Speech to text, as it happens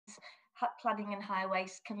Planning and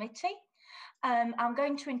Highways Committee. I'm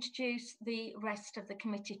going to introduce the rest of the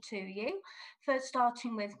committee to you, first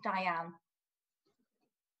starting with Diane.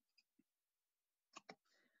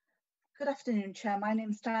 Good afternoon, Chair. My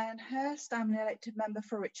name is Diane Hurst. I'm an elected member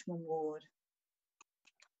for Richmond Ward.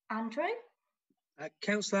 Andrew?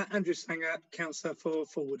 Councillor Andrew Sanger, Councillor for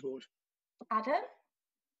Forward Ward. Adam?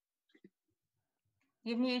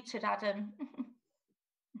 You're muted, Adam.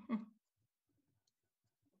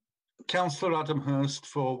 Councillor Adam Hurst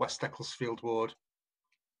for West Ecclesfield Ward.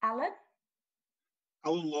 Alan?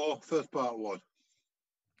 Alan Law, Firth Park Ward.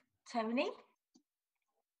 Tony?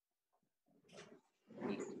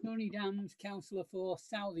 Tony Dams, Councillor for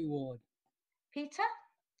Southey Ward. Peter?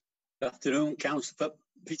 Good afternoon, Councillor for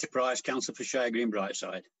Peter Price, Councillor for Shire Green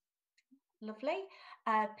Brightside. Lovely.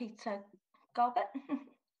 Peter Garbett?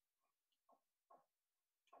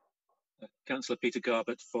 Councillor Peter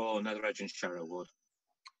Garbett for Nether Edge and Sharrow Ward.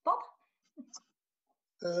 Bob?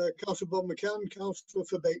 Councillor Bob McCann, Councillor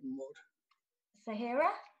for Bayton Ward. Zahira?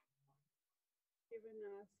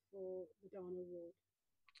 Nas for the Dana Ward.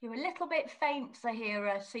 You're a little bit faint,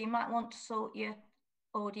 Zahira, so you might want to sort your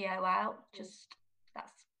audio out. That's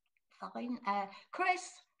fine. Chris?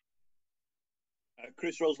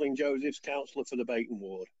 Chris Rosling Josephs, Councillor for the Bayton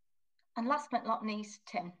Ward. And last but not least,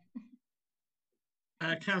 Tim.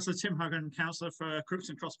 Councillor Tim Huggan, Councillor for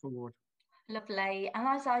Crookston Crossbar Ward. Lovely. And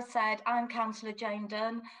as I said, I'm Councillor Jane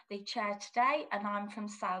Dunn, the chair today, and I'm from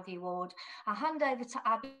Southey Ward. I'll hand over to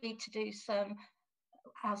Abby to do some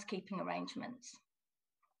housekeeping arrangements.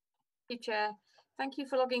 Thank you, Chair. Thank you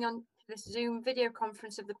for logging on this Zoom video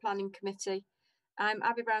conference of the Planning Committee. I'm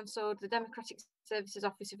Abby Brownsword, the Democratic Services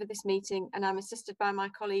Officer for this meeting, and I'm assisted by my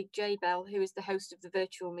colleague Jay Bell, who is the host of the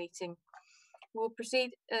virtual meeting. We'll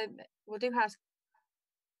proceed, we'll do housekeeping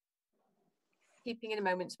in a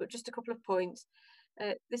moment, but just a couple of points.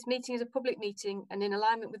 This meeting is a public meeting, and in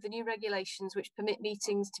alignment with the new regulations which permit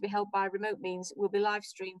meetings to be held by remote means, will be live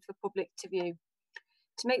streamed for public to view.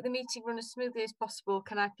 To make the meeting run as smoothly as possible,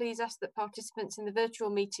 can I please ask that participants in the virtual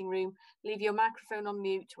meeting room leave your microphone on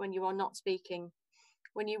mute when you are not speaking.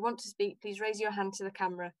 When you want to speak, please raise your hand to the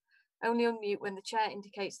camera. Only unmute when the chair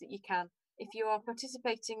indicates that you can. If you are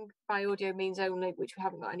participating by audio means only, which we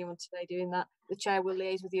haven't got anyone today doing that, the chair will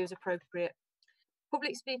liaise with you as appropriate.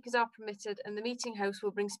 Public speakers are permitted, and the meeting host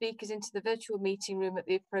will bring speakers into the virtual meeting room at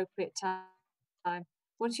the appropriate time.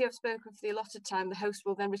 Once you have spoken for the allotted time, the host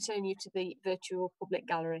will then return you to the virtual public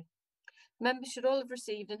gallery. Members should all have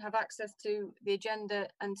received and have access to the agenda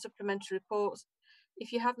and supplementary reports.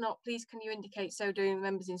 If you have not, please can you indicate so during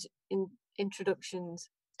members' introductions.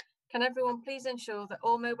 Can everyone please ensure that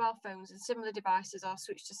all mobile phones and similar devices are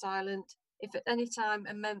switched to silent? If at any time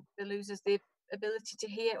a member loses the ability to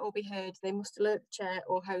hear or be heard, they must alert the chair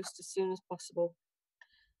or host as soon as possible.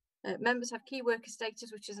 Members have key worker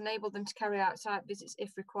status, which has enabled them to carry out site visits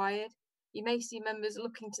if required. You may see members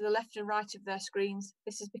looking to the left and right of their screens.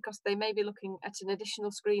 This is because they may be looking at an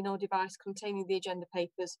additional screen or device containing the agenda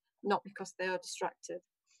papers, not because they are distracted.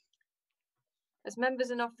 As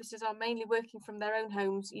members and officers are mainly working from their own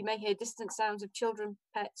homes, you may hear distant sounds of children,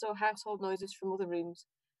 pets or household noises from other rooms.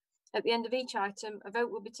 At the end of each item, a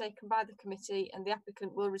vote will be taken by the committee and the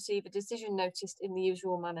applicant will receive a decision notice in the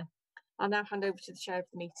usual manner. I'll now hand over to the chair of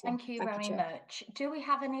the meeting. Thank you very much. Do we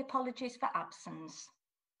have any apologies for absence?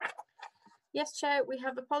 Yes, Chair, we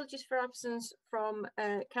have apologies for absence from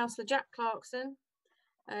Councillor Jack Clarkson,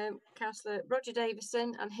 Councillor Roger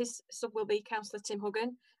Davison, and his sub will be Councillor Tim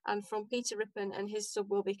Huggan, and from Peter Rippon, and his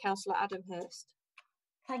sub will be Councillor Adam Hurst.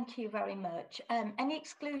 Thank you very much. Any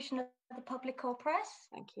exclusion of the public or press?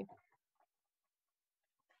 Thank you.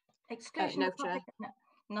 Exclusion no, of public? Chair.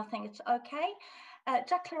 No, nothing, it's okay.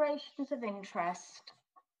 Declarations of interest.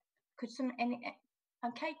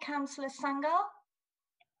 Okay, Councillor Sangar.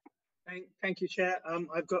 Thank you, Chair.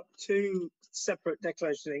 I've got two separate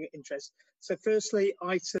declarations of interest. So firstly,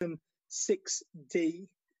 item 6D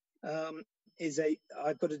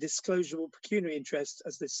I've got a disclosable pecuniary interest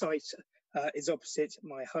as the site is opposite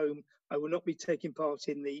my home. I will not be taking part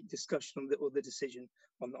in the discussion or the decision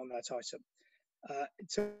on that item. In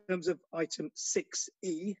terms of item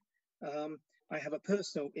 6E, I have a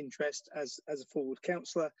personal interest as a forward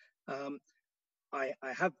councillor. I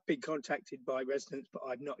have been contacted by residents, but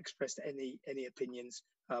I've not expressed any opinions,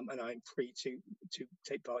 and I'm free to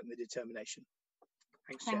take part in the determination.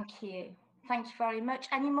 Thanks, Chair. Thank you. Thanks very much.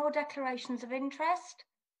 Any more declarations of interest?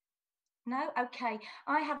 No? Okay.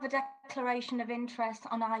 I have a declaration of interest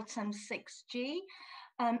on item 6G.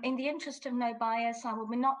 In the interest of no bias, I will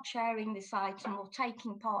be not chairing this item or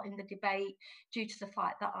taking part in the debate due to the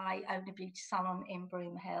fact that I own a beauty salon in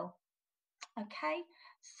Broomhill. Okay,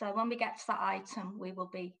 So when we get to that item, we will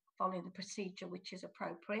be following the procedure which is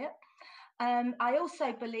appropriate. I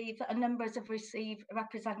also believe that a number have received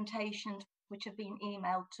representations which have been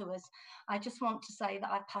emailed to us. I just want to say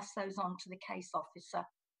that I pass those on to the case officer,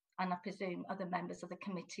 and I presume other members of the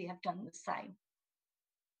committee have done the same.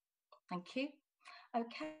 Thank you.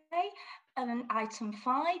 Okay, and item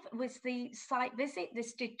 5 was the site visit.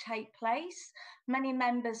 This did take place. Many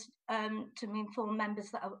members, to inform members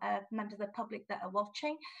that are members of the public that are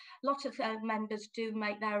watching, a lot of members do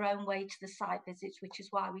make their own way to the site visits, which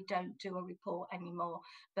is why we don't do a report anymore.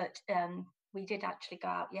 But we did actually go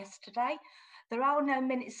out yesterday. There are no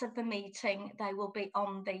minutes of the meeting. They will be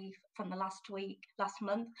on from the last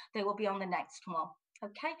month. They will be on the next one.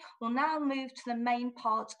 Okay, we'll now move to the main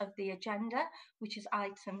part of the agenda, which is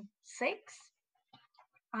item 6.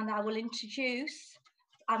 And I'm going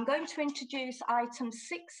to introduce items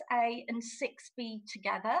 6A and 6B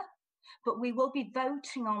together, but we will be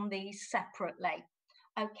voting on these separately.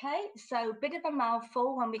 Okay, so a bit of a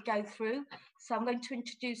mouthful when we go through. So I'm going to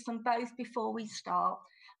introduce them both before we start.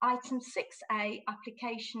 Item 6A,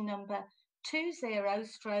 application number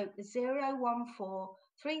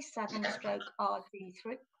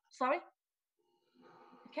 20/01437/RD3. Sorry.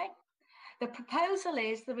 Okay. The proposal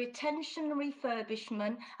is the retention and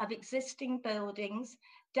refurbishment of existing buildings,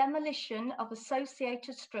 demolition of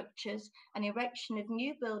associated structures, and erection of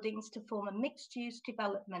new buildings to form a mixed-use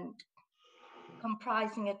development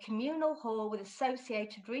comprising a communal hall with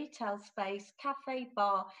associated retail space, cafe,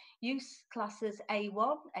 bar, use classes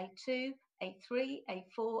A1, A2, A3,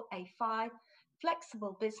 A4, A5,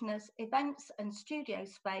 flexible business, events and studio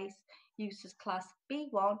space, uses class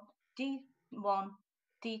B1, D1,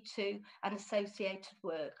 D2 and associated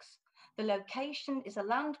works. The location is a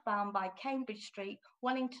land bound by Cambridge Street,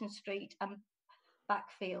 Wellington Street and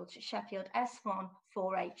Backfield, Sheffield S1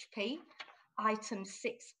 4HP. Item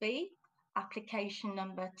 6B, application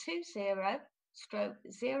number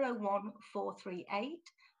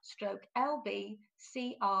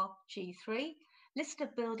 20/01438/LB-CRG3, list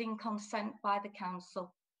of building consent by the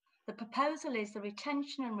council. The proposal is the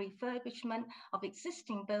retention and refurbishment of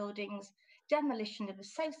existing buildings, demolition of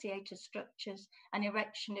associated structures and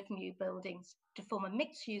erection of new buildings to form a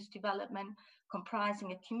mixed-use development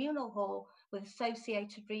comprising a communal hall with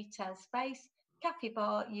associated retail space, cafe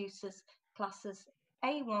bar uses classes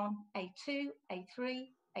A1, A2,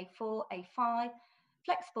 A3, A4, A5,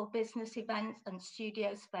 flexible business events and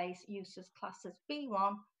studio space uses classes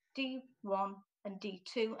B1, D1 and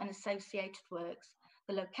D2 and associated works.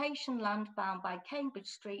 The location land bound by Cambridge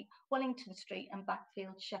Street, Wellington Street and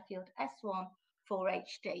Backfield, Sheffield S1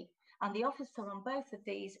 4HD. And the officer on both of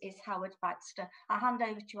these is Howard Baxter. I hand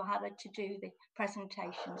over to you, Howard, to do the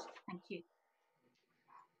presentations. Thank you.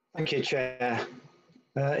 Thank you, Chair.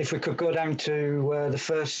 If we could go down to the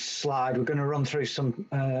first slide, we're going to run through some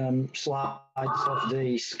slides of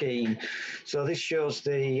the scheme. So this shows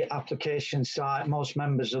the application site. Most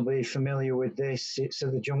members will be familiar with this. It's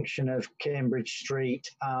at the junction of Cambridge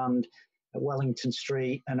Street and Wellington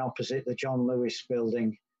Street and opposite the John Lewis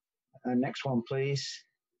building. Next one, please.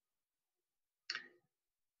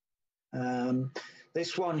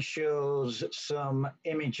 This one shows some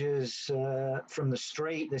images from the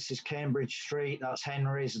street. This is Cambridge Street, that's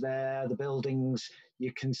Henry's there, the buildings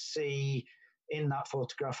you can see in that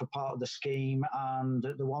photograph are part of the scheme, and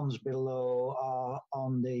the ones below are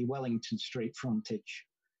on the Wellington Street frontage.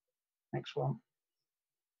 Next one.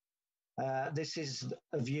 This is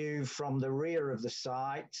a view from the rear of the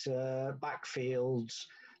site, backfields,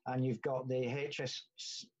 and you've got the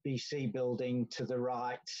HSBC building to the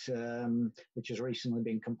right, which has recently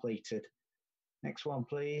been completed. Next one,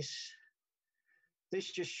 please.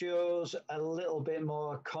 This just shows a little bit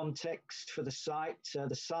more context for the site.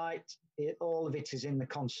 The site, all of it is in the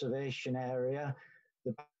conservation area.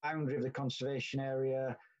 The boundary of the conservation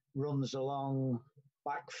area runs along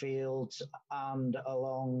Backfields and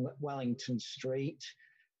along Wellington Street.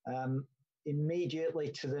 Immediately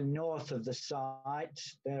to the north of the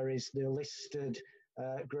site, there is the listed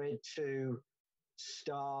Grade 2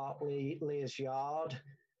 Star Lears Yard.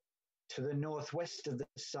 To the northwest of the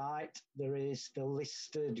site, there is the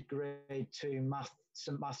listed Grade 2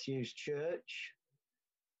 St Matthew's Church.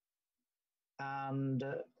 And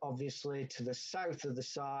obviously to the south of the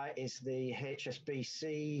site is the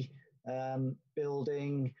HSBC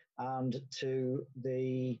building, and to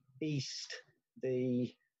the east,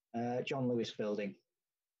 the John Lewis building.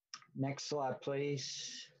 Next slide,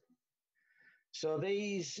 please. So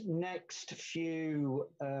these next few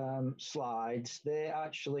slides, they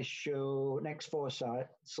actually show, next 4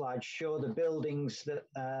 slides show the buildings that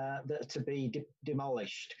are to be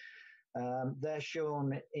demolished. They're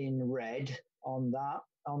shown in red on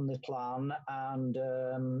the plan and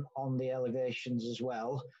on the elevations as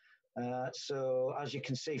well. So as you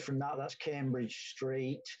can see from that, that's Cambridge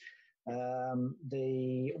Street.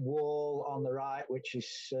 The wall on the right, which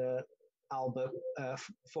is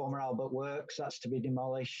former Albert Works, that's to be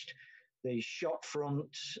demolished. The shop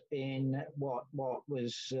front in what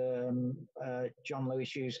was John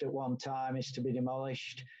Lewis used at one time is to be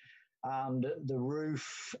demolished, and the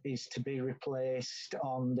roof is to be replaced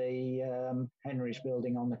on the Henry's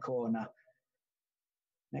building on the corner.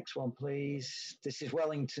 Next one, please. This is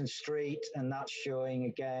Wellington Street, and that's showing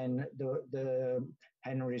again the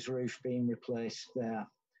Henry's roof being replaced there.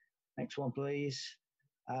 Next one, please.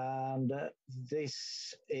 And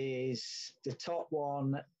this is, the top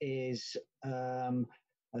one is a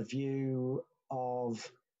view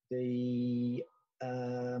of the,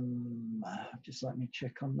 just let me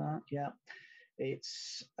check on that, yeah.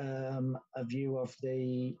 It's a view of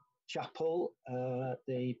the chapel,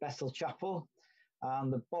 the Bethel Chapel,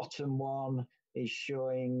 and the bottom one is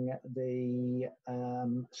showing the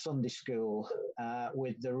Sunday school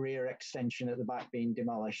with the rear extension at the back being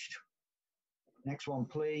demolished. Next one,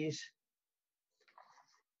 please.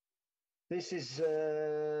 This is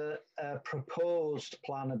a proposed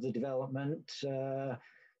plan of the development.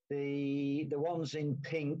 The ones in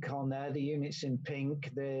pink on there, the units in pink,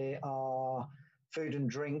 they are food and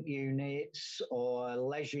drink units or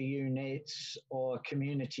leisure units or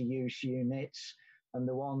community use units. And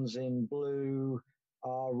the ones in blue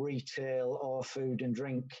are retail or food and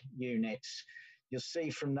drink units. You'll see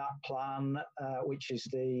from that plan, which is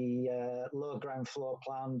the low ground floor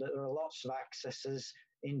plan, that there are lots of accesses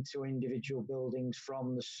into individual buildings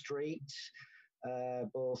from the street,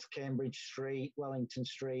 both Cambridge Street, Wellington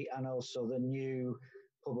Street, and also the new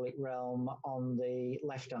public realm on the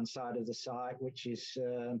left-hand side of the site, which is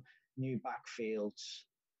new backfields.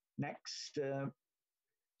 Next,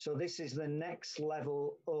 so this is the next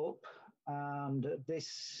level up, and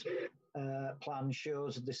this plan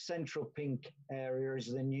shows the central pink area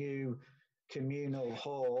is the new communal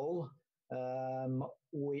hall,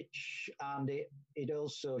 it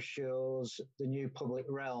also shows the new public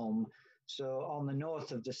realm. So on the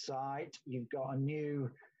north of the site, you've got a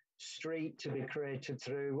new street to be created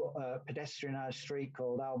through a pedestrianised street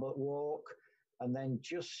called Albert Walk. And then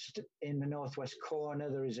just in the northwest corner,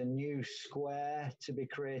 there is a new square to be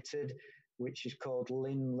created, which is called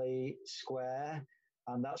Linley Square.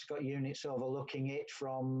 And that's got units overlooking it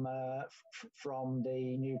from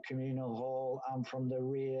the new communal hall and from the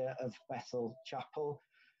rear of Bethel Chapel.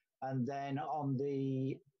 And then on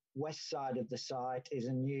the west side of the site is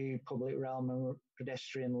a new public realm and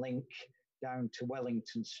pedestrian link down to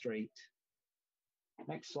Wellington Street.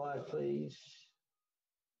 Next slide, please.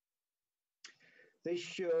 This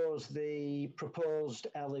shows the proposed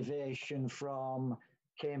elevation from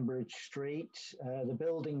Cambridge Street. The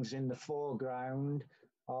buildings in the foreground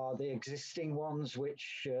are the existing ones,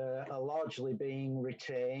 which are largely being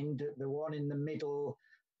retained. The one in the middle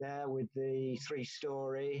there with the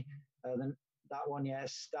 3-storey, that one,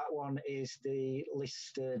 yes, that one is the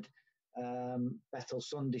listed Bethel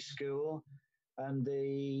Sunday School. And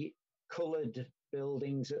the coloured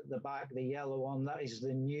buildings at the back, the yellow one, that is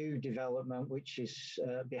the new development, which is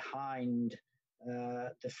behind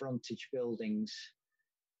the frontage buildings.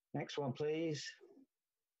 Next one, please.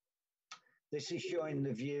 This is showing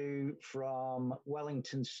the view from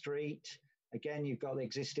Wellington Street. Again, you've got the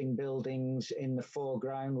existing buildings in the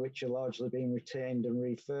foreground, which are largely being retained and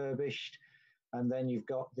refurbished. And then you've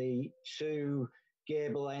got the two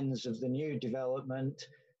gable ends of the new development.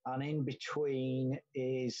 And in between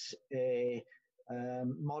is a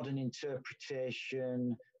modern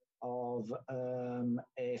interpretation of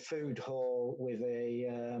a food hall with a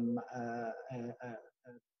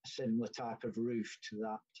similar type of roof to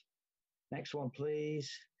that. Next one, please.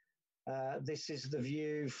 This is the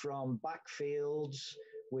view from backfields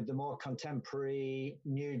with the more contemporary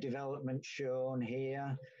new development shown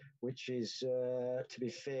here, which is to be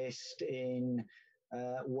faced in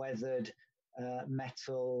weathered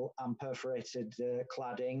metal and perforated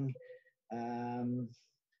cladding,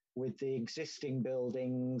 with the existing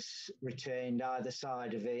buildings retained either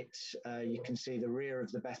side of it. You can see the rear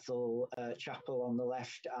of the Bethel Chapel on the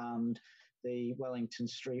left and the Wellington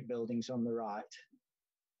Street buildings on the right.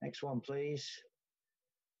 Next one, please.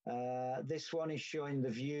 This one is showing the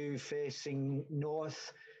view facing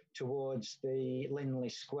north towards the Linley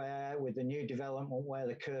Square with the new development where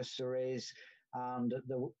the cursor is, and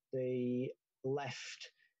the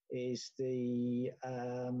left is the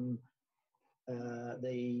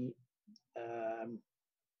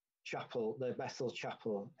chapel, the Bethel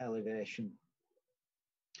Chapel elevation.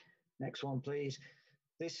 Next one, please.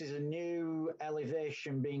 This is a new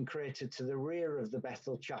elevation being created to the rear of the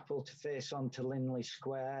Bethel Chapel to face onto Linley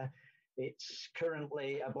Square. It's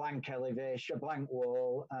currently a blank elevation, a blank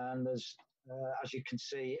wall, and there's, as you can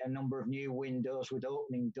see, a number of new windows with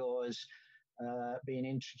opening doors being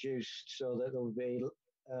introduced so that they'll be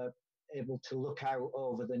able to look out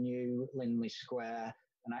over the new Linley Square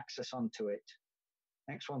and access onto it.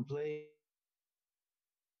 Next one, please.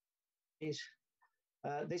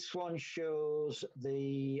 This one shows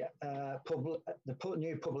the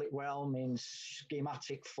new public realm in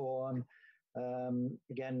schematic form.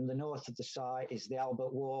 Again, the north of the site is the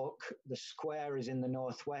Albert Walk. The square is in the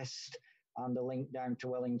northwest, and the link down to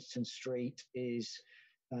Wellington Street is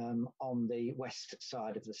on the west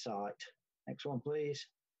side of the site. Next one, please.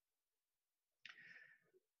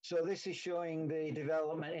 So this is showing the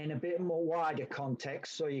development in a bit more wider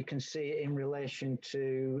context, so you can see it in relation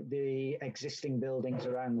to the existing buildings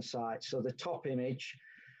around the site. So the top image,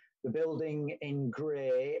 the building in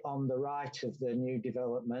grey on the right of the new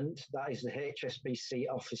development, that is the HSBC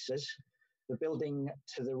offices. The building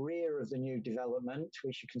to the rear of the new development,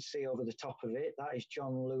 which you can see over the top of it, that is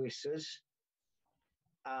John Lewis's.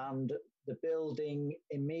 And the building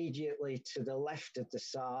immediately to the left of the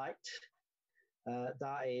site,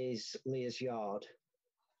 that is Lear's Yard.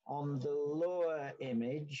 On the lower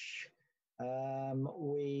image,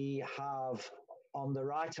 we have on the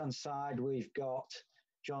right-hand side, we've got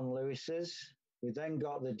John Lewis's. We've then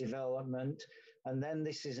got the development, and then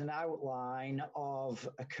this is an outline of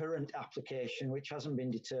a current application which hasn't been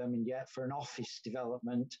determined yet for an office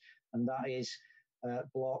development, and that is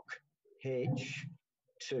Block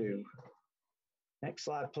H2. Next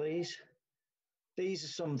slide, please. These are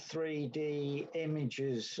some 3D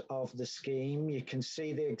images of the scheme. You can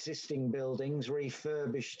see the existing buildings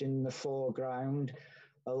refurbished in the foreground,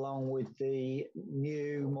 along with the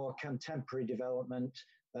new, more contemporary development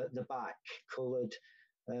at the back, coloured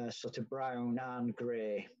sort of brown and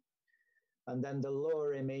grey. And then the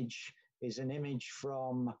lower image is an image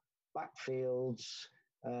from Backfields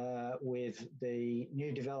with the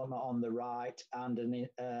new development on the right and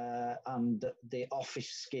the office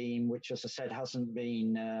scheme, which, as I said, hasn't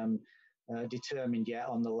been determined yet,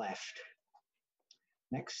 on the left.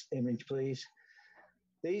 Next image, please.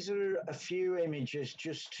 These are a few images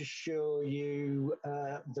just to show you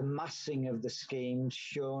the massing of the schemes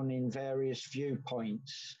shown in various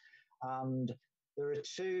viewpoints. And there are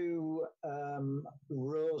two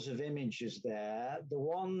rows of images there. The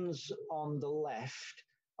ones on the left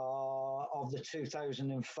are of the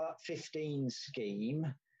 2015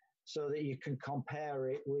 scheme, so that you can compare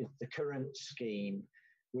it with the current scheme,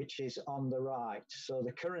 which is on the right. So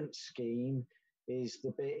the current scheme is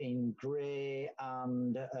the bit in grey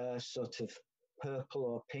and sort of purple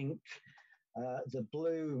or pink. The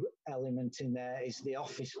blue element in there is the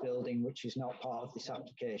office building, which is not part of this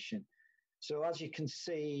application. So as you can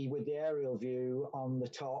see with the aerial view on the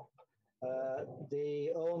top,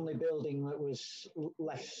 the only building that was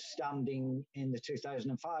left standing in the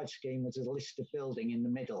 2005 scheme was a listed building in the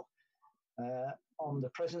middle. On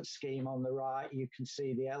the present scheme on the right, you can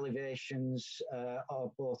see the elevations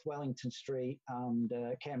of both Wellington Street and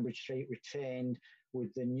Cambridge Street retained,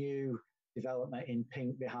 with the new development in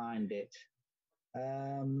pink behind it.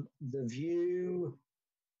 The view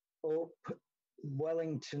up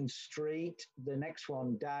Wellington Street, the next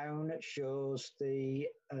one down, shows the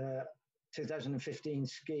 2015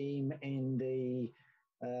 scheme in the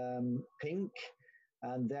pink,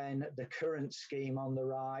 and then the current scheme on the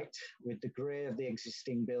right with the grey of the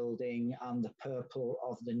existing building and the purple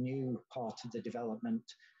of the new part of the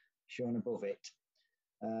development shown above it.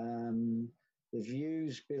 The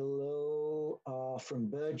views below are from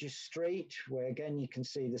Burgess Street, where again you can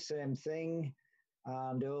see the same thing,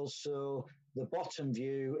 and also the bottom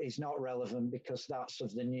view is not relevant because that's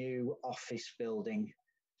of the new office building.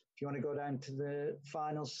 If you want to go down to the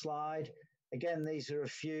final slide, again, these are a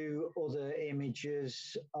few other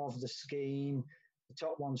images of the scheme. The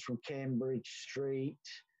top one's from Cambridge Street.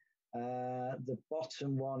 The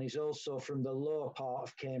bottom one is also from the lower part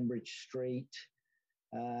of Cambridge Street.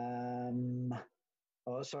 Oh,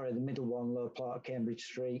 sorry, the middle one, lower part of Cambridge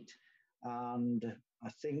Street. And I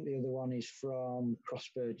think the other one is from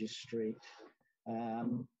Cross Burgess Street.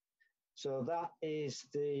 So that is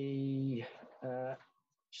the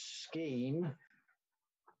scheme.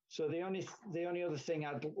 So the only other thing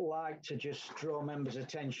I'd like to just draw members'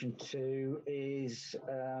 attention to is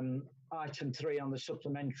item 3 on the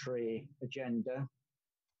supplementary agenda.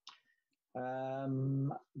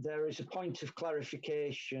 There is a point of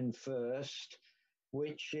clarification first.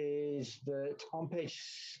 which is that on page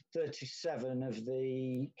 37 of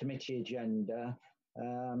the committee agenda,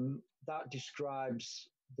 that describes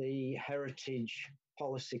the heritage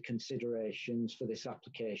policy considerations for this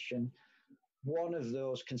application. One of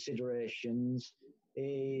those considerations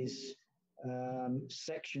is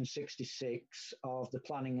Section 66 of the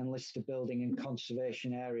Planning and Listed Building and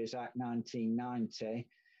Conservation Areas Act 1990,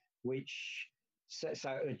 which sets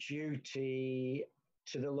out a duty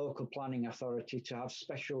to the local planning authority to have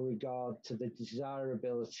special regard to the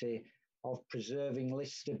desirability of preserving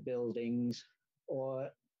listed buildings or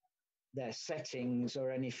their settings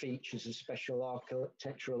or any features of special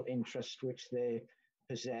architectural interest which they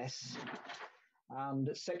possess. And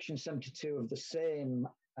Section 72 of the same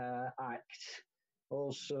Act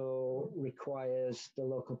also requires the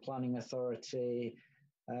local planning authority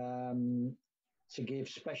to give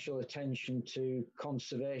special attention to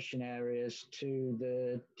conservation areas to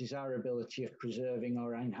the desirability of preserving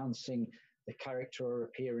or enhancing the character or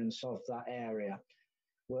appearance of that area.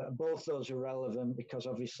 Well, both those are relevant because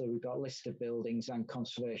obviously we've got listed buildings and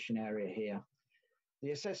conservation area here.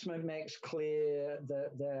 The assessment makes clear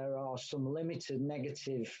that there are some limited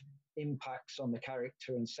negative impacts on the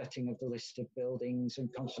character and setting of the listed buildings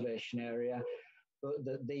and conservation area, but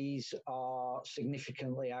that these are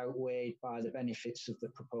significantly outweighed by the benefits of the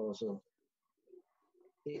proposal.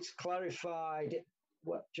 It's clarified,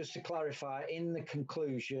 well, just to clarify, in the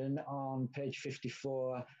conclusion on page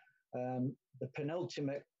 54, the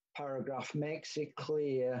penultimate paragraph makes it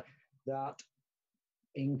clear that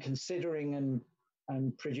in considering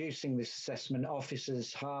and producing this assessment,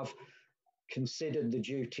 officers have considered the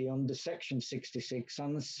duty under Section 66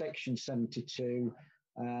 and Section 72,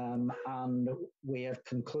 and we have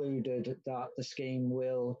concluded that the scheme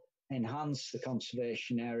will enhance the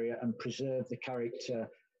conservation area and preserve the character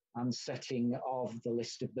and setting of the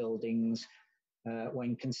listed buildings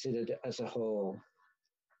when considered as a whole.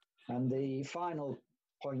 And the final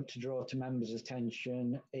point to draw to members'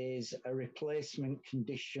 attention is a replacement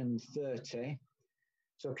condition 30.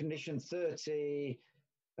 So condition 30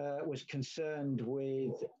 was concerned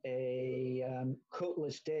with a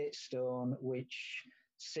cutler's date stone which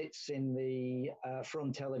sits in the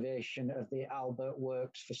front elevation of the Albert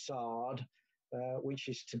Works facade, which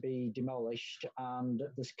is to be demolished. And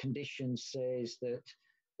this condition says that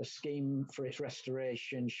a scheme for its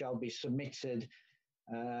restoration shall be submitted,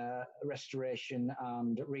 restoration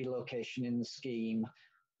and relocation in the scheme.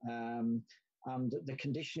 And the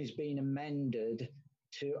condition is being amended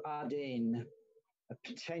to add in a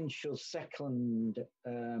potential second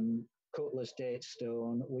cutler's date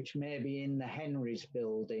stone, which may be in the Henry's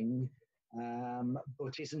building,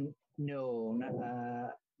 but isn't known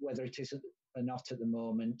whether it is or not at the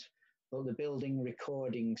moment. But the building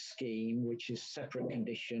recording scheme, which is a separate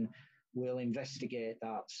condition, will investigate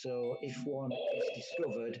that. So if one is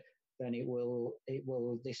discovered, then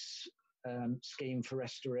this scheme for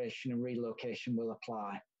restoration and relocation will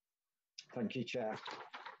apply. Thank you, Chair.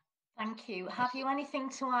 Thank you. Have you anything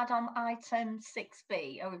to add on item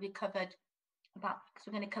 6B, or have you covered that? Because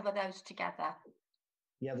we're going to cover those together.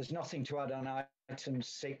 Yeah, there's nothing to add on item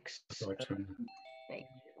 6,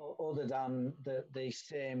 other than the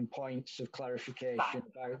same points of clarification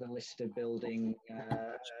about the listed building,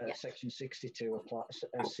 Section 62 apply,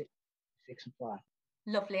 66 apply.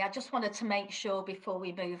 Lovely. I just wanted to make sure before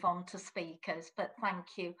we move on to speakers, but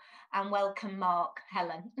thank you and welcome, Mark,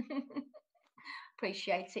 Helen.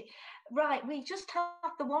 Appreciate it. Right, we just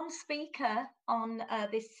have the one speaker on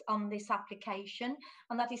this application,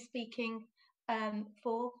 and that is speaking and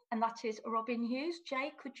that is Robin Hughes.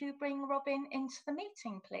 Jay, could you bring Robin into the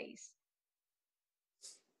meeting, please?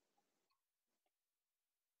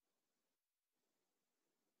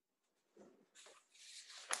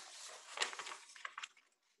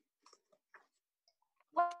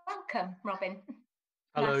 Welcome, Robin.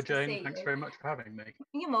 Hello, Nice Jane. Thanks very much for having me.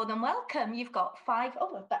 You're more than welcome. You've got I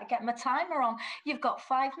better get my timer on. You've got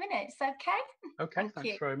 5 minutes, okay? Okay,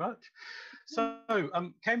 thanks very much. So,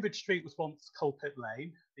 Cambridge Street was once Coalpit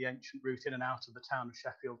Lane, the ancient route in and out of the town of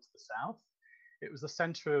Sheffield to the south. It was the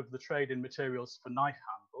centre of the trade in materials for knife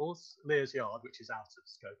handles. Lear's Yard, which is out of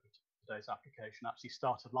scope of today's application, actually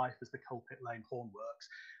started life as the Coalpit Lane Hornworks,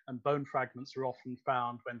 and bone fragments are often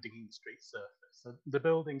found when digging the street surface. So the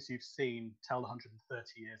buildings you've seen tell 130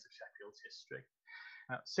 years of Sheffield's history.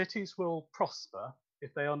 Cities will prosper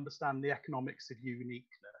if they understand the economics of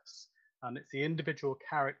uniqueness, and it's the individual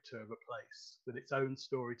character of a place with its own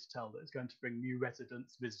story to tell that is going to bring new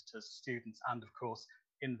residents, visitors, students, and of course,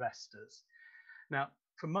 investors. Now,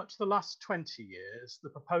 for much of the last 20 years, the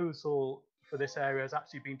proposal for this area has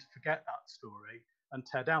actually been to forget that story and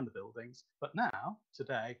tear down the buildings. But now,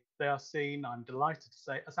 today, they are seen, I'm delighted to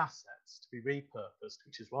say, as assets to be repurposed,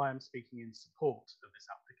 which is why I'm speaking in support of this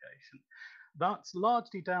application. That's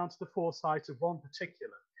largely down to the foresight of one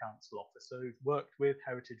particular council officer who's worked with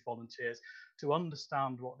heritage volunteers to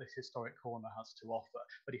understand what this historic corner has to offer.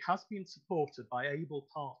 But he has been supported by able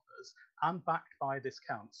partners and backed by this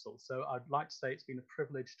council. So I'd like to say it's been a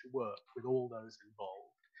privilege to work with all those involved.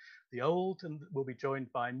 The old and will be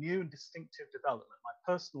joined by a new and distinctive development.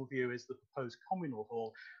 My personal view is the proposed communal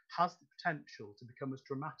hall has the potential to become as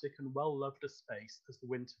dramatic and well-loved a space as the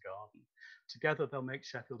Winter Garden. Together, they'll make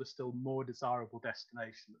Sheffield a still more desirable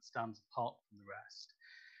destination that stands apart from the rest.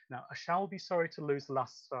 Now, I shall be sorry to lose the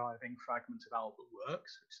last surviving fragment of Albert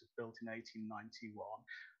Works, which was built in 1891.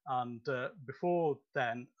 And before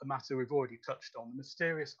then, a matter we've already touched on, the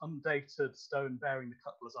mysterious undated stone bearing the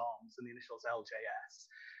Cutler's arms and the initials LJS.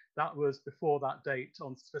 That was before that date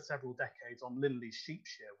for several decades on Linley's sheep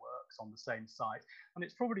shear works on the same site. And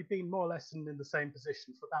it's probably been more or less in the same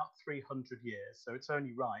position for about 300 years. So it's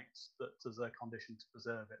only right that there's a condition to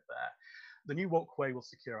preserve it there. The new walkway will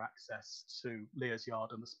secure access to Lear's Yard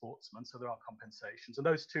and the Sportsman, so there are compensations. And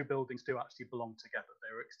those two buildings do actually belong together. They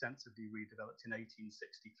were extensively redeveloped in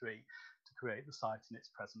 1863 to create the site in its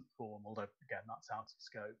present form, although, again, that's out of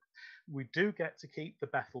scope. We do get to keep the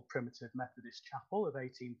Bethel Primitive Methodist Chapel of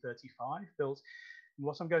 1835, built in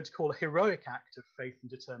what I'm going to call a heroic act of faith and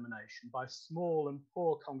determination by a small and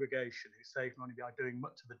poor congregation who saved money by doing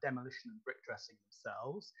much of the demolition and brick dressing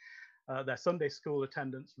themselves. Their Sunday school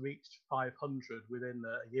attendance reached 500 within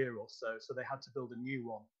a year or so, so they had to build a new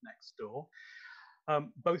one next door.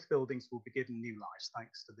 Both buildings will be given new lives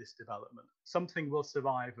thanks to this development. Something will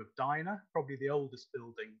survive of Dinah, probably the oldest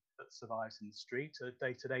building that survives in the street,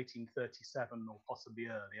 dated 1837 or possibly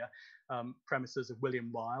earlier. Premises of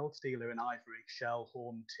William Wilde, dealer in ivory, shell,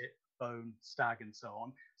 horn, tip, bone, stag, and so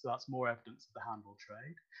on. So that's more evidence of the handle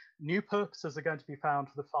trade. New purposes are going to be found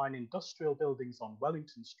for the fine industrial buildings on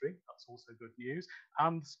Wellington Street. That's also good news.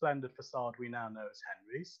 And the splendid facade we now know as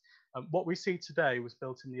Henry's. What we see today was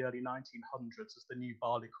built in the early 1900s as the new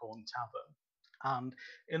Barleycorn Tavern. And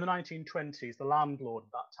in the 1920s, the landlord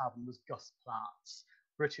of that tavern was Gus Platts,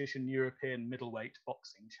 British and European middleweight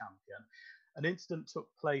boxing champion. An incident took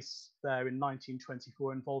place there in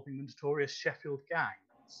 1924 involving the notorious Sheffield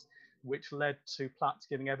gangs, which led to Platts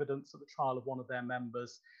giving evidence at the trial of one of their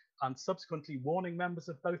members and subsequently warning members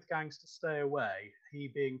of both gangs to stay away,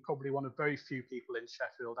 he being probably one of very few people in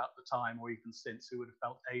Sheffield at the time or even since who would have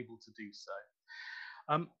felt able to do so.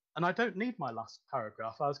 And I don't need my last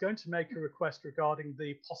paragraph. I was going to make a request regarding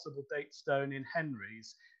the possible date stone in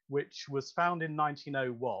Henry's, which was found in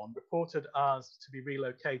 1901, reported as to be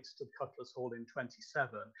relocated to the Cutler's Hall in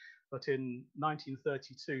 27, but in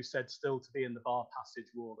 1932 said still to be in the bar passage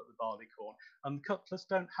wall at the Barleycorn. And the Cutlers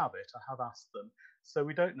don't have it, I have asked them, so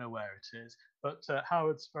we don't know where it is. But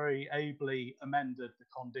Howard's very ably amended the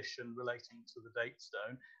condition relating to the date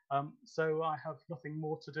stone. So I have nothing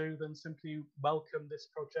more to do than simply welcome this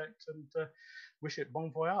project and wish it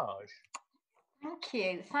bon voyage. Thank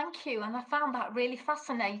you. And I found that really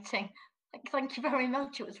fascinating. Thank you very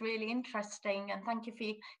much. It was really interesting, and thank you for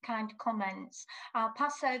your kind comments. I'll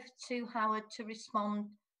pass over to Howard to respond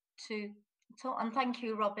to, and thank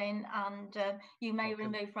you, Robin. And you may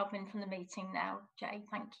remove Robin from the meeting now, Jay.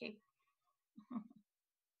 Thank you.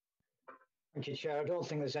 Thank you, Chair. I don't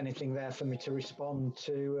think there's anything there for me to respond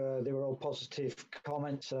to. They were all positive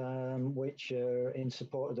comments, which are in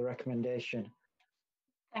support of the recommendation.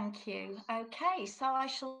 Thank you. Okay, so I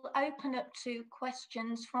shall open up to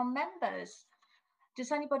questions from members.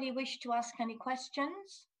 Does anybody wish to ask any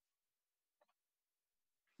questions?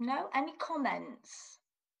 No? Any comments?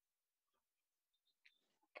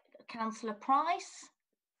 Councillor Price?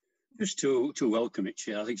 Just to welcome it,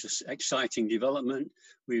 Chair. I think it's an exciting development.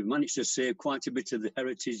 We've managed to save quite a bit of the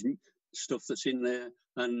heritage stuff that's in there,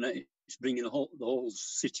 and it's bringing the whole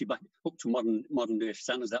city back up to modern day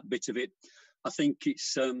standards, that bit of it. I think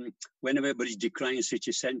it's, when everybody's decrying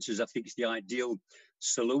city centres, I think it's the ideal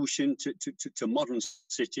solution to modern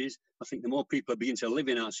cities. I think the more people are beginning to live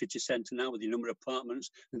in our city centre now with the number of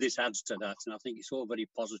apartments, this adds to that. And I think it's all very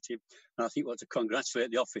positive. And I think we want to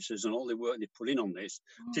congratulate the officers and all the work they put in on this,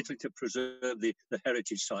 particularly to preserve the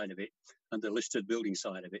heritage side of it and the listed building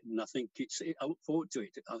side of it. And I think I look forward to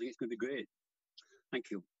it. I think it's going to be great.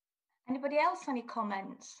 Thank you. Anybody else, any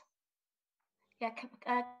comments? Yeah,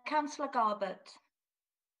 Councillor Garbett.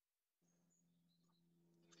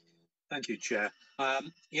 Thank you, Chair.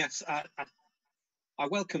 Yes, I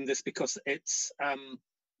welcome this because it's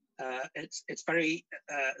very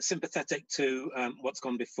sympathetic to what's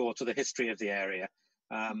gone before, to the history of the area.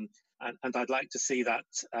 and I'd like to see that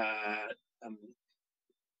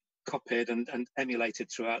copied and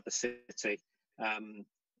emulated throughout the city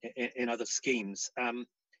in other schemes.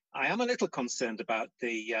 I am a little concerned about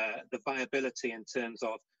the viability in terms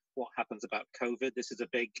of what happens about COVID. This is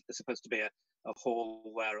there's supposed to be a hall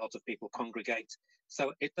where a lot of people congregate.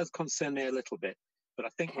 So it does concern me a little bit, but I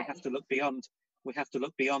think we have to look beyond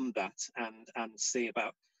that and see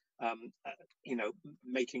about, you know,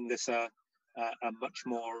 making this a much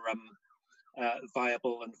more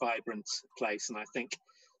viable and vibrant place. And I think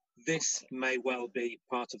this may well be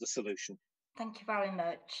part of the solution. Thank you very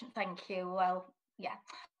much. Thank you. Well, yeah.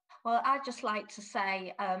 Well, I'd just like to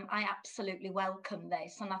say I absolutely welcome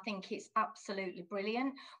this, and I think it's absolutely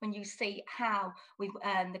brilliant when you see how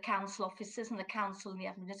the council officers and the council and the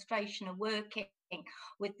administration are working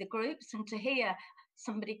with the groups, and to hear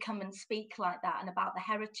somebody come and speak like that and about the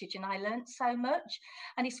heritage, and I learnt so much.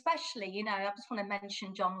 And especially, you know, I just want to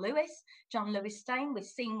mention John Lewis Stain. We've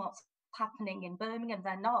seen what's happening in Birmingham.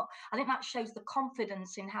 They're not. I think that shows the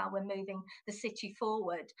confidence in how we're moving the city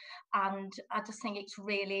forward, and I just think it's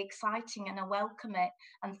really exciting and I welcome it,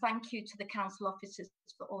 and thank you to the council officers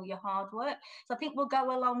for all your hard work. So I think we'll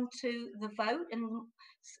go along to the vote, and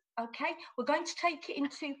okay, we're going to take it in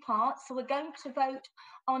two parts. So we're going to vote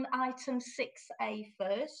on item 6A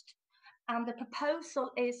first, and the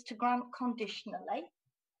proposal is to grant conditionally.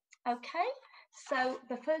 Okay, so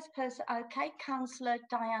the first person, okay, Councillor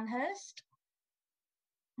Diane Hurst.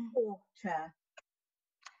 For, Chair.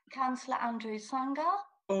 Councillor Andrew Sangar.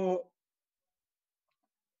 For.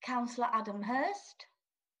 Councillor Adam Hurst.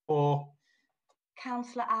 For.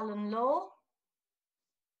 Councillor Alan Law.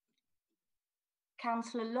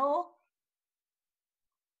 Councillor Law.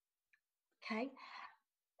 Okay.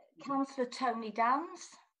 Councillor Tony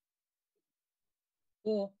Downs.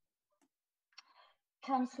 For.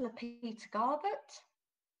 Councillor Peter Garbett.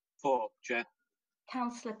 For, Chair.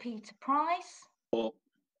 Councillor Peter Price. For.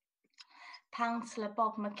 Councillor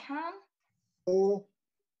Bob McCann. For.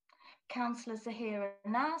 Councillor Zahira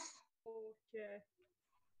Nas. For, Chair.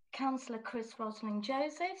 Councillor Chris Rosling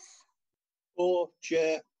Josephs. For,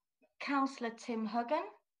 Chair. Councillor Tim Huggan.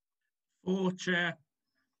 For, Chair.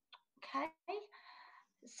 Okay.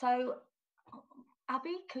 So,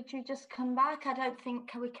 Abby, could you just come back? I don't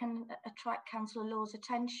think we can attract Councillor Law's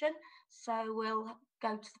attention, so we'll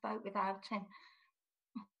go to the vote without him.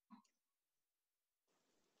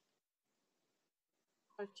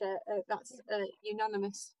 Chair, that's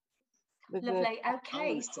unanimous. Lovely.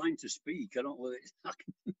 Okay. I was trying to speak. I don't know whether it's. I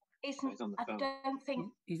don't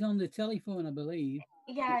think he's on the telephone, I believe.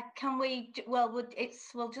 Yeah. Can we? Well,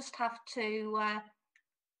 we'll just have to.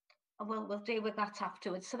 We'll deal with that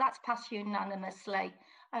afterwards. So that's passed unanimously.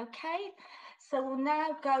 Okay. So we'll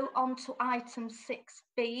now go on to item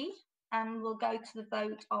 6B, and we'll go to the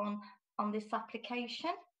vote on this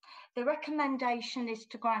application. The recommendation is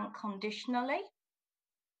to grant conditionally.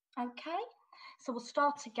 Okay. So we'll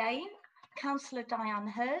start again. Councillor Diane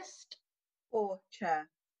Hurst. For, Chair.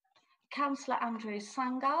 Councillor Andrew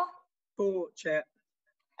Sangar. For, Chair.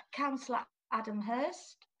 Councillor Adam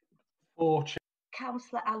Hurst. For, Chair.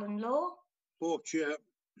 Councillor Alan Law. For, Chair.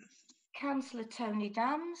 Councillor Tony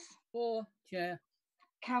Dams. For, Chair.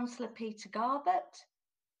 Councillor Peter Garbett.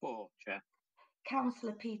 For, Chair.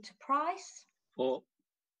 Councillor Peter Price. For.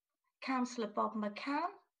 Councillor Bob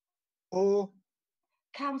McCann. For.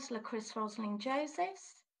 Councillor Chris Rosling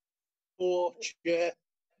Josephs. For, Chair.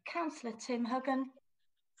 Councillor Tim Huggan.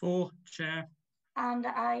 For, Chair. And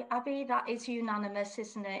Abby, that is unanimous,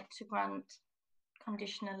 isn't it, to grant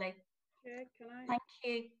conditionally? Yeah, can I? Thank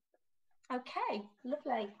you. Okay,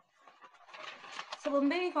 lovely. So we'll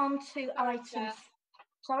move on to items.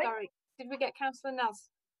 Sorry? Did we get Councillor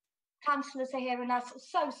Naz? Councillor Zahira Naz.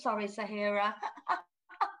 So sorry, Zahira.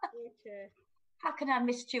 How can I have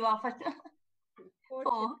missed you off?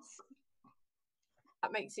 Four.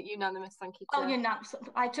 That makes it unanimous, thank you, Chair. Oh, unanimous.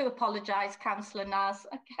 I do apologise, Councillor Naz.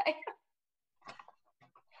 Okay.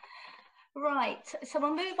 Right, so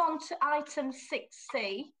we'll move on to item 6C.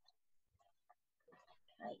 Okay.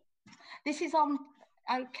 This is on,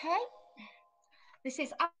 okay. This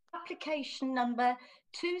is application number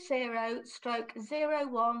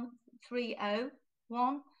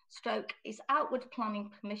 20/01301 is outward planning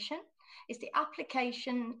permission. The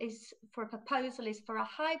application is for a proposal is for a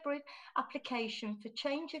hybrid application for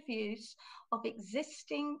change of use of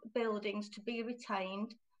existing buildings to be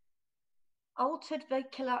retained altered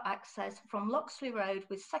vehicular access from Loxley Road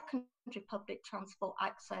with secondary public transport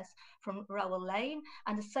access from Rowell Lane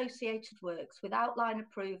and associated works with outline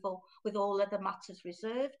approval with all other matters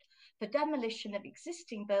reserved, for demolition of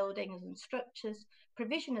existing buildings and structures,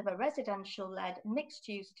 provision of a residential-led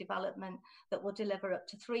mixed-use development that will deliver up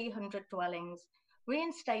to 300 dwellings,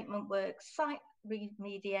 reinstatement works, site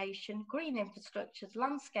remediation, green infrastructures,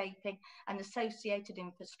 landscaping and associated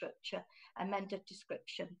infrastructure, amended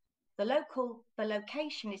description. The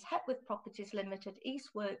location is Hepworth Properties Limited, East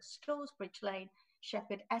Works, Storesbridge Lane,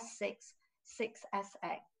 Sheffield S6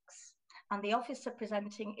 6SX. And the officer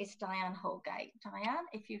presenting is Diane Holgate. Diane,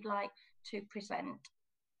 if you'd like to present,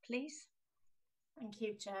 please. Thank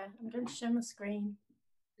you, Chair. I'm going to share my screen.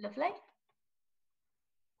 Lovely.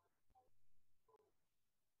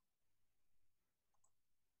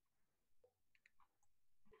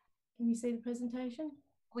 Can you see the presentation?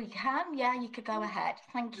 We can, yeah, you could go ahead.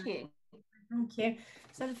 Thank you. Thank you.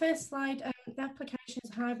 So the first slide, the application is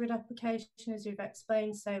a hybrid application, as you've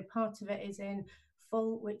explained. So part of it is in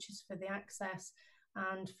full, which is for the access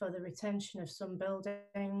and for the retention of some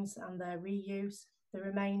buildings and their reuse. The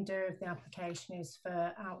remainder of the application is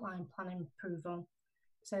for outline planning approval.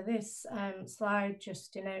 So this slide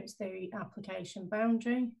just denotes the application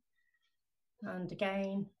boundary. And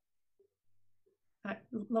again, at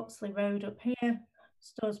Loxley Road up here,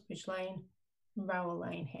 Storesbridge Lane, and Rowell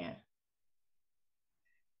Lane here.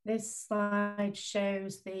 This slide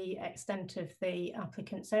shows the extent of the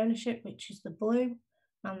applicant's ownership, which is the blue,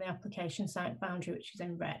 and the application site boundary, which is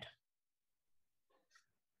in red.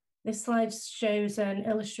 This slide shows an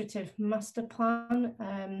illustrative master plan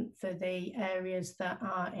for the areas that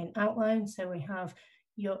are in outline. So we have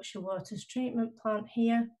Yorkshire Waters Treatment Plant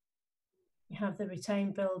here. We have the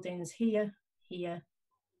retained buildings here, here,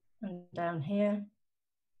 and down here.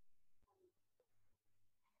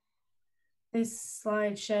 This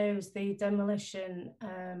slide shows the demolition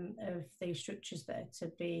of the structures that are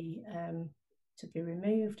to be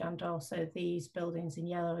removed, and also these buildings in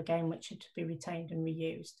yellow again, which are to be retained and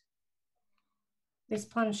reused. This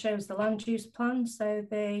plan shows the land use plan. So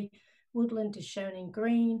the woodland is shown in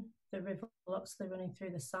green, the river Loxley running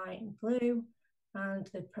through the site in blue, and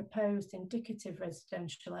the proposed indicative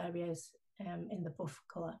residential areas in the buff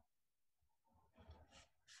colour.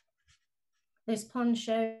 This plan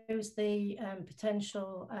shows the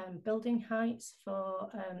potential building heights for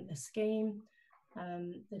the scheme.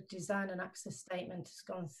 The design and access statement has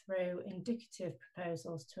gone through indicative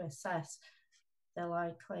proposals to assess the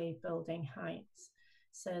likely building heights.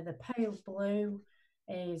 So the pale blue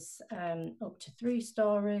is up to 3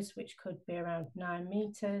 stories, which could be around 9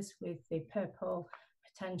 metres, with the purple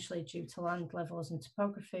potentially due to land levels and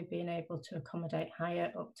topography being able to accommodate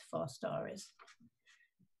higher up to 4 stories.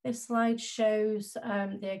 This slide shows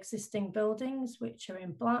the existing buildings, which are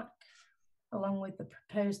in black, along with the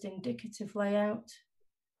proposed indicative layout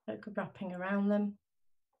wrapping around them.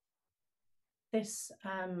 This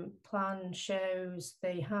plan shows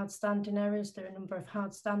the hard standing areas. There are a number of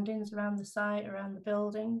hard standings around the site, around the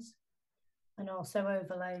buildings, and also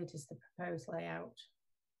overlaid is the proposed layout.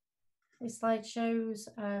 This slide shows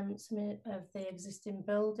some of the existing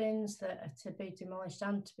buildings that are to be demolished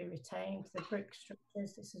and to be retained. The brick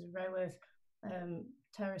structures, this is a row of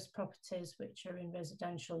terrace properties which are in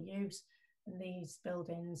residential use, and these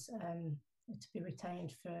buildings are to be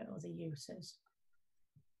retained for other uses.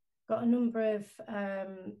 Got a number of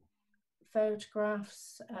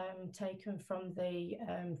photographs taken from the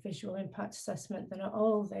visual impact assessment. They're not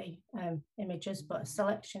all the images, but a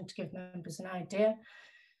selection to give members an idea.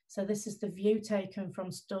 So this is the view taken from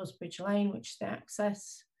Storesbridge Lane, which is the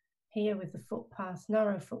access here with the footpath,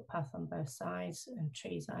 narrow footpath on both sides and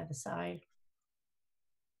trees either side.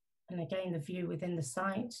 And again, the view within the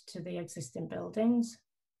site to the existing buildings.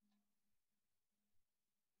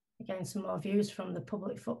 Again, some more views from the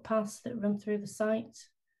public footpaths that run through the site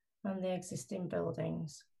and the existing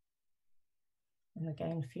buildings. And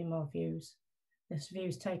again, a few more views. This view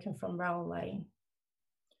is taken from Rowell Lane.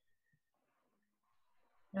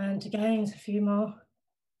 And again, a few more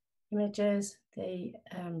images, the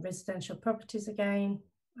residential properties again,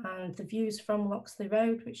 and the views from Loxley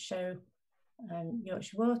Road, which show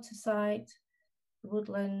Yorkshire Water site, the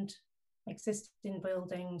woodland, existing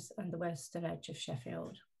buildings, and the western edge of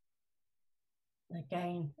Sheffield.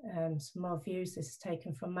 Again, some more views. This is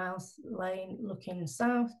taken from Mouse Lane, looking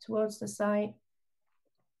south towards the site.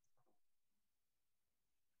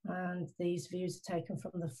 And these views are taken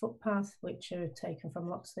from the footpath, which are taken from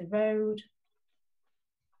Loxley Road.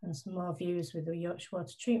 And some more views with the Yorkshire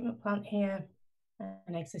Water Treatment Plant here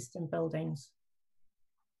and existing buildings.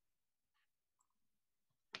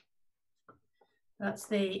 That's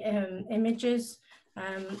the images.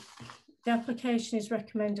 The application is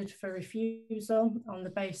recommended for refusal on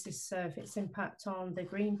the basis of its impact on the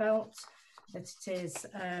green belt, that it is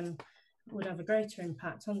would have a greater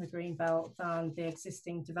impact on the green belt than the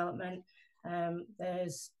existing development.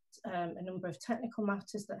 There's a number of technical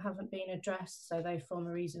matters that haven't been addressed, so they form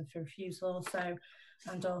a reason for refusal also,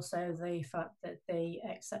 and also the fact that the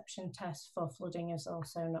exception test for flooding has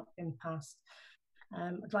also not been passed.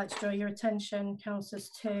 I'd like to draw your attention, councillors,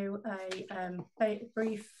 to a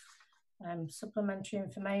brief supplementary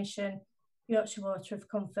information. Yorkshire Water have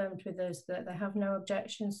confirmed with us that they have no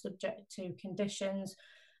objections subject to conditions.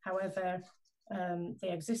 However,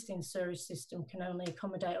 the existing sewerage system can only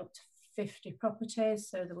accommodate up to 50 properties,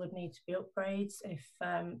 so there would need to be upgrades if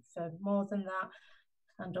for more than that.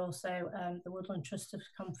 And also the Woodland Trust have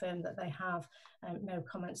confirmed that they have no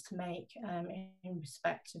comments to make in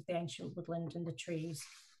respect of the ancient woodland and the trees.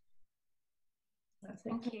 That's it.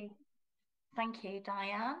 Thank you. Thank you,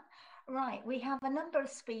 Diane. Right, we have a number of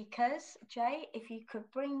speakers. Jay, if you could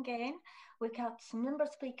bring in, we've got some number of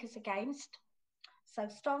speakers against. So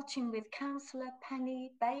starting with Councillor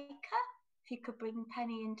Penny Baker, if you could bring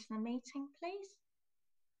Penny into the meeting, please.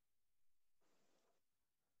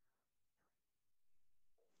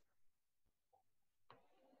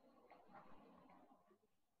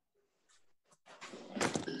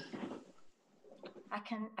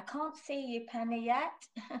 I can't see you, Penny, yet.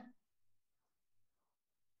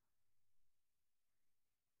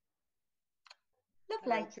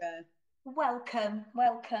 Lovely. Welcome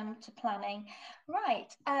to planning. Right,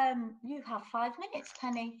 you have 5 minutes,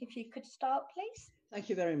 Penny. If you could start, please. Thank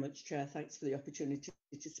you very much, Chair. Thanks for the opportunity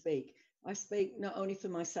to speak. I speak not only for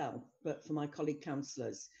myself, but for my colleague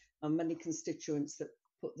councillors and many constituents that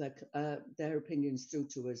put their opinions through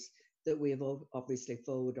to us that we have obviously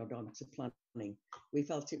forwarded on to planning. We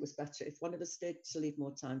felt it was better if one of us did to leave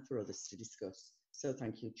more time for others to discuss. So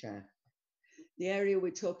thank you, Chair. The area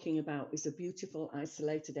we're talking about is a beautiful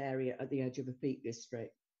isolated area at the edge of a peak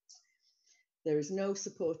district. There is no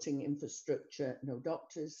supporting infrastructure, no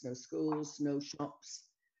doctors, no schools, no shops,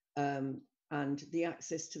 and the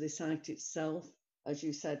access to the site itself, as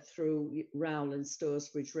you said, through Rowell and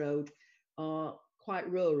Storesbridge Road, are quite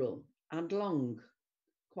rural and long,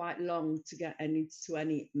 quite long to get to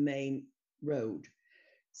any main road.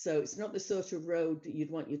 So it's not the sort of road that you'd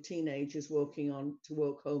want your teenagers walking on to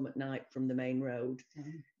walk home at night from the main road.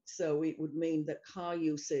 So it would mean that car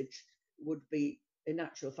usage would be, in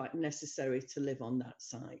actual fact, necessary to live on that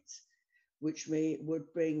site, which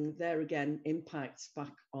would bring, there again, impacts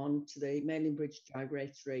back onto the Mailing Bridge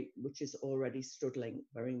Migratory, which is already struggling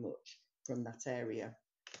very much from that area.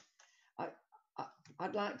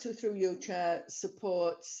 I'd like to, through you, Chair,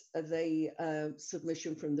 support the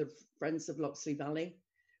submission from the Friends of Loxley Valley,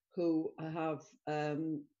 who have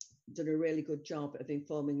done a really good job of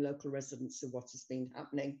informing local residents of what has been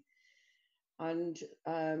happening. And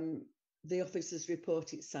the officer's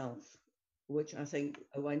report itself, which I think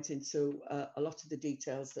went into a lot of the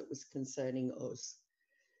details that was concerning us.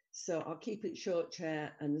 So I'll keep it short,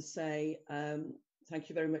 Chair, and say thank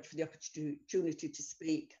you very much for the opportunity to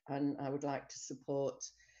speak, and I would like to support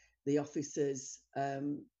the officer's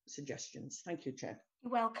suggestions. Thank you, Chair.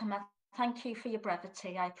 You're welcome. Thank you for your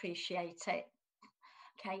brevity. I appreciate it.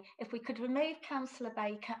 Okay, if we could remove Councillor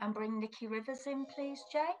Baker and bring Nikki Rivers in, please,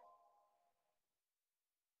 Jay.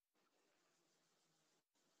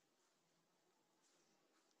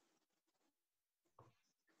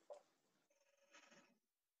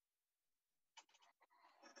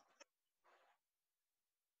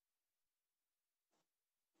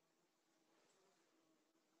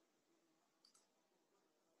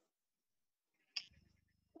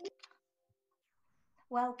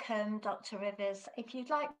 Welcome, Dr. Rivers. If you'd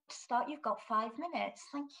like to start, you've got 5 minutes.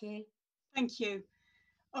 Thank you. Thank you.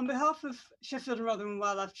 On behalf of Sheffield and Rotherham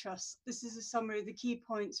Wildlife Trust, this is a summary of the key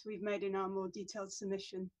points we've made in our more detailed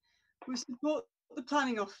submission. We support the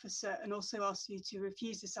planning officer and also ask you to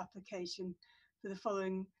refuse this application for the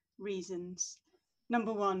following reasons.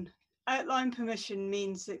 Number one, outline permission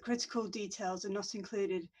means that critical details are not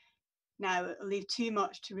included now. It will leave too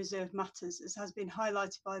much to reserved matters, as has been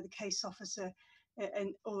highlighted by the case officer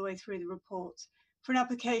and all the way through the report. For an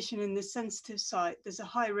application in this sensitive site, there's a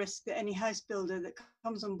high risk that any house builder that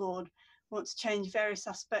comes on board wants to change various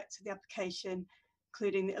aspects of the application,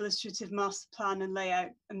 including the illustrative master plan and layout,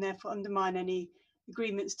 and therefore undermine any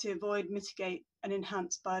agreements to avoid, mitigate and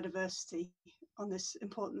enhance biodiversity on this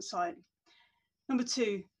important site. Number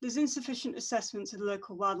two, there's insufficient assessments of the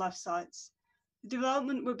local wildlife sites. The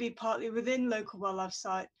development would be partly within local wildlife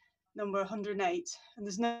site number 108, and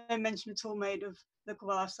there's no mention at all made of local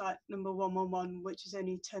wildlife site number 111, which is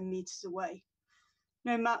only 10 metres away.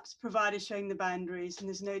 No maps provided showing the boundaries, and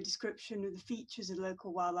there's no description of the features of the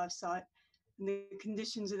local wildlife site and the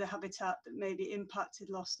conditions of the habitat that may be impacted,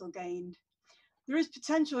 lost or gained. There is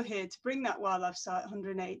potential here to bring that wildlife site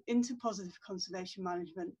 108 into positive conservation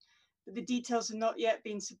management, but the details have not yet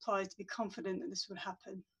been supplied to be confident that this would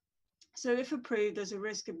happen. So if approved, there's a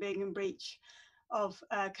risk of being in breach of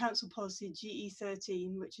Council Policy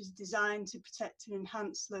GE13, which is designed to protect and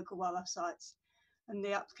enhance local wildlife sites, and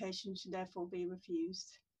the application should therefore be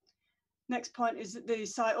refused. Next point is that the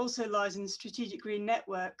site also lies in the Strategic Green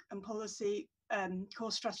Network, and policy,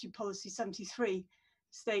 Core Strategy Policy 73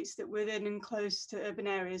 states that within and close to urban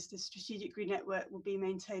areas, the Strategic Green Network will be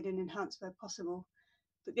maintained and enhanced where possible.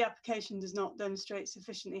 But the application does not demonstrate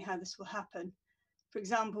sufficiently how this will happen. For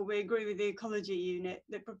example, we agree with the Ecology Unit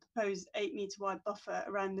that the proposed 8-metre wide buffer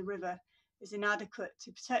around the river is inadequate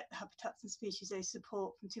to protect the habitats and species they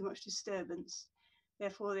support from too much disturbance.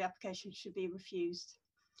 Therefore, the application should be refused.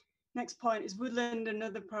 Next point is woodland and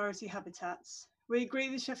other priority habitats. We agree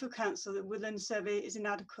with Sheffield Council that woodland survey is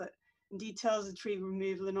inadequate and details of tree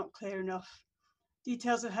removal are not clear enough.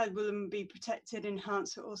 Details of how woodland will be protected and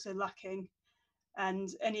enhanced are also lacking, and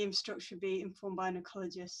any infrastructure should be informed by an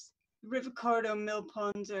ecologist. The river corridor and mill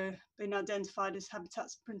ponds are being identified as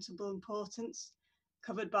habitats of principal importance,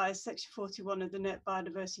 covered by Section 41 of the Net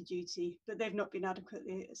Biodiversity Duty, but they've not been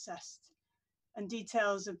adequately assessed. And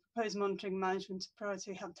details of proposed monitoring and management of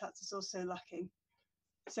priority habitats is also lacking.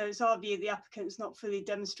 So it's our view the applicant has not fully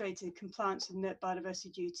demonstrated compliance with Net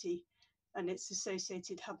Biodiversity Duty and its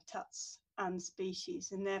associated habitats and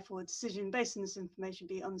species, and therefore a decision based on this information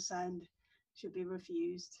be unsound, should be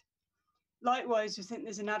refused. Likewise, we think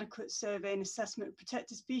there's an adequate survey and assessment of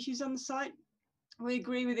protected species on the site. We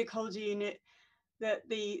agree with the Ecology Unit that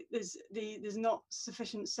there's not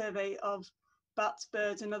sufficient survey of bats,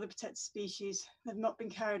 birds and other protected species have not been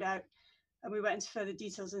carried out, and we went into further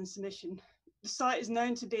details in submission. The site is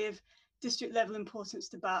known to be of district level importance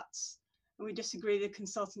to bats, and we disagree with the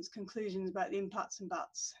consultant's conclusions about the impacts on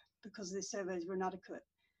bats because the surveys were inadequate.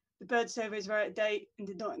 The bird surveys were out of date and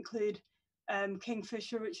did not include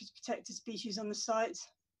kingfisher, which is a protected species on the site.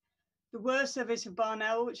 There were surveys for barn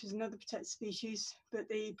owl, which is another protected species, but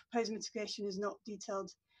the proposed mitigation is not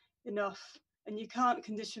detailed enough, and you can't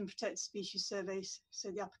condition protected species surveys,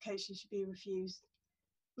 so the application should be refused.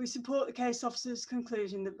 We support the case officer's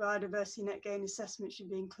conclusion that biodiversity net gain assessment should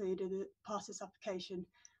be included as part of this application.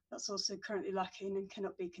 That's also currently lacking and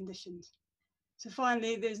cannot be conditioned. So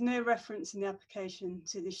finally, there's no reference in the application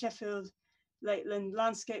to the Sheffield Lakeland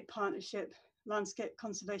Landscape Partnership Landscape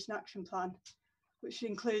Conservation Action Plan, which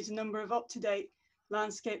includes a number of up-to-date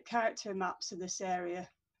landscape character maps of this area,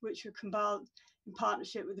 which were compiled in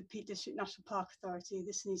partnership with the Peak District National Park Authority.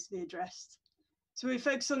 This needs to be addressed. So we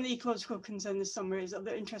focus on the ecological concern. The summary is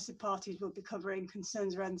other interested parties will be covering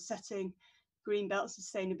concerns around the setting, green belt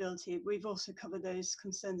sustainability. We've also covered those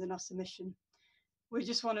concerns in our submission. We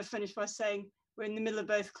just want to finish by saying we're in the middle of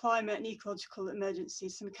both climate and ecological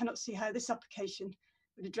emergencies, so we cannot see how this application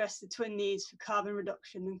would address the twin needs for carbon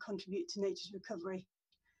reduction and contribute to nature's recovery.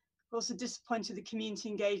 We're also disappointed with the community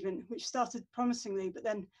engagement, which started promisingly, but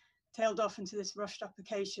then tailed off into this rushed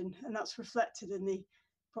application, and that's reflected in the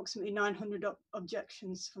approximately 900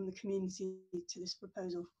 objections from the community to this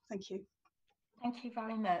proposal. Thank you. Thank you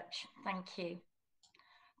very much. Thank you.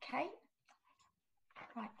 Okay.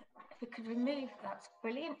 Right. If we could remove, that's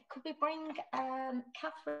brilliant. Could we bring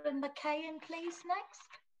Catherine McKay in, please, next?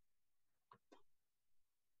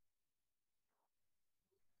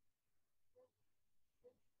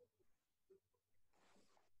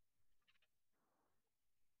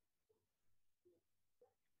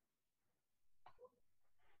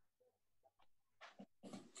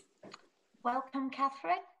 Welcome,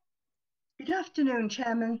 Catherine. Good afternoon,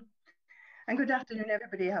 Chairman, and good afternoon,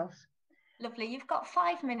 everybody else. Lovely. You've got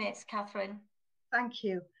 5 minutes, Catherine. Thank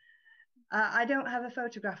you. I don't have a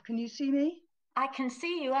photograph. Can you see me? I can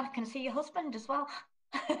see you. I can see your husband as well.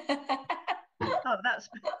 Oh, that's...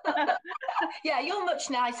 Yeah, you're much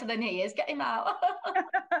nicer than he is. Get him out.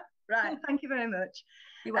 Right, thank you very much.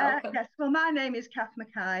 You're welcome. Yes, well, my name is Kath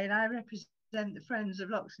Mackay and I represent the Friends of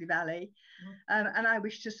Loxley Valley, and I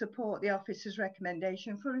wish to support the officer's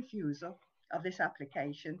recommendation for refusal of this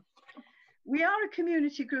application. We are a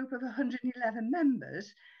community group of 111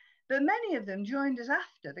 members, but many of them joined us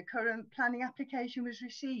after the current planning application was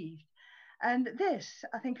received. And this,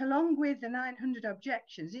 I think, along with the 900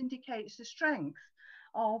 objections, indicates the strength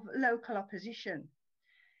of local opposition.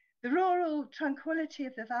 The rural tranquility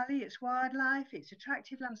of the valley, its wildlife, its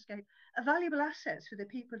attractive landscape, are valuable assets for the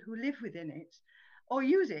people who live within it, or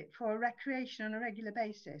use it for recreation on a regular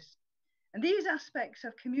basis. And these aspects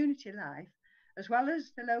of community life, as well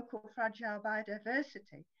as the local fragile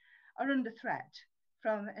biodiversity, are under threat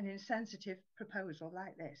from an insensitive proposal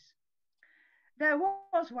like this. There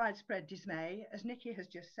was widespread dismay, as Nikki has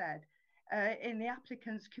just said, in the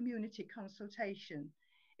applicant's community consultation.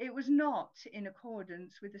 It was not in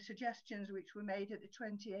accordance with the suggestions which were made at the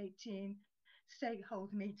 2018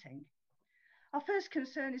 stakeholder meeting. Our first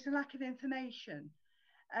concern is the lack of information.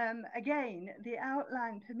 Again, the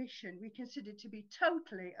outline permission we consider to be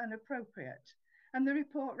totally inappropriate, and the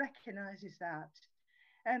report recognises that.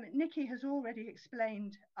 Nikki has already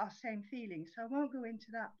explained our same feelings, so I won't go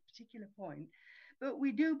into that particular point. But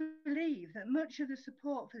we do believe that much of the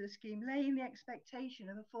support for the scheme lay in the expectation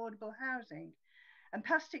of affordable housing, and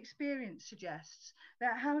past experience suggests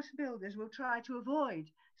that house builders will try to avoid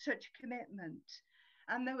such commitment.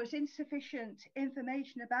 And there was insufficient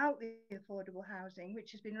information about the affordable housing,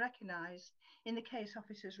 which has been recognised in the case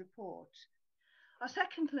officer's report. Our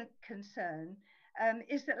second concern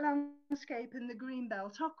is that landscape and the green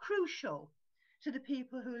belt are crucial to the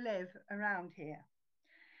people who live around here.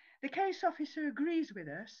 The case officer agrees with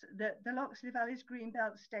us that the Loxley Valley's green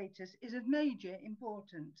belt status is of major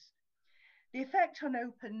importance. The effect on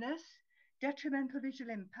openness, detrimental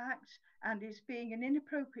visual impact, and its being an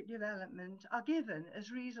inappropriate development are given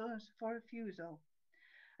as reasons for refusal.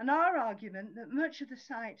 And our argument that much of the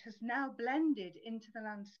site has now blended into the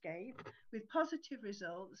landscape with positive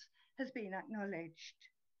results has been acknowledged.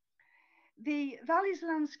 The valley's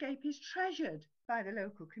landscape is treasured by the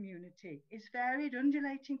local community. Its varied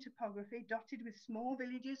undulating topography, dotted with small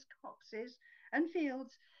villages, copses and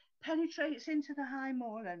fields, penetrates into the high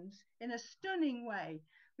moorlands in a stunning way,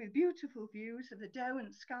 with beautiful views of the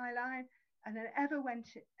Derwent skyline and an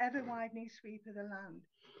ever-widening sweep of the land.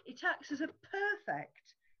 It acts as a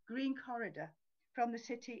perfect green corridor from the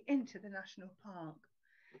city into the national park.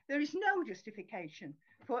 There is no justification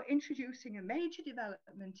for introducing a major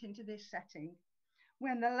development into this setting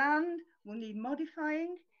when the land will need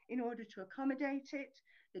modifying in order to accommodate it.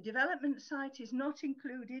 The development site is not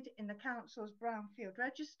included in the council's brownfield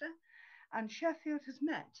register, and Sheffield has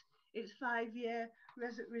met its 5-year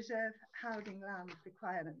reserve housing land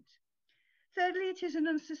requirement. Thirdly, it is an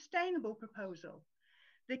unsustainable proposal.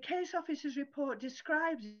 The case officer's report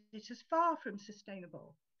describes it as far from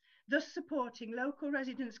sustainable, thus supporting local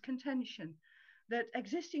residents' contention that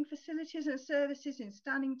existing facilities and services in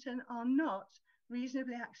Stannington are not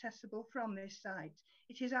reasonably accessible from this site.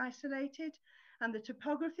 It is isolated, and the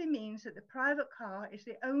topography means that the private car is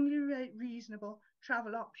the only reasonable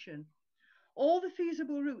travel option. All the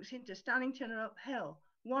feasible routes into Stannington are uphill,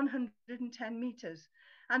 110 metres,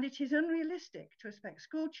 and it is unrealistic to expect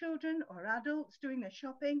school children or adults doing their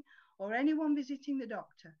shopping or anyone visiting the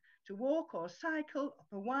doctor to walk or cycle up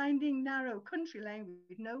a winding, narrow country lane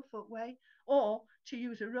with no footway, or to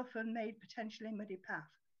use a rough, unmade, potentially muddy path.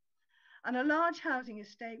 And a large housing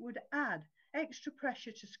estate would add extra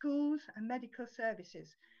pressure to schools and medical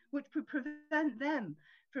services, which would prevent them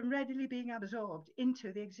from readily being absorbed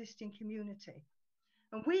into the existing community.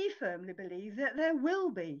 And we firmly believe that there will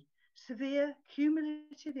be severe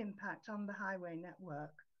cumulative impact on the highway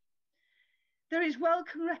network. There is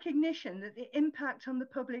welcome recognition that the impact on the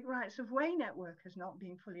public rights of way network has not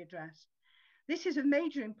been fully addressed. This is of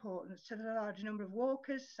major importance to the large number of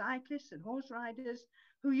walkers, cyclists and horse riders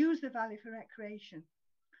who use the valley for recreation.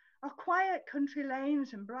 Our quiet country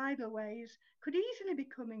lanes and bridleways could easily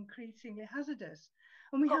become increasingly hazardous.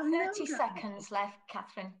 And we have 30 seconds left,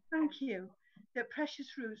 Catherine. Thank you. That precious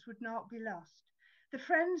routes would not be lost. The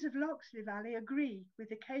Friends of Loxley Valley agree with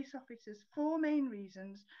the case officer's 4 main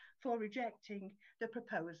reasons for rejecting the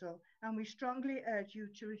proposal, and we strongly urge you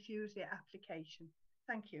to refuse the application.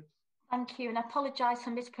 Thank you. Thank you, and I apologise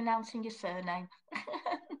for mispronouncing your surname.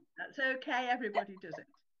 That's okay, everybody does it.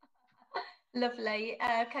 Lovely.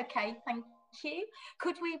 Okay, thank you.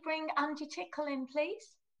 Could we bring Andy Tickle in,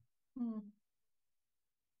 please?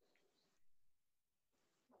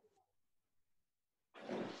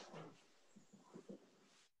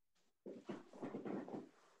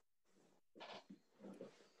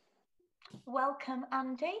 Welcome,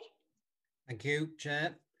 Andy. Thank you,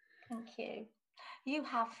 Chair. Thank you. You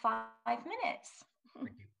have 5 minutes. Thank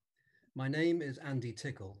you. My name is Andy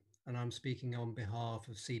Tickle, and I'm speaking on behalf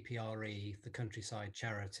of CPRE, the Countryside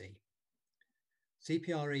Charity.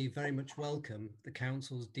 CPRE very much welcome the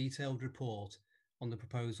Council's detailed report on the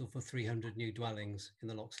proposal for 300 new dwellings in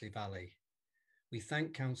the Loxley Valley. We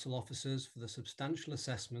thank Council officers for the substantial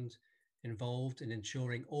assessment involved in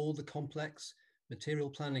ensuring all the complex material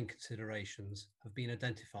planning considerations have been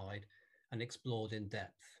identified and explored in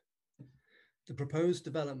depth. The proposed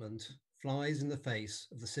development flies in the face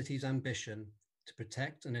of the city's ambition to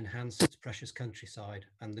protect and enhance its precious countryside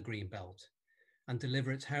and the green belt, and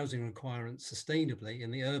deliver its housing requirements sustainably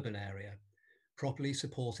in the urban area, properly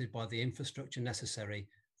supported by the infrastructure necessary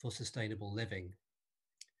for sustainable living.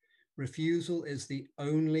 Refusal is the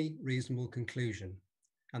only reasonable conclusion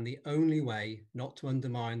and the only way not to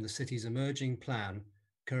undermine the city's emerging plan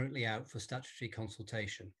currently out for statutory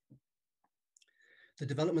consultation. The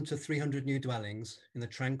development of 300 new dwellings in the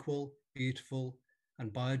tranquil, beautiful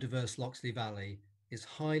and biodiverse Loxley Valley is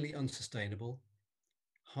highly unsustainable,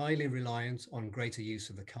 highly reliant on greater use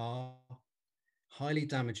of the car, highly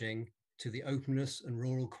damaging to the openness and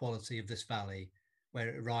rural quality of this valley where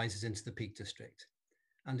it rises into the Peak District,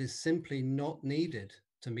 and is simply not needed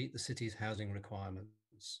to meet the city's housing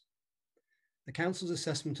requirements. The Council's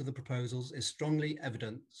assessment of the proposals is strongly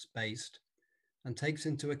evidence-based and takes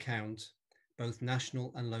into account both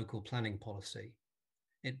national and local planning policy.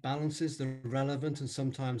 It balances the relevant and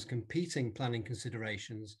sometimes competing planning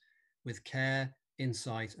considerations with care,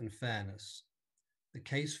 insight and fairness. The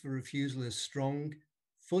case for refusal is strong,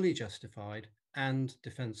 fully justified and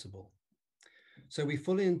defensible. So we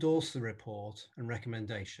fully endorse the report and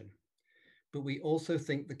recommendation, but we also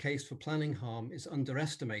think the case for planning harm is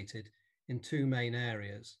underestimated in two main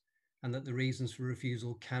areas and that the reasons for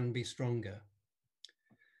refusal can be stronger.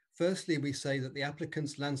 Firstly, we say that the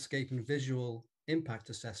applicant's landscape and visual impact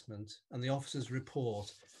assessment and the officer's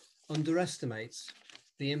report underestimates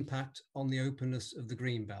the impact on the openness of the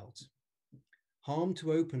greenbelt. Harm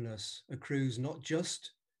to openness accrues not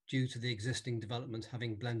just due to the existing development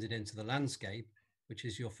having blended into the landscape, which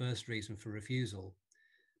is your first reason for refusal,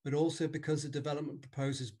 but also because the development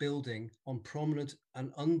proposes building on prominent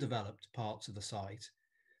and undeveloped parts of the site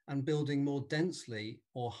and building more densely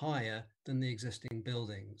or higher than the existing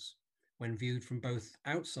buildings when viewed from both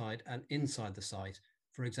outside and inside the site,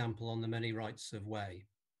 for example, on the many rights of way.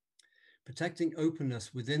 Protecting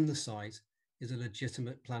openness within the site is a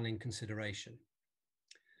legitimate planning consideration.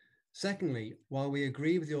 Secondly, while we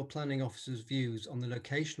agree with your planning officer's views on the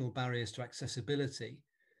locational barriers to accessibility,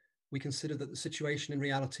 we consider that the situation in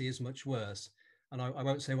reality is much worse. And I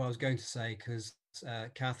won't say what I was going to say because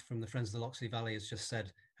Kath from the Friends of the Loxley Valley has just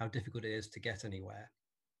said how difficult it is to get anywhere.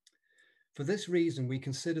 For this reason, we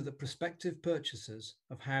consider that prospective purchasers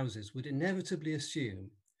of houses would inevitably assume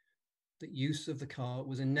that use of the car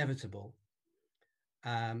was inevitable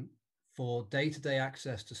for day-to-day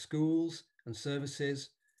access to schools and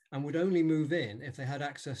services, and would only move in if they had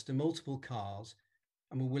access to multiple cars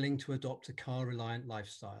and were willing to adopt a car-reliant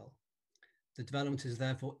lifestyle. The development is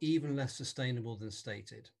therefore even less sustainable than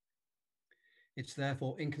stated. It's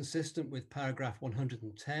therefore inconsistent with paragraph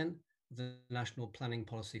 110 of the National Planning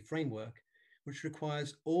Policy Framework, which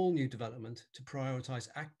requires all new development to prioritise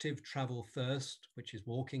active travel first, which is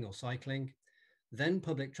walking or cycling, then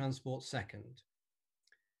public transport second.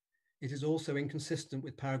 It is also inconsistent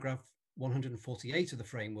with paragraph 148 of the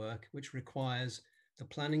framework, which requires the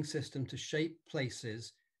planning system to shape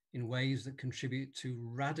places in ways that contribute to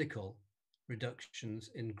radical reductions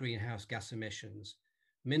in greenhouse gas emissions,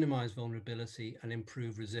 minimise vulnerability and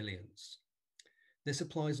improve resilience. This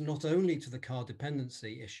applies not only to the car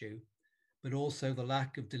dependency issue, but also the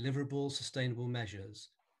lack of deliverable sustainable measures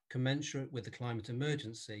commensurate with the climate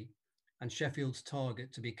emergency and Sheffield's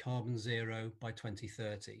target to be carbon zero by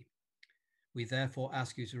 2030. We therefore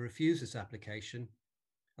ask you to refuse this application,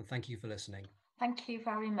 and thank you for listening. Thank you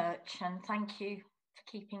very much, and thank you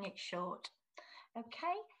for keeping it short. Okay,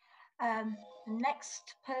 the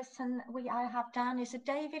next person I have down is a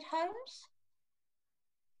David Holmes.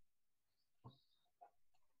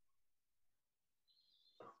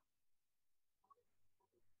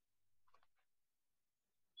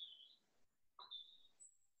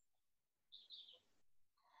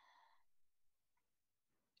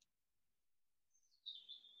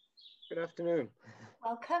 Good afternoon.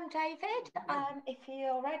 Welcome, David. If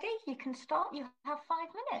you're ready, you can start. You have 5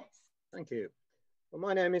 minutes. Thank you. Well,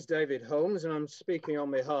 my name is David Holmes and I'm speaking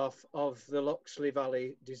on behalf of the Loxley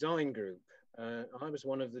Valley Design Group. I was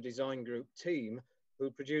one of the design group team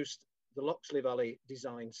who produced the Loxley Valley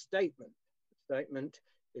Design Statement. The statement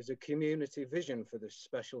is a community vision for this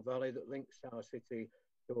special valley that links our city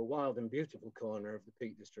to a wild and beautiful corner of the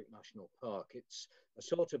Peak District National Park. It's a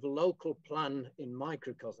sort of local plan in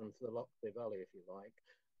microcosm for the Loxley Valley, if you like.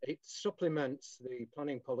 It supplements the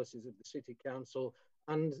planning policies of the City Council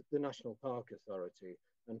and the National Park Authority.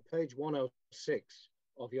 And page 106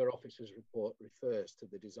 of your officer's report refers to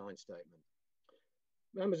the design statement.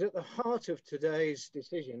 Members, at the heart of today's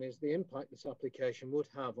decision is the impact this application would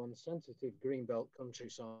have on sensitive greenbelt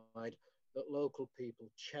countryside that local people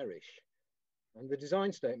cherish. And the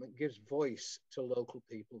design statement gives voice to local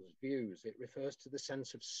people's views. It refers to the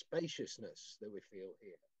sense of spaciousness that we feel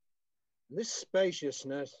here. And this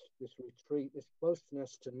spaciousness, this retreat, this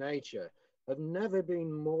closeness to nature have never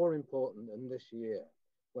been more important than this year,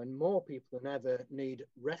 when more people than ever need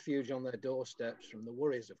refuge on their doorsteps from the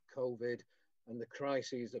worries of COVID and the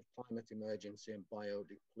crises of climate emergency and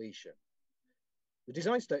biodepletion. The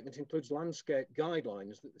design statement includes landscape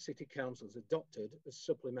guidelines that the City Council has adopted as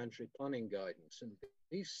supplementary planning guidance, and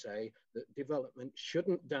these say that development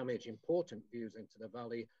shouldn't damage important views into the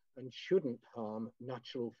valley and shouldn't harm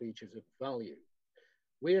natural features of value.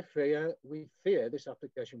 We fear this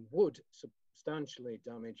application would substantially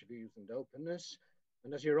damage views and openness,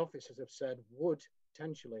 and as your officers have said, would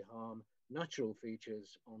potentially harm natural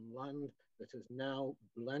features on land that has now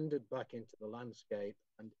blended back into the landscape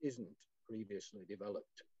and isn't previously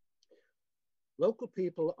developed. Local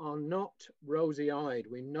people are not rosy-eyed.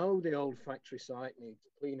 We know the old factory site needs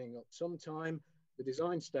cleaning up sometime. The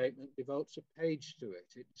design statement devotes a page to it.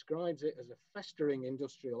 It describes it as a festering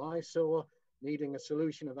industrial eyesore needing a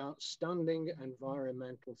solution of outstanding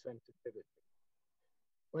environmental sensitivity.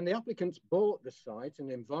 When the applicants bought the site and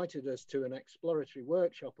invited us to an exploratory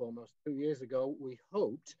workshop almost 2 years ago, we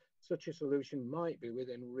hoped such a solution might be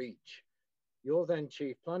within reach. Your then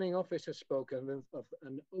Chief Planning Officer spoke of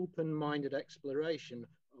an open-minded exploration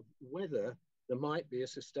of whether there might be a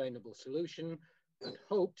sustainable solution and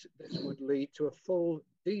hoped this would lead to a full,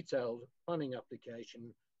 detailed planning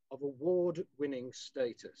application of award-winning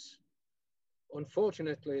status.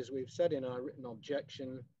 Unfortunately, as we've said in our written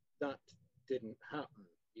objection, that didn't happen.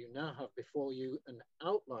 You now have before you an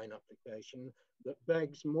outline application that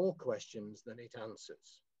begs more questions than it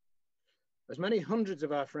answers. As many hundreds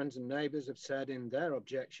of our friends and neighbours have said in their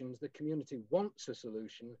objections, the community wants a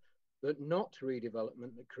solution, but not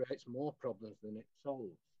redevelopment that creates more problems than it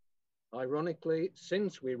solves. Ironically,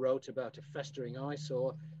 since we wrote about a festering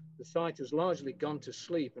eyesore, the site has largely gone to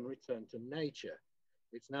sleep and returned to nature.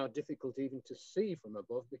 It's now difficult even to see from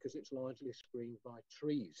above because it's largely screened by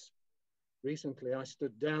trees. Recently, I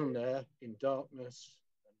stood down there in darkness,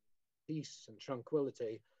 and peace and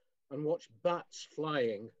tranquility and watched bats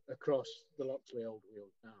flying across the Loxley Old Wheel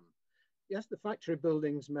Dam. Yes, the factory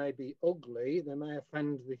buildings may be ugly, they may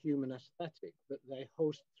offend the human aesthetic, but they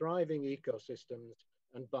host thriving ecosystems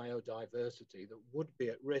and biodiversity that would be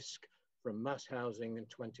at risk from mass housing and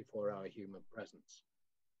 24-hour human presence.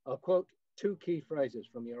 I'll quote two key phrases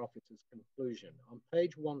from your officer's conclusion. On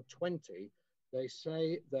page 120, they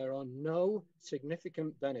say there are no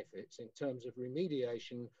significant benefits in terms of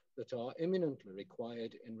remediation that are imminently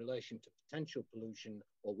required in relation to potential pollution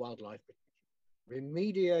or wildlife protection.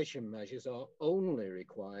 Remediation measures are only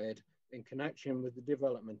required in connection with the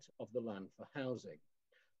development of the land for housing.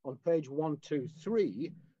 On page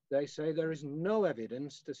 123, they say there is no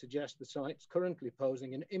evidence to suggest the site's currently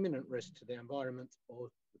posing an imminent risk to the environment or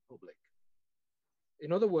the public.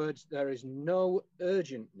 In other words, there is no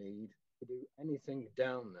urgent need to do anything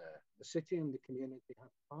down there. The city and the community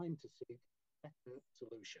have time to seek a better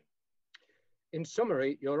solution. In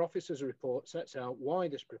summary, your officer's report sets out why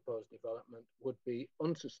this proposed development would be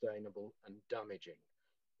unsustainable and damaging.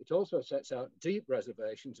 It also sets out deep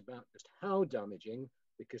reservations about just how damaging,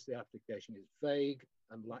 because the application is vague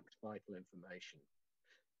and lacks vital information.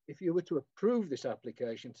 If you were to approve this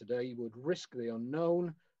application today, you would risk the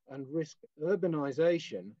unknown and risk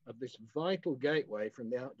urbanization of this vital gateway from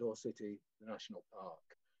the outdoor city to the national park.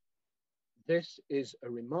 This is a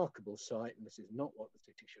remarkable site, and this is not what the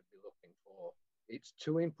city should be looking for. It's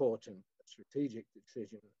too important a strategic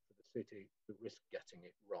decision for the city to risk getting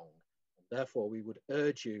it wrong. And therefore, we would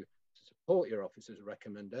urge you to support your officer's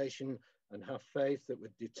recommendation and have faith that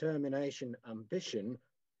with determination, ambition,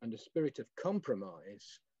 and a spirit of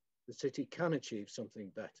compromise, the city can achieve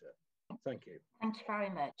something better. Thank you. Thank you very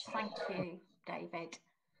much. Thank you, David.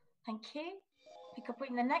 Thank you. We could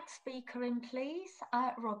bring the next speaker in, please.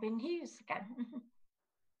 Robin Hughes again.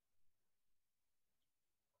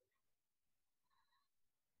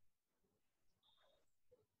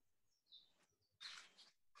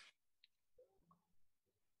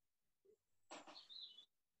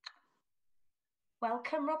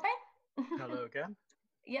 Welcome, Robin. Hello again.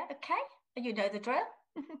 Yeah, okay. You know the drill.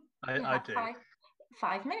 I do.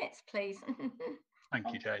 5 minutes, please.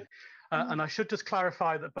 Thank you, Jane. And I should just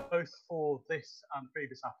clarify that both for this and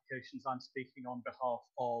previous applications, I'm speaking on behalf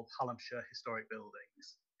of Hallamshire Historic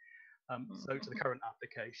Buildings. So to the current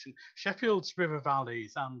application, Sheffield's river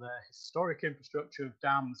valleys and their historic infrastructure of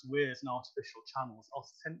dams, weirs and artificial channels are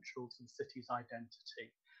central to the city's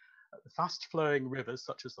identity. The fast-flowing rivers,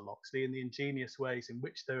 such as the Loxley, and the ingenious ways in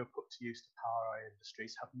which they were put to use to power our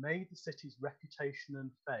industries have made the city's reputation and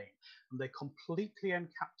fame, and they completely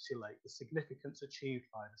encapsulate the significance achieved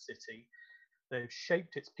by the city. They've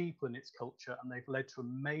shaped its people and its culture, and they've led to a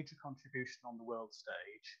major contribution on the world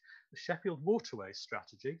stage. The Sheffield Waterways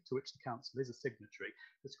Strategy, to which the Council is a signatory,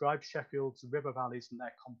 describes Sheffield's river valleys and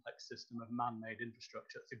their complex system of man-made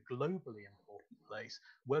infrastructure as a globally important place,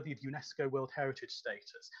 worthy of UNESCO World Heritage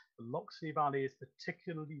status. The Loxley Valley is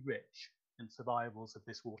particularly rich in survivals of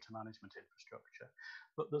this water management infrastructure.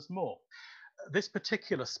 But there's more. This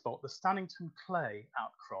particular spot, the Stannington clay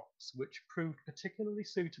outcrops, which proved particularly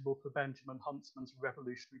suitable for Benjamin Huntsman's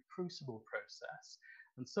revolutionary crucible process,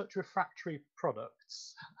 and such refractory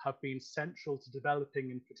products have been central to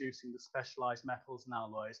developing and producing the specialised metals and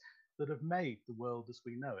alloys that have made the world as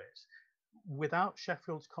we know it. Without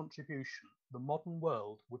Sheffield's contribution, the modern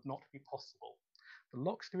world would not be possible. The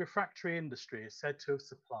Loxley refractory industry is said to have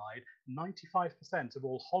supplied 95% of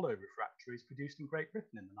all hollow refractories produced in Great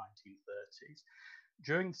Britain in the 1930s.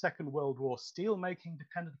 During the Second World War, steel making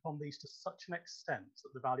depended upon these to such an extent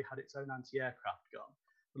that the valley had its own anti-aircraft gun.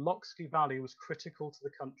 The Loxley Valley was critical to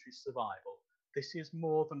the country's survival. This is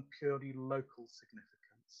more than purely local significance.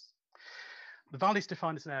 The valley is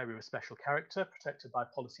defined as an area of special character, protected by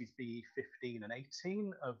policies BE 15 and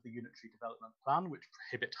 18 of the Unitary Development Plan, which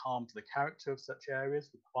prohibit harm to the character of such areas,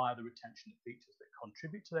 require the retention of features that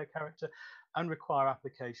contribute to their character, and require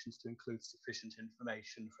applications to include sufficient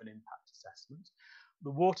information for an impact assessment.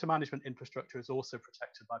 The water management infrastructure is also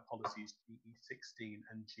protected by policies BE 16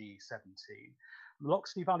 and G 17. The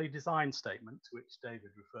Loxley Valley Design Statement, to which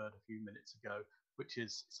David referred a few minutes ago, which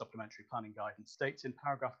is supplementary planning guidance, states in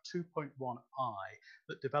paragraph 2.1i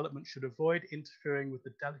that development should avoid interfering with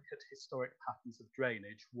the delicate historic patterns of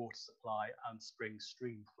drainage, water supply, and spring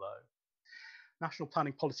stream flow. National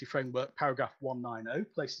Planning Policy Framework, paragraph 190,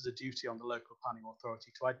 places a duty on the local planning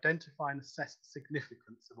authority to identify and assess the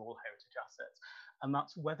significance of all heritage assets, and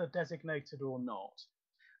that's whether designated or not,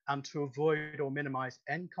 and to avoid or minimise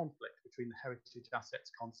any conflict between the heritage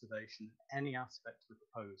assets conservation and any aspect of the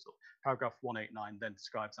proposal. Paragraph 189 then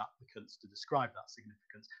describes applicants to describe that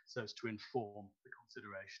significance so as to inform the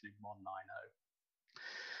consideration in 190.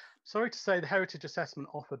 Sorry to say, the heritage assessment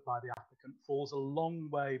offered by the applicant falls a long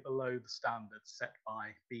way below the standards set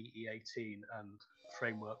by BE 18 and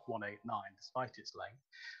Framework 189, despite its length.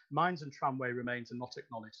 Mines and tramway remains are not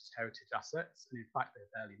acknowledged as heritage assets, and in fact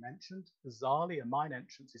they're barely mentioned. Bizarrely, a mine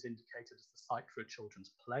entrance is indicated as the site for a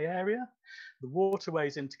children's play area. The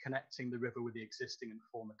waterways interconnecting the river with the existing and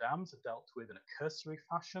former dams are dealt with in a cursory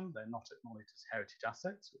fashion. They're not acknowledged as heritage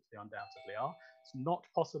assets, which they undoubtedly are. It's not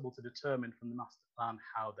possible to determine from the master plan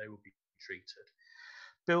how they will be treated.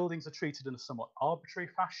 Buildings are treated in a somewhat arbitrary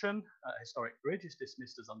fashion. A historic bridge is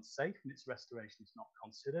dismissed as unsafe and its restoration is not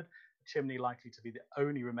considered. The chimney, likely to be the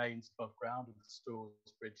only remains above ground of the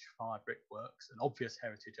Stores Bridge fire brickworks, an obvious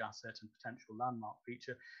heritage asset and potential landmark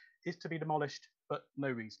feature, is to be demolished, but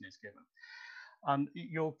no reason is given. And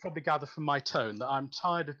you'll probably gather from my tone that I'm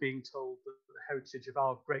tired of being told that the heritage of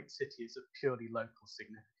our great city is of purely local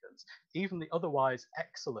significance. Even the otherwise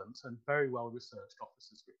excellent and very well researched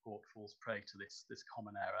officer's report falls prey to this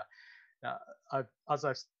common error. As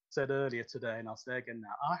I've said earlier today, and I'll say again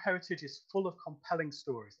now, our heritage is full of compelling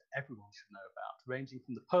stories that everyone should know about, ranging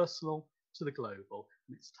from the personal to the global,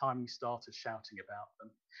 and it's time we started shouting about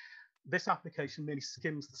them. This application merely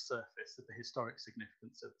skims the surface of the historic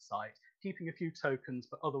significance of the site, keeping a few tokens,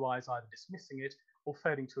 but otherwise either dismissing it or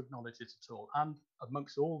failing to acknowledge it at all. And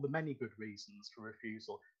amongst all the many good reasons for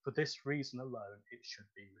refusal, for this reason alone, it should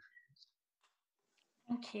be refused.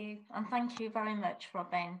 Thank you. And thank you very much,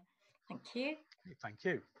 Robin. Thank you. Thank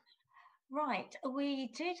you. Right, we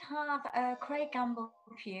did have Craig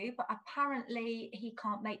Gamble-Pugh, but apparently he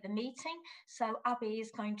can't make the meeting. So Abby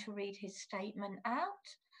is going to read his statement out.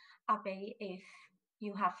 Abby, if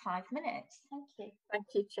you have 5 minutes. Thank you. Thank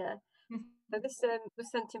you, Chair. So this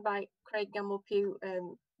was sent in by Craig Gamble-Pugh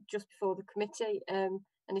just before the committee, and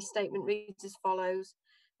his statement reads as follows.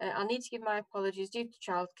 I need to give my apologies due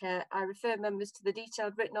to childcare. I refer members to the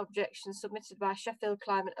detailed written objections submitted by Sheffield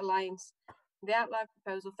Climate Alliance. The outline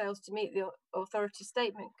proposal fails to meet the authority's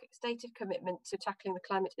stated commitment to tackling the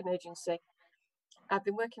climate emergency. I've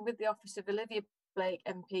been working with the Office of Olivia Blake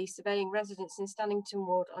MP, surveying residents in Stannington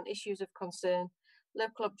Ward on issues of concern,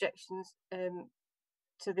 local objections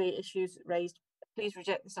to the issues raised. Please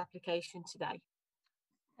reject this application today.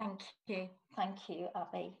 Thank you,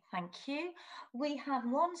 Abby. Thank you. We have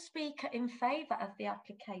one speaker in favour of the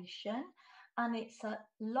application, and it's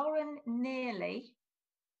Lauren Nearly.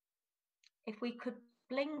 If we could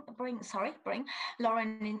bring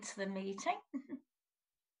Lauren into the meeting.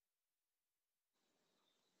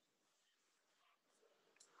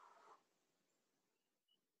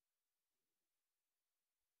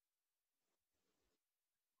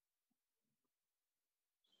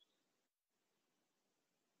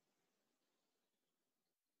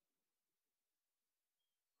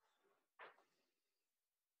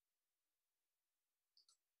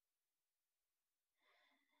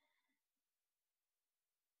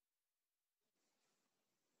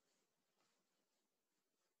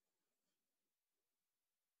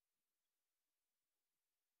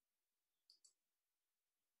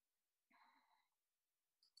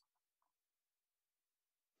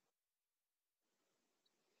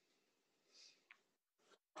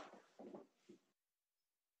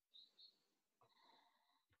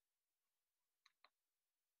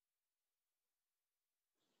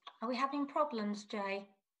 Are we having problems, Jay?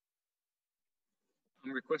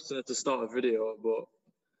 I'm requesting her to start a video, but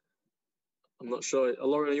I'm not sure.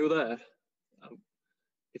 Lauren, are you there?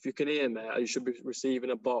 If you can hear me, you should be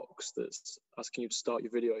receiving a box that's asking you to start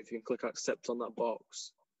your video. If you can click accept on that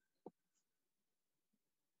box.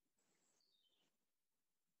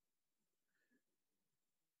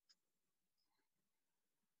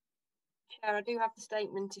 Chair, I do have the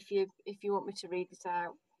statement if you want me to read it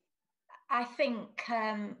out. I think,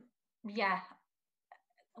 yeah,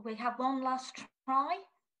 we have one last try.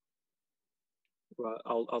 Right,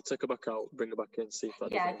 I'll take her back out, bring her back in, see if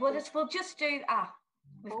that. Yeah, we'll just do.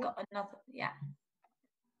 We've got another. Yeah.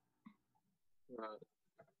 Right.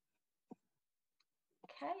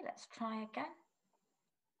 Okay, let's try again.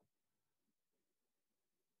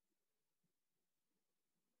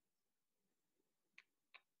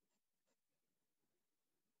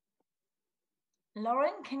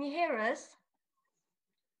 Lauren, can you hear us?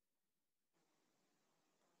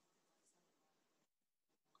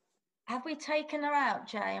 Have we taken her out,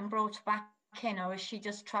 Jay, and brought her back in, or has she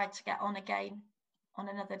just tried to get on again on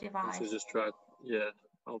another device? She's just tried, yeah.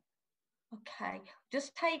 Okay,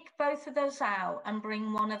 just take both of those out and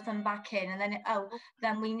bring one of them back in, and then,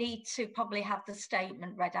 then we need to probably have the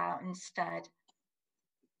statement read out instead.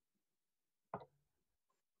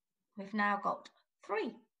 We've now got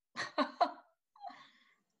 3.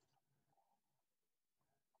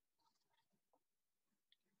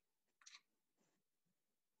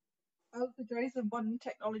 Oh, the joys of modern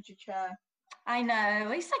technology, Chair. I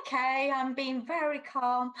know, it's okay. I'm being very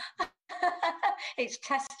calm. It's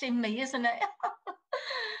testing me, isn't it?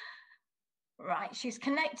 Right, she's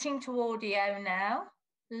connecting to audio now.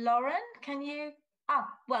 Lauren, can you?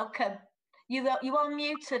 Welcome. You are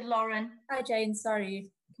muted, Lauren. Hi, Jane.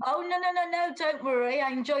 Sorry. Oh, no, don't worry.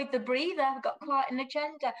 I enjoyed the breather. I've got quite an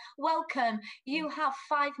agenda. Welcome. You have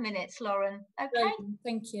 5 minutes, Lauren. Okay.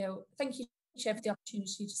 Thank you. Thank you, Chair, for the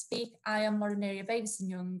opportunity to speak. I am Lauren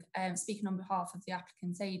Davison-Young, speaking on behalf of the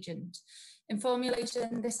applicant's agent. In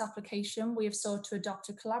formulating this application, we have sought to adopt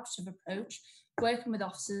a collaborative approach, working with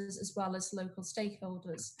officers as well as local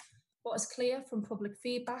stakeholders. What is clear from public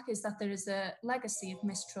feedback is that there is a legacy of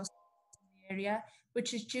mistrust in the area,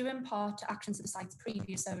 which is due in part to actions of the site's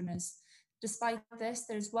previous owners. Despite this,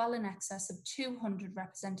 there is well in excess of 200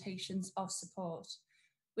 representations of support.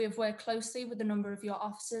 We have worked closely with a number of your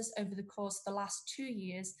officers over the course of the last 2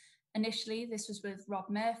 years. Initially, this was with Rob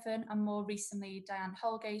Murphin and more recently Diane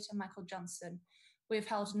Holgate and Michael Johnson. We have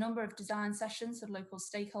held a number of design sessions with local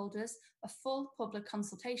stakeholders, a full public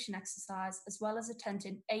consultation exercise, as well as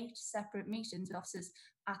attending 8 separate meetings with officers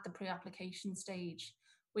at the pre-application stage.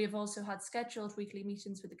 We have also had scheduled weekly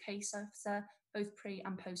meetings with the case officer, both pre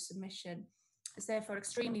and post submission. It's therefore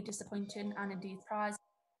extremely disappointing and indeed surprising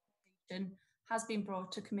has been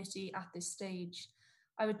brought to committee at this stage.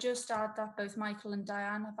 I would just add that both Michael and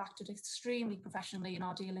Diane have acted extremely professionally in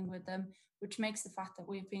our dealing with them, which makes the fact that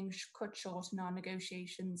we've been cut short in our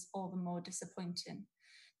negotiations all the more disappointing.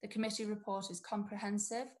 The committee report is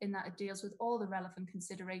comprehensive in that it deals with all the relevant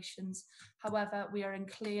considerations. However, we are in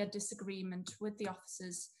clear disagreement with the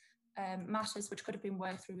officers' matters which could have been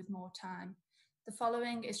worked through with more time. The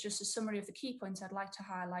following is just a summary of the key points I'd like to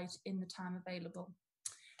highlight in the time available.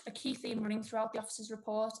 A key theme running throughout the officer's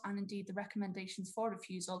report and indeed the recommendations for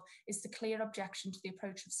refusal is the clear objection to the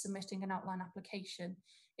approach of submitting an outline application.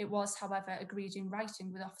 It was, however, agreed in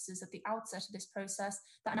writing with officers at the outset of this process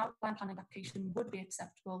that an outline planning application would be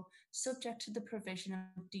acceptable, subject to the provision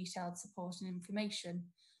of detailed supporting information.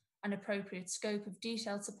 An appropriate scope of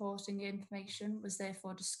detailed supporting information was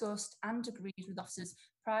therefore discussed and agreed with officers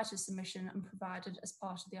prior to submission and provided as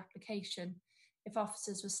part of the application. If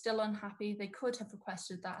officers were still unhappy, they could have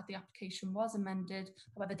requested that the application was amended.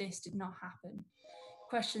 However, this did not happen.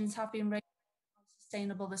 Questions have been raised by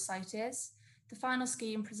sustainable the site is. The final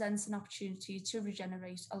scheme presents an opportunity to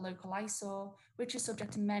regenerate a local eyesore, which is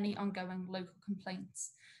subject to many ongoing local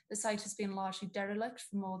complaints. The site has been largely derelict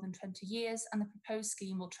for more than 20 years, and the proposed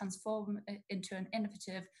scheme will transform it into an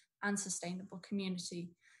innovative and sustainable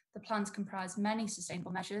community. The plans comprise many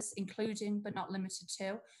sustainable measures, including, but not limited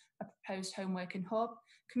to, a proposed home working hub,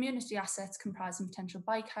 community assets comprising potential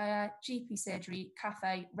bike hire, GP surgery,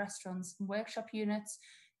 cafe, restaurants and workshop units,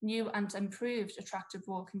 new and improved attractive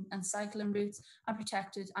walking and cycling routes, and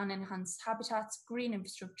protected and enhanced habitats, green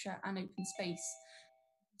infrastructure and open space.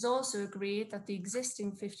 It was also agreed that the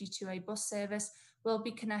existing 52A bus service will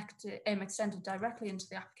be extended directly into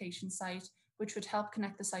the application site, which would help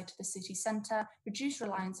connect the site to the city centre, reduce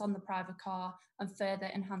reliance on the private car and further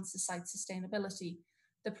enhance the site's sustainability.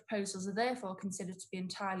 The proposals are therefore considered to be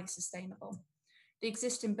entirely sustainable. The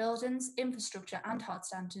existing buildings, infrastructure and hard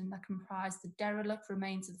standing that comprise the derelict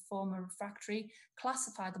remains of the former refractory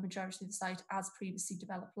classify the majority of the site as previously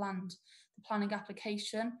developed land. The planning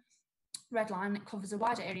application, red line, covers a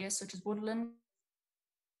wider area such as woodland,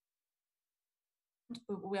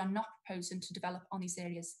 but we are not proposing to develop on these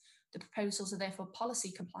areas. The proposals are therefore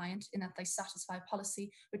policy compliant in that they satisfy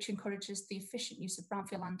policy which encourages the efficient use of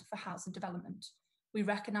brownfield land for housing development. We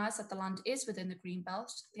recognise that the land is within the green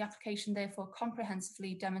belt. The application therefore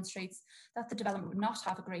comprehensively demonstrates that the development would not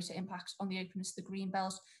have a greater impact on the openness of the green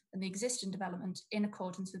belt than the existing development in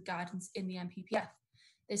accordance with guidance in the NPPF.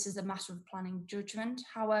 This is a matter of planning judgment.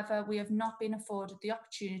 However, we have not been afforded the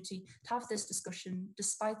opportunity to have this discussion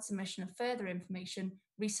despite submission of further information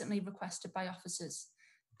recently requested by officers.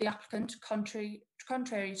 The applicant, contrary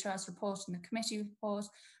to as reported in the committee report,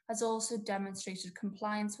 has also demonstrated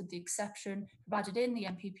compliance with the exception provided in the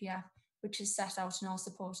NPPF, which is set out in our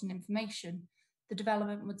supporting information. The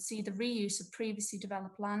development would see the reuse of previously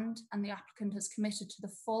developed land, and the applicant has committed to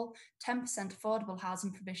the full 10% affordable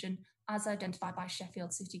housing provision as identified by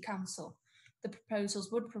Sheffield City Council. The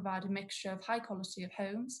proposals would provide a mixture of high quality of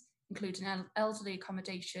homes, including elderly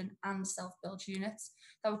accommodation and self-build units,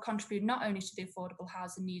 that would contribute not only to the affordable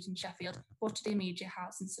housing need in Sheffield, but to the immediate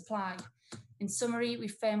housing supply. In summary, we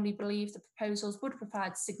firmly believe the proposals would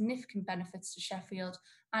provide significant benefits to Sheffield,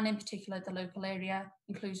 and in particular the local area,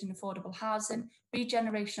 including affordable housing,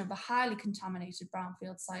 regeneration of a highly contaminated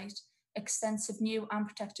brownfield site, extensive new and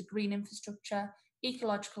protected green infrastructure,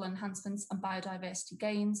 ecological enhancements and biodiversity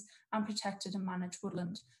gains, and protected and managed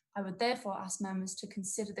woodland. I would therefore ask members to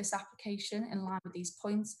consider this application in line with these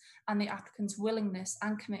points and the applicant's willingness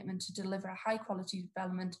and commitment to deliver a high quality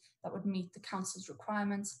development that would meet the Council's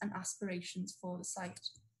requirements and aspirations for the site.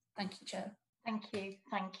 Thank you, Chair. Thank you,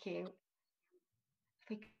 thank you. If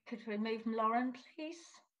we could remove Lauren, please.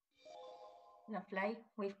 Lovely.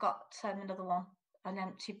 We've got another one, an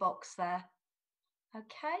empty box there.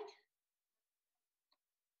 Okay.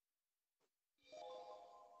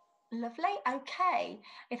 Lovely. Okay.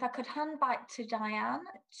 If I could hand back to Diane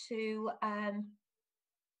to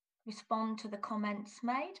respond to the comments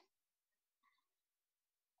made.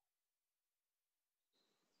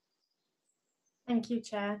 Thank you,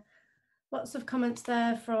 Chair. Lots of comments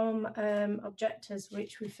there from objectors,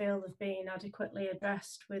 which we feel have been adequately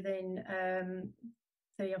addressed within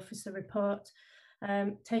the officer report.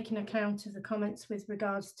 Taking account of the comments with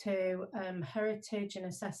regards to heritage and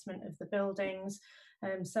assessment of the buildings,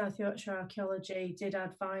 South Yorkshire Archaeology did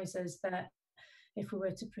advise us that if we were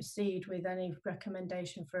to proceed with any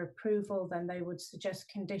recommendation for approval, then they would suggest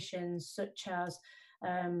conditions such as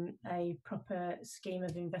a proper scheme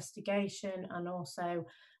of investigation, and also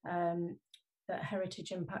that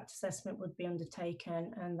heritage impact assessment would be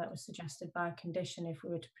undertaken, and that was suggested by a condition if we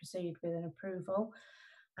were to proceed with an approval.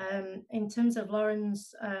 In terms of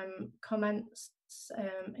Lauren's comments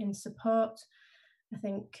in support, I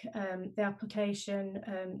think the application,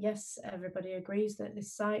 yes, everybody agrees that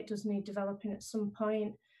this site does need developing at some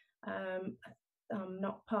point. I'm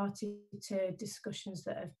not party to discussions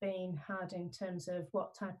that have been had in terms of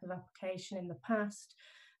what type of application in the past.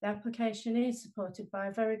 The application is supported by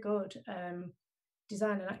a very good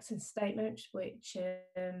design and access statement, which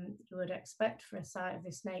you would expect for a site of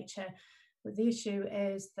this nature. But the issue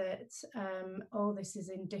is that all this is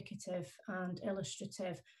indicative and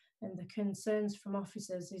illustrative, and the concerns from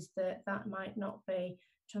officers is that that might not be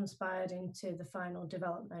transpired into the final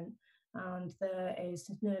development, and there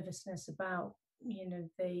is nervousness about, you know,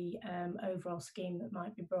 the overall scheme that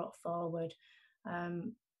might be brought forward.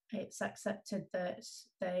 It's accepted that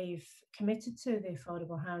they've committed to the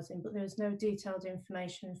affordable housing, but there's no detailed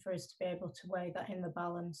information for us to be able to weigh that in the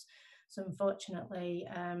balance. So unfortunately,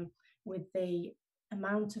 with the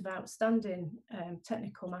amount of outstanding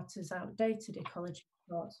technical matters, outdated ecology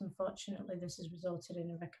reports. Unfortunately, this has resulted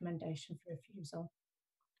in a recommendation for refusal.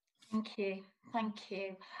 Thank you. Thank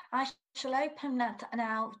you. I shall open that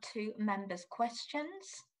now to members'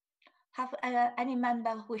 questions. Have any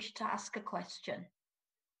member wish to ask a question?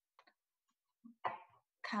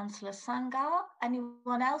 Councillor Sangar.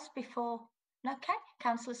 Anyone else before? Okay,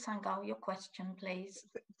 Councillor Sangar, your question, please.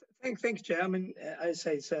 Thanks, Chair. I mean, I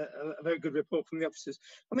say it's a very good report from the officers.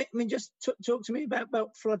 I mean, just talk to me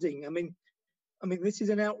about flooding. I mean, this is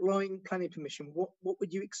an outlying planning permission. What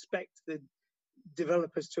would you expect the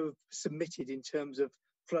developers to have submitted in terms of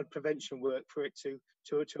flood prevention work for it to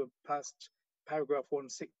have passed paragraph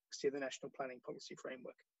 160 of the National Planning Policy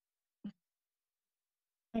Framework?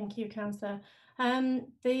 Thank you, Councillor.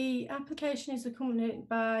 The application is accompanied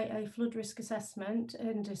by a flood risk assessment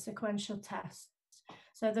and a sequential test.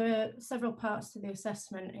 So there are several parts to the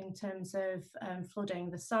assessment in terms of flooding.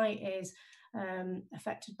 The site is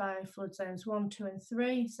affected by flood zones 1, 2 and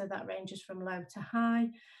 3, so that ranges from low to high.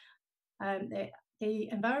 The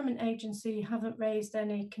Environment Agency haven't raised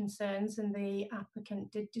any concerns, and the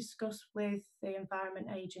applicant did discuss with the Environment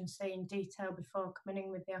Agency in detail before coming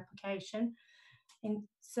in with the application.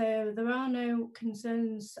 So there are no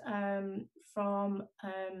concerns from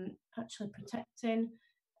actually protecting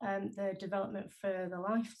the development for the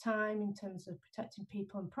lifetime in terms of protecting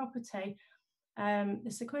people and property.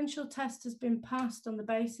 The sequential test has been passed on the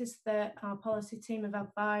basis that our policy team have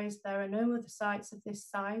advised there are no other sites of this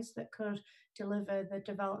size that could deliver the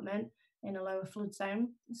development in a lower flood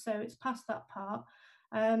zone. So it's passed that part.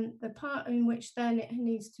 The part in which then it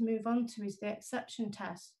needs to move on to is the exception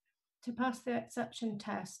test. To pass the exception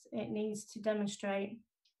test, it needs to demonstrate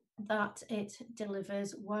that it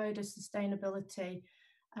delivers wider sustainability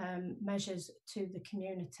measures to the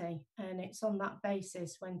community, and it's on that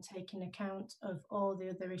basis, when taking account of all the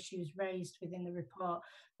other issues raised within the report,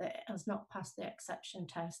 that it has not passed the exception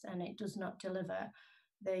test and it does not deliver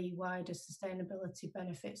the wider sustainability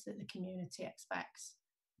benefits that the community expects.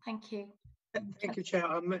 Thank you. Thank you, Chair.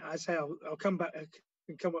 I'll come back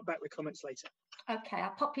with comments later. Okay,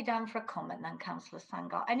 I'll pop you down for a comment then, Councillor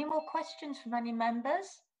Sangar. Any more questions from any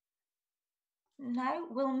members? No,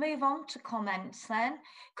 we'll move on to comments then.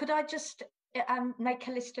 Could I just make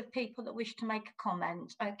a list of people that wish to make a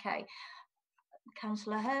comment? Okay,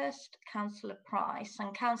 Councillor Hurst, Councillor Price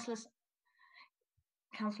and Councillor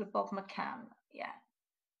Bob McCann, yeah.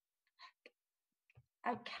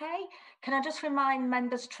 Okay, can I just remind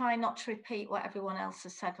members, try not to repeat what everyone else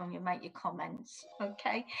has said when you make your comments.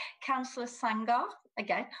 Okay, Councillor Sangar,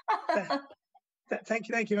 again. Thank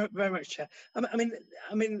you very much, Chair. I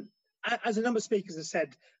mean, as a number of speakers have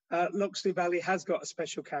said, Loxley Valley has got a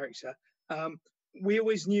special character. We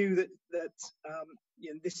always knew that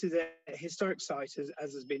you know, this is a historic site, as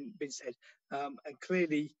has been said, and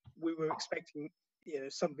clearly we were expecting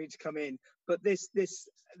something to come in, but this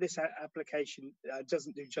application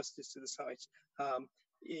doesn't do justice to the site.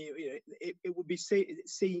 It would be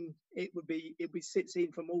seen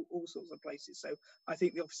from all sorts of places. So I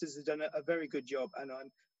think the officers have done a very good job, and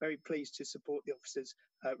I'm very pleased to support the officers'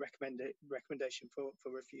 recommendation for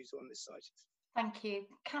refusal on this site. Thank you.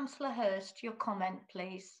 Councillor Hurst, your comment,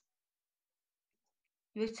 please.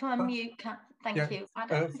 You to unmute. Thank you.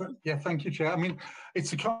 Yeah, thank you, Chair. I mean,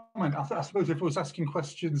 it's a comment. I suppose if I was asking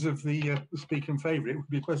questions of the speaker in favour, it would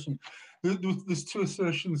be a question. There's two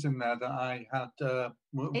assertions in there that I had.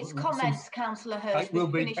 It's comments, Councillor Hurst. It will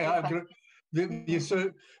be. But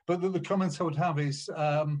the comments I would have is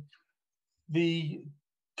the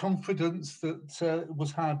confidence that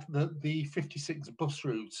was had that the 56 bus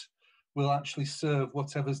routes will actually serve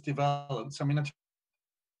whatever's developed. I mean,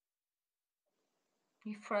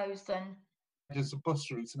 you frozen. As a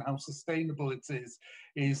bus routes and how sustainable it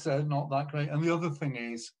is not that great. And the other thing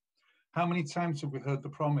is, how many times have we heard the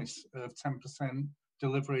promise of 10%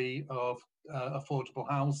 delivery of affordable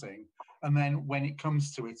housing, and then when it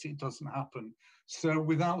comes to it, it doesn't happen? So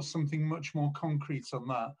without something much more concrete on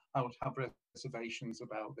that, I would have reservations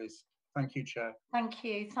about this. Thank you, Chair. Thank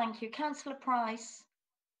you. Thank you. Councillor Price.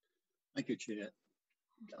 Thank you, Chair.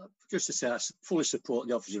 Just to say, I fully support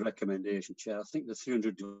the officer's recommendation, Chair. I think the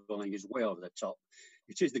 300 dwelling is way over the top.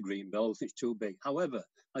 It is the green belt, it's too big. However,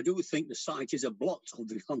 I do think the site is a blot on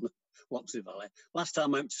the Loxley Valley. Last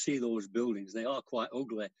time I went to see those buildings, they are quite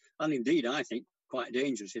ugly. And indeed, I think quite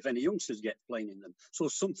dangerous if any youngsters get playing in them. So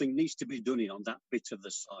something needs to be done on that bit of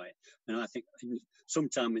the site. And I think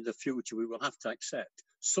sometime in the future, we will have to accept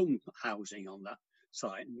some housing on that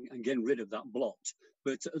site and getting rid of that blot.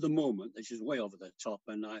 But at the moment, this is way over the top,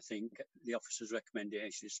 and I think the officer's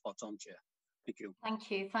recommendation is spot on, Chair. Thank you.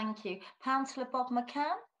 Thank you, thank you. Councillor Bob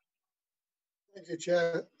McCann. Thank you,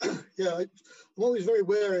 Chair. Yeah, I'm always very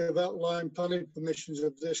wary of outline planning permissions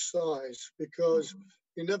of this size because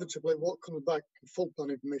inevitably what comes back in full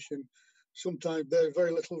planning permission sometimes bears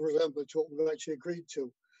very little resemblance to what we've actually agreed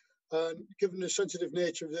to. And given the sensitive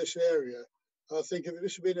nature of this area, I think if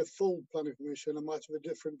this had been a full planning permission, I might have a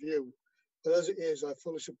different view. But as it is, I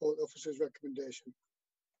fully support the officer's recommendation.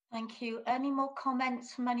 Thank you. Any more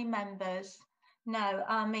comments from any members? No,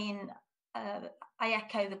 I mean, I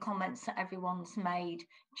echo the comments that everyone's made,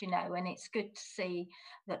 you know, and it's good to see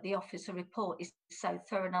that the officer report is so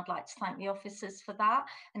thorough, and I'd like to thank the officers for that,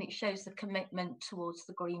 and it shows the commitment towards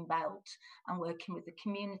the green belt and working with the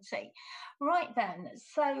community. Right then,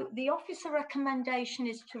 so the officer recommendation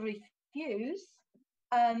is to refuse.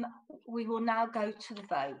 We will now go to the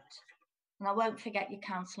vote, and I won't forget you,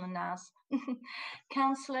 Councillor Naz.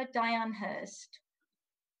 Councillor Diane Hurst.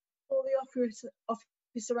 For the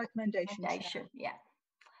officer recommendation. Yeah.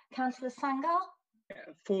 Councillor Sangar?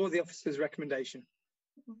 For the officer's recommendation.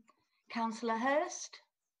 Councillor Hurst?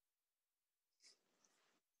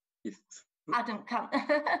 Adam,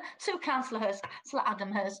 to Councillor Hurst, Councillor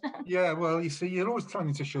Adam Hurst. Yeah, well, you see, you're always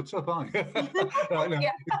trying to shut up, aren't you? Right, no.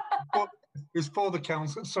 Yeah. It's for the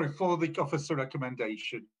council, sorry, for the officer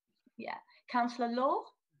recommendation. Yeah. Councillor Law?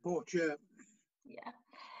 For Chair. Yeah.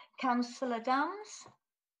 Councillor Dams?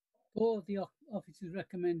 For the officer's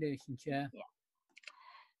recommendation, Chair. Yeah.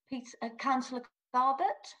 Councillor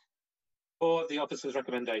Garbett? For the officer's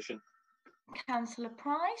recommendation. Councillor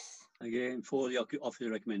Price? Again, for the officer's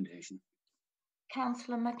recommendation.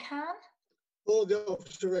 Councillor McCann? For the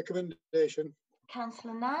officer recommendation.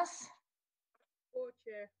 Councillor Naz? For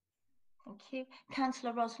Chair. Thank you.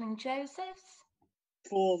 Councillor Rosalind Josephs?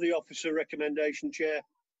 For the officer recommendation, Chair.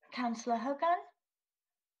 Councillor Hogan?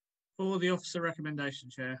 For the officer recommendation,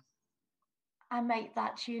 Chair. I make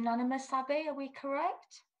that unanimous, Abby, are we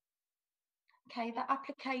correct? Okay, the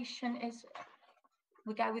application is,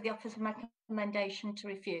 we go with the officer's recommendation to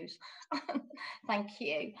refuse. Thank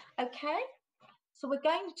you. Okay, so we're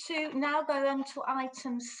going to now go on to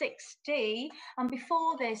item 6D, and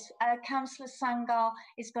before this, Councillor Sangar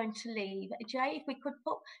is going to leave. Jay, if we could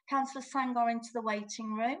put Councillor Sangar into the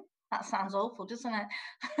waiting room. That sounds awful, doesn't it?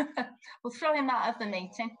 We'll throw him out of the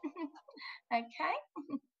meeting. Okay,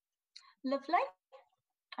 lovely.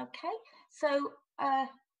 Okay, so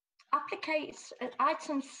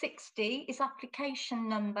item 6D is application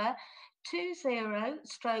number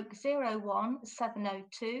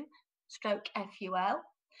 20/01702/FUL.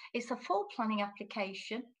 It's a full planning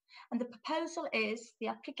application, and the proposal is the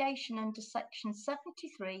application under section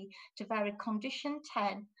 73 to vary condition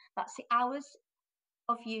 10, that's the hours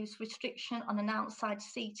of use restriction on an outside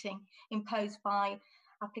seating imposed by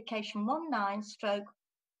application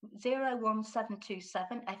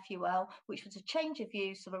 19/01727 FUL, which was a change of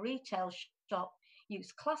use of a retail shop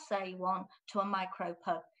use class A1 to a micro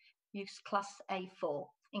pub use class A4,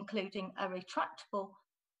 including a retractable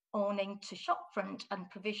awning to shop front and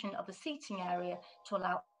provision of a seating area to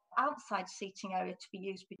allow outside seating area to be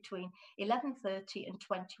used between 11:30 and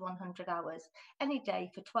 2100 hours any day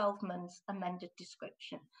for 12 months. Amended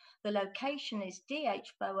description. The location is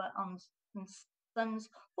DH Bower on Sons,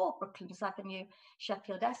 4 Brooklands Avenue,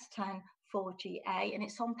 Sheffield S10 4GA, and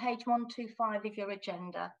it's on page 125 of your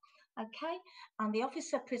agenda. Okay, and the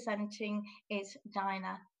officer presenting is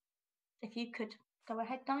Dinah. If you could go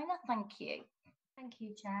ahead, Dinah, thank you. Thank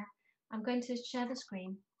you, Chair. I'm going to share the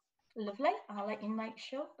screen. Lovely. I'll let you make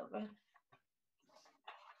sure that we're...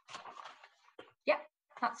 Yeah,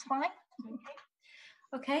 that's fine.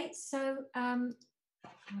 Okay, so I'll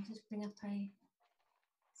just bring up a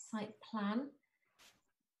site plan.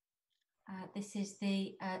 This is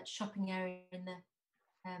the shopping area in the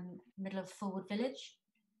middle of Forward Village.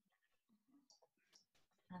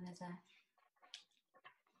 And there's a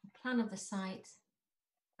plan of the site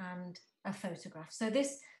and a photograph. So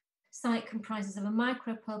this site comprises of a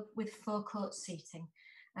micro pub with forecourt seating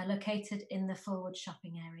located in the Forward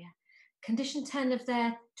shopping area. Condition 10 of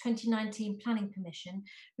their 2019 planning permission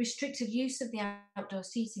restricted use of the outdoor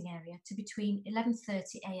seating area to between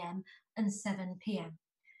 11:30 AM and 7 PM.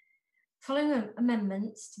 Following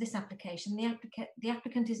amendments to this application, the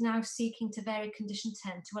applicant is now seeking to vary condition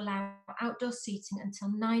 10 to allow outdoor seating until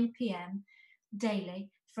 9 PM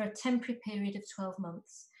daily for a temporary period of 12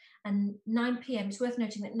 months. And 9 PM, it's worth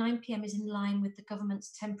noting that 9 PM is in line with the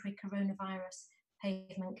government's temporary coronavirus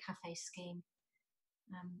pavement cafe scheme.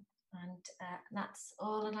 And that's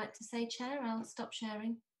all I'd like to say, Chair. I'll stop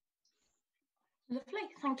sharing. Lovely,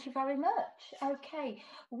 thank you very much. Okay,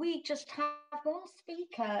 we just have one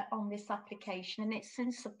speaker on this application and it's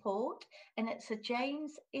in support, and it's a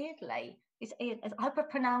James Eardley. I hope I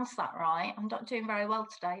pronounced that right. I'm not doing very well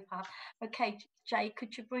today, Pam. Okay, Jay,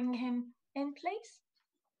 could you bring him in, please?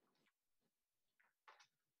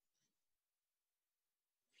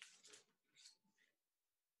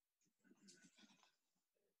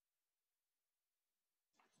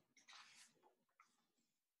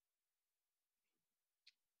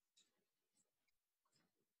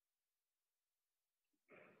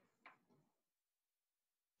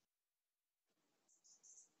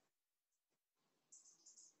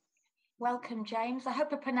 Welcome, James. I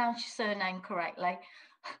hope I pronounced your surname correctly.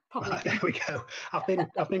 Probably. Right, there we go. I've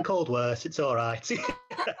been called worse. It's all right. No,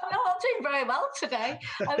 I'm doing very well today.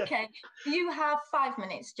 Okay, you have 5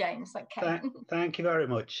 minutes, James. Okay. Thank you very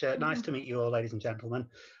much. Nice to meet you all, ladies and gentlemen.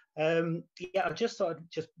 Yeah, I just thought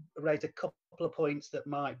I'd just raise a couple of points that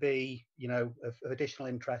might be, you know, of additional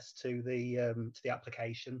interest to the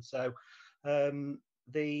application. So,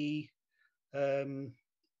 the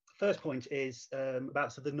first point is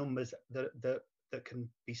about the numbers that can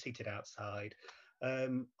be seated outside.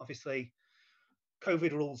 Obviously,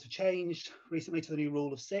 COVID rules have changed recently to the new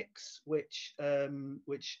rule of 6, which in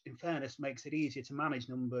fairness makes it easier to manage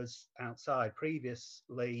numbers outside.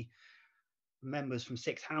 Previously, members from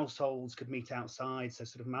 6 households could meet outside, so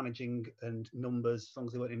sort of managing and numbers, as long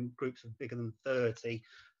as they weren't in groups of bigger than 30,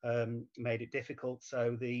 made it difficult.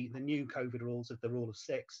 So the new COVID rules of the rule of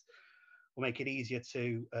 6 will make it easier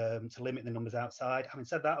to limit the numbers outside. Having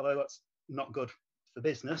said that, although that's not good for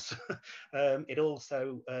business, it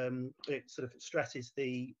also it sort of stresses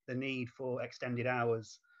the need for extended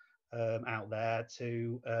hours out there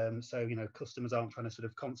to so, you know, customers aren't trying to sort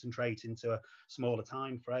of concentrate into a smaller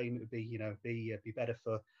time frame. It would be, you know, be better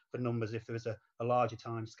for numbers if there was a larger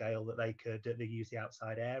time scale that they could use the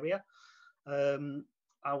outside area.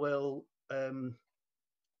 I will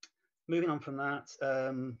moving on from that.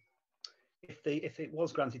 If it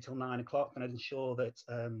was granted till 9 o'clock, then I'd ensure that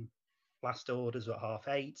last orders were at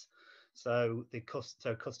 8:30, so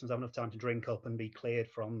customers have enough time to drink up and be cleared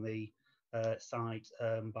from the site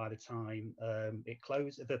by the time it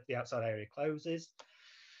closes, the outside area closes.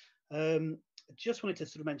 Just wanted to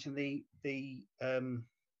sort of mention the I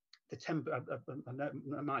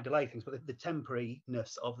might delay things, but the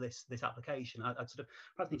temporariness of this application. I'd sort of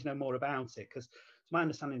perhaps need to know more about it, because it's my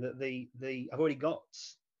understanding that I've already got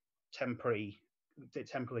temporarily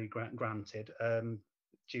granted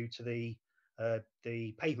due to the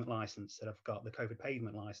pavement license that I've got, the COVID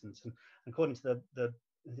pavement license, and according to the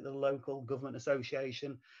local government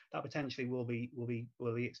association, that potentially will be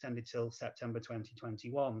extended till September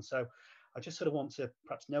 2021. So I just sort of want to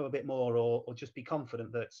perhaps know a bit more, or just be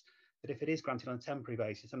confident that if it is granted on a temporary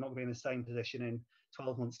basis, I'm not going to be in the same position in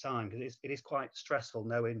 12 months' time, because it is quite stressful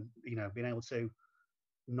knowing, you know, being able to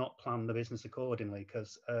not plan the business accordingly.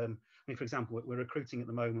 Because I mean, for example, we're recruiting at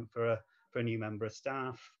the moment for a new member of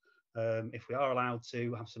staff. If we are allowed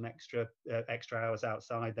to have some extra hours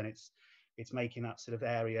outside, then it's making that sort of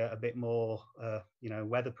area a bit more, you know,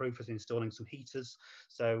 weatherproof, as installing some heaters,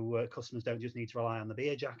 so customers don't just need to rely on the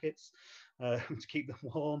beer jackets to keep them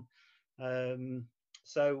warm.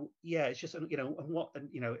 So yeah, it's just, you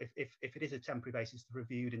know, if it is a temporary basis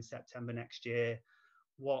reviewed in September next year,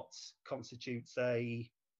 what constitutes a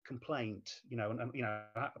complaint, you know, and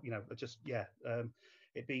just, yeah,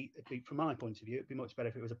 it'd be from my point of view, it'd be much better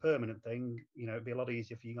if it was a permanent thing. You know, it'd be a lot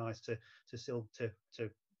easier for you guys to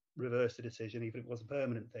reverse the decision, even if it was a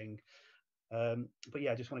permanent thing. But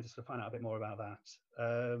yeah, I just wanted to sort of find out a bit more about that.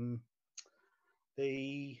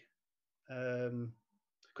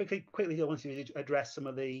 Quickly, I wanted to address some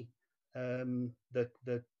of the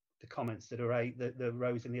comments that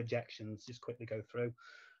arose in the objections. Just quickly go through.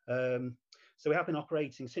 So we have been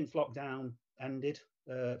operating since lockdown ended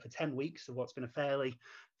for 10 weeks of what's been a fairly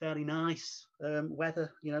nice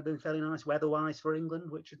weather, you know, been fairly nice weather-wise for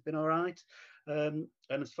England, which has been all right. And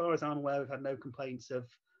as far as I'm aware, we've had no complaints of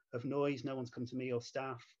noise. No one's come to me or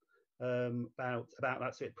staff about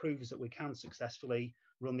that. So it proves that we can successfully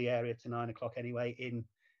run the area to 9 o'clock anyway, in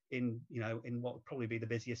what would probably be the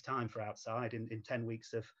busiest time for outside in 10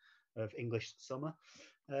 weeks of English summer.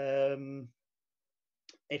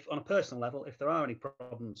 If on a personal level, if there are any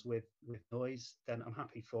problems with noise, then I'm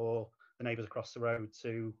happy for the neighbours across the road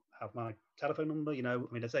to have my telephone number. You know,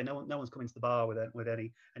 I mean, I say no one's coming to the bar with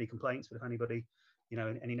any complaints, but if anybody, you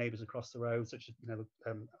know, any neighbours across the road, such as, you know,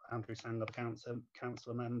 Andrew Sanger, the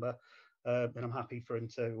councillor member, then I'm happy for him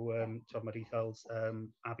to have my details.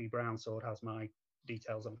 Abby Brownsword has my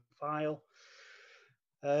details on file.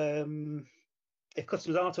 if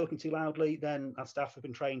customers are talking too loudly, then our staff have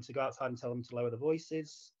been trained to go outside and tell them to lower the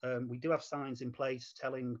voices. We do have signs in place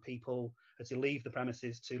telling people as they leave the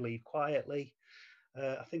premises to leave quietly.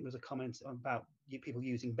 I think there's a comment about people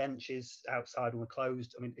using benches outside when we're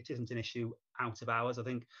closed. I mean, it isn't an issue out of hours. I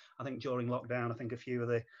think during lockdown, I think a few of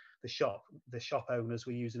the shop owners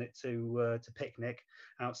were using it to picnic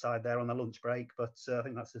outside there on their lunch break. But I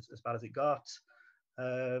think that's as bad as it got.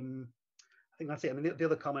 I think that's it. I mean, the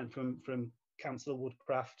other comment from Councillor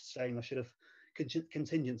Woodcraft saying I should have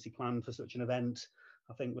contingency planned for such an event,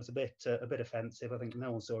 I think was a bit offensive. I think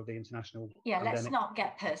no one saw the international pandemic. Let's not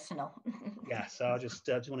get personal. Yeah, so I just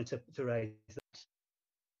wanted to raise that.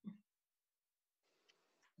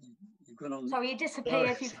 Sorry, you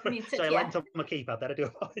disappeared. Sorry, I went on my keypad there. I do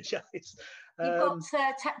apologise. You've got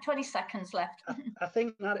 20 seconds left. I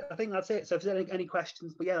think that's it. So if there's any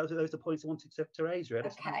questions, but yeah, those are the points I wanted to raise. Really,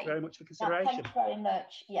 okay. So thank you very much for consideration. Thank you very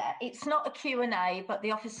much. Yeah, it's not a Q&A, but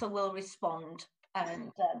the officer will respond.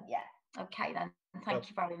 And yeah, okay then. Thank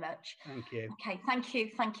you very much. Thank you. Okay, thank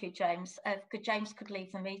you, James. James could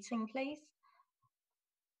leave the meeting, please.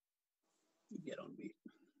 Get on mute.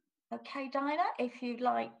 Okay, Dinah, if you'd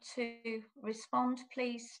like to respond,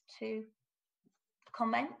 please, to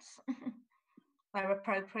comments where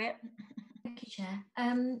appropriate. Thank you, Chair.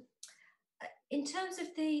 In terms of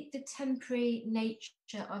the temporary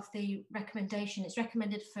nature of the recommendation, it's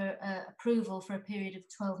recommended for approval for a period of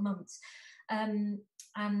 12 months.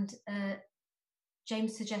 And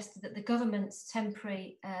James suggested that the government's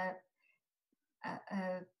temporary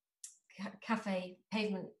cafe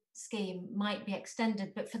pavement scheme might be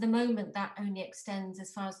extended, but for the moment that only extends,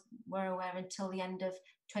 as far as we're aware, until the end of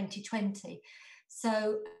 2020.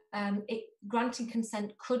 So granting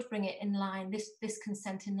consent could bring it in line, this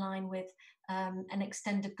consent in line with an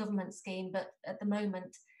extended government scheme, but at the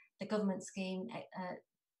moment the government scheme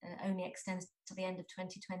only extends to the end of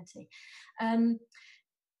 2020.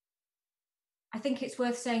 I think it's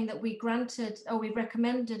worth saying that we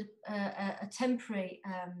recommended a temporary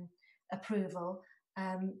approval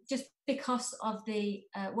just because of the,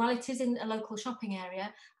 while it is in a local shopping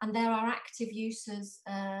area and there are active users,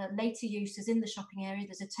 later users in the shopping area.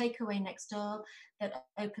 There's a takeaway next door that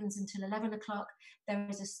opens until 11 o'clock. There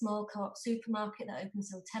is a small co-op supermarket that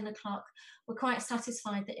opens until 10 o'clock. We're quite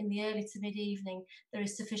satisfied that in the early to mid-evening there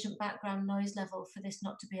is sufficient background noise level for this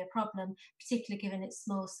not to be a problem, particularly given its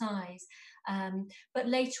small size. But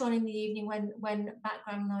later on in the evening, when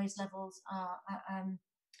background noise levels are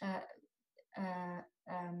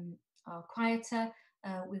quieter,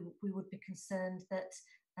 we would be concerned that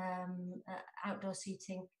outdoor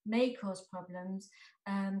seating may cause problems,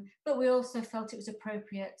 but we also felt it was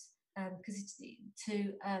appropriate because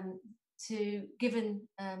given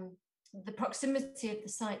the proximity of the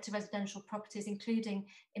site to residential properties, including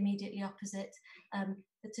immediately opposite,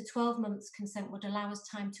 that a 12 months consent would allow us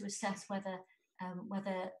time to assess whether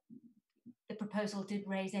the proposal did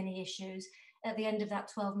raise any issues. At the end of that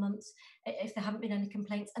 12 months, if there haven't been any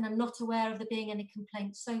complaints, and I'm not aware of there being any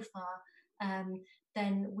complaints so far,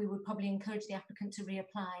 then we would probably encourage the applicant to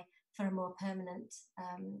reapply for a more permanent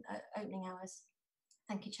opening hours.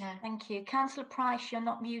 Thank you, Chair. Thank you. Councillor Price, you're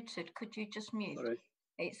not muted. Could you just mute? Sorry.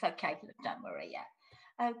 It's okay, don't worry,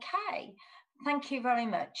 yeah. Okay, thank you very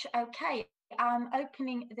much. Okay, I'm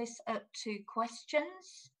opening this up to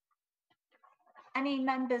questions. Any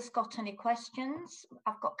members got any questions?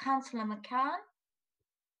 I've got Councillor McCann,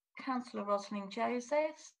 Councillor Rosalind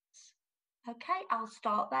Josephs. Okay, I'll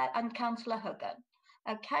start there, and Councillor Huggan.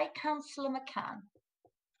 Okay, Councillor McCann.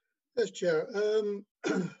 Yes, Chair.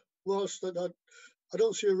 Whilst I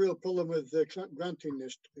don't see a real problem with granting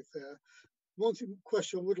this, to be fair. One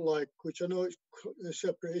question I would like, which I know it's a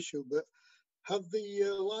separate issue, but have the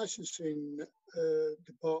licensing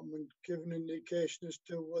department given an indication as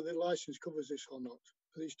to whether the license covers this or not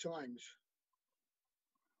at these times?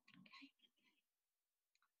 Okay.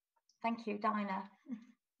 Thank you, Dinah.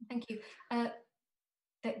 Thank you.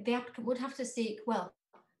 The applicant would have to seek, well,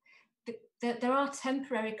 there are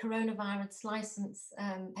temporary coronavirus license,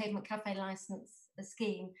 pavement cafe license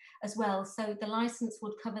scheme as well. So the license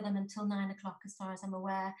would cover them until 9 o'clock, as far as I'm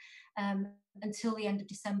aware, until the end of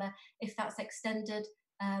December. If that's extended,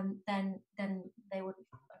 then they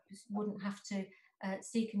wouldn't have to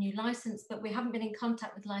seek a new license. But we haven't been in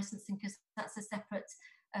contact with licensing because that's a separate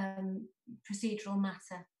procedural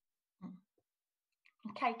matter.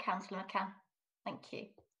 Okay, Councillor McCann. Thank you.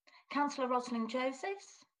 Councillor Rosalind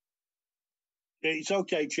Josephs. It's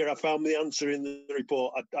okay, Chair. I found the answer in the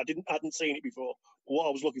report. I hadn't seen it before. What I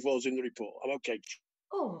was looking for was in the report. I'm okay.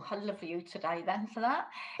 Oh, I love you today then for that.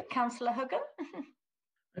 Councillor Huggan.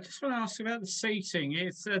 I just want to ask about the seating.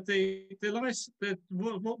 It's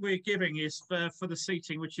what we're giving is for the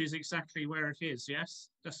seating, which is exactly where it is. Yes,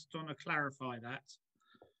 just want to clarify that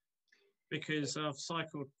because I've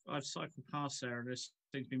cycled past there, and there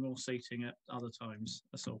seems to be more seating at other times.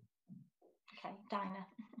 That's all. Okay, Dinah.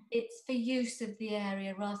 It's for use of the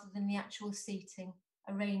area rather than the actual seating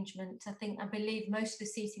arrangement. I believe most of the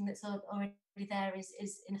seating that's already there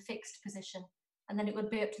is in a fixed position, and then it would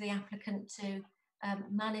be up to the applicant to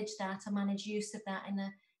manage that or manage use of that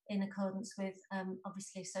in accordance with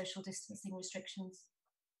obviously social distancing restrictions.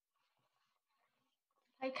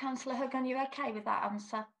 Okay, Councillor Hogan, you okay with that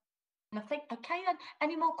answer? Nothing. Okay, then.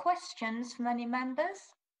 Any more questions from any members?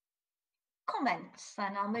 Comments,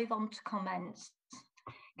 then I'll move on to comments.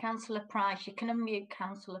 Councillor Price, you can unmute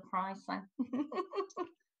Councillor Price then.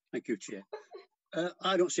 Thank you, Chair.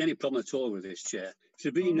 I don't see any problem at all with this, Chair. If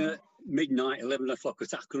it had been midnight, 11 o'clock, I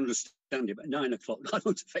could understand it, but 9 o'clock, that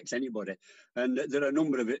don't affect anybody. And there are a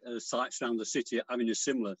number of sites around the city having a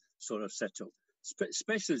similar sort of setup,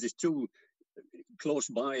 especially as it's too close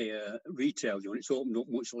by retail units opened up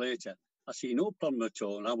much later. I see no problem at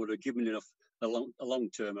all, and I would have given enough a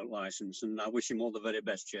long-term licence, and I wish him all the very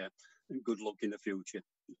best, Chair, and good luck in the future.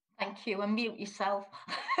 Thank you, and mute yourself.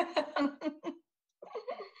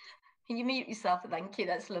 Can you mute yourself? Thank you,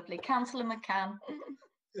 that's lovely. Councillor McCann.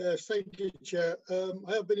 Yes, thank you, Chair.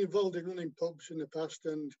 I have been involved in running pubs in the past,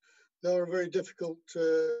 and they're a very difficult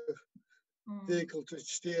vehicle to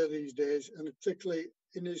steer these days, and particularly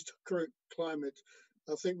in this current climate.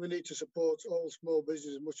 I think we need to support all small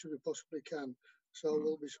business as much as we possibly can. So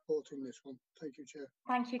we'll be supporting this one. Thank you, Chair.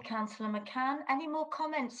 Thank you, Councillor McCann. Any more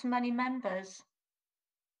comments from any members?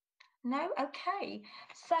 No? Okay.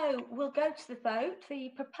 So we'll go to the vote.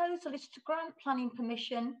 The proposal is to grant planning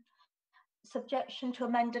permission subjection to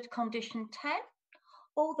amended condition 10.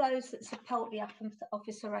 All those that support the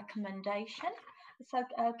officer recommendation. So,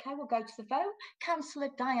 okay, we'll go to the vote. Councillor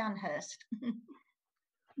Diane Hurst.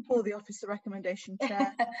 For the officer recommendation,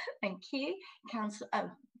 Chair. Thank you. Councillor,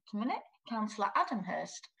 a minute. Councillor Adam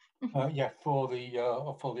Hurst. Yeah, for the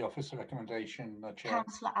officer recommendation, Chair.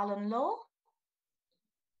 Councillor Alan Law.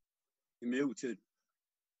 You're muted.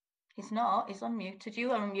 He's not. He's unmuted.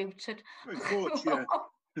 You are unmuted. For, Chair.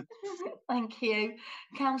 Thank you.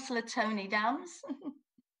 Councillor Tony Downs.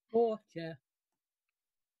 For, Chair.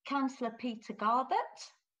 Councillor Peter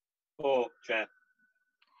Garbett. For, Chair.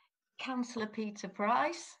 Councillor Peter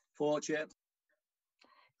Price. For, Chair.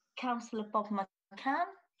 Councillor Bob McCann.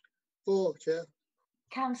 For, Chair.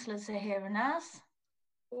 Councillor Zahira Naz.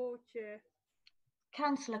 For, Chair.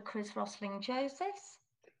 Councillor Chris Rosling-Joseph.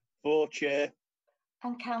 For, Chair.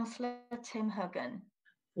 And Councillor Tim Huggan.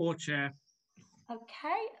 For, Chair.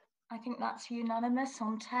 Okay, I think that's unanimous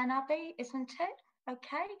on 10, Abby, isn't it?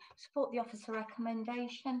 Okay, support the officer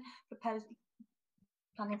recommendation. Proposed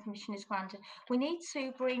planning permission is granted. We need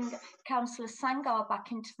to bring Councillor Sangar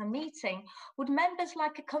back into the meeting. Would members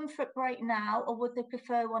like a comfort break now, or would they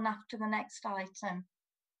prefer one after the next item?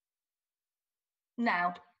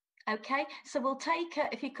 Now, okay, so we'll take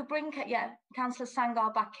it. If you could bring, Councillor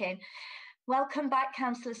Sangar back in. Welcome back,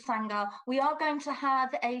 Councillor Sangar. We are going to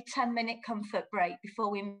have a 10-minute comfort break before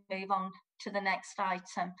we move on to the next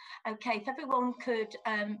item. Okay, if everyone could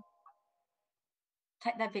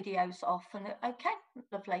take their videos off. And okay,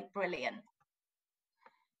 lovely, brilliant.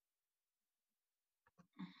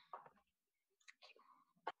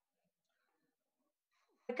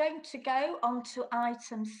 We're going to go on to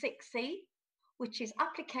item 6E, which is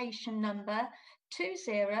application number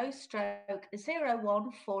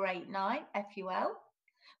 20/01489 FUL,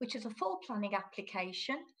 which is a full planning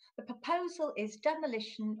application. The proposal is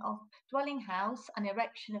demolition of dwelling house and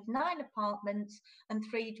erection of 9 apartments and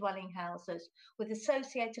 3 dwelling houses with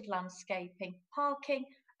associated landscaping, parking,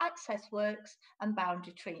 access works and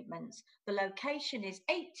boundary treatments. The location is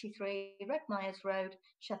 83 Redmyers Road,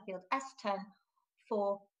 Sheffield S10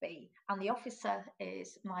 4B, and the officer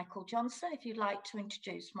is Michael Johnson. If you'd like to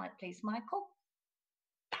introduce, please, Michael.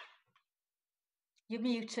 You're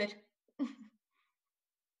muted.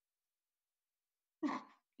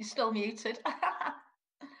 You're still muted.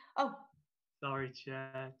 Oh. Sorry,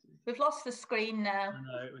 Chair. We've lost the screen now. I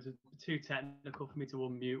know, it was too technical for me to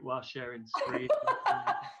unmute while sharing screen.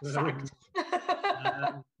 Right,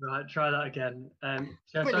 try that again.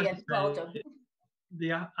 Chair, brilliant, well done.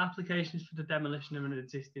 The applications for the demolition of an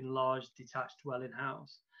existing large detached dwelling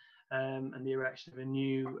house and the erection of a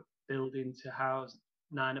new building to house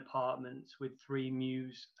 9 apartments with 3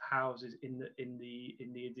 mews houses in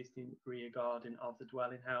the existing rear garden of the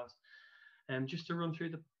dwelling house. Just to run through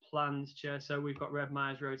the plans, Chair. So we've got Red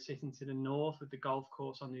Myers Road sitting to the north with the golf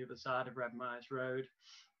course on the other side of Red Myers Road.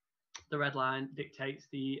 The red line dictates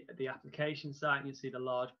the application site, and you see the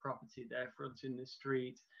large property there fronting the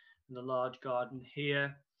street and the large garden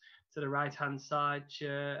here. To the right-hand side,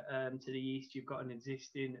 Chair, to the east, you've got an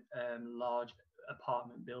existing large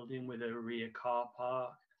apartment building with a rear car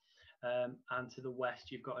park. And to the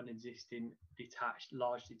west, you've got an existing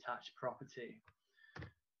large detached property.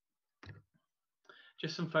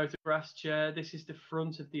 Just some photographs, Chair. This is the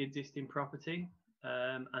front of the existing property,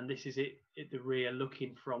 and this is it at the rear,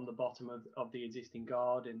 looking from the bottom of the existing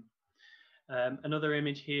garden. Another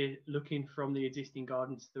image here, looking from the existing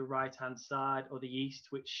garden to the right-hand side or the east,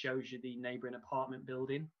 which shows you the neighbouring apartment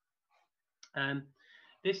building.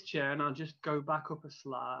 This, Chair, and I'll just go back up a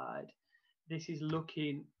slide. This is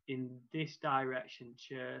looking in this direction,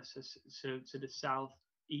 Chair, so to the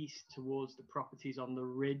southeast towards the properties on the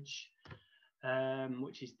ridge.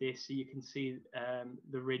 Which is this, so you can see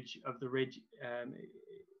the ridge,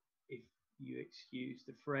 if you excuse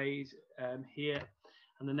the phrase, here.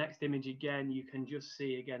 And the next image, again, you can just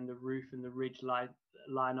see again the roof and the ridge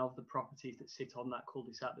line of the properties that sit on that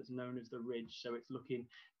cul-de-sac that's known as the ridge. So it's looking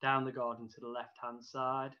down the garden to the left-hand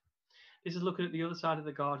side. This is looking at the other side of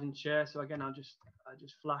the garden, Chair. So again, I just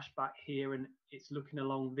flash back here, and it's looking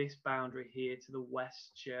along this boundary here to the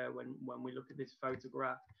west, Chair, when we look at this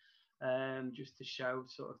photograph. Just to show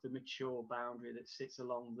sort of the mature boundary that sits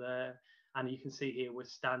along there. And you can see here we're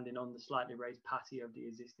standing on the slightly raised patio of the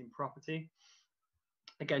existing property.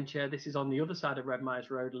 Again, Chair, this is on the other side of Red Myers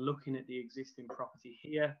Road, looking at the existing property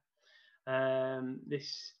here.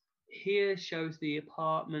 This here shows the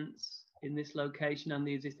apartments in this location and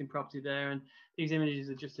the existing property there. And these images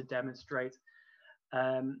are just to demonstrate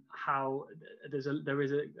how there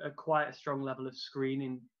is quite a strong level of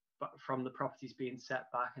screening from the properties being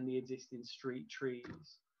set back and the existing street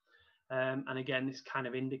trees. And again, this kind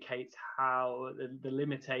of indicates how the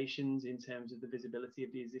limitations in terms of the visibility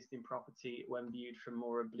of the existing property when viewed from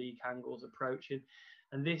more oblique angles approaching.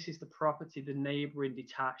 And this is the property, the neighbouring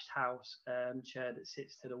detached house, Chair, that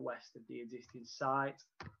sits to the west of the existing site.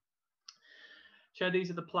 Chair,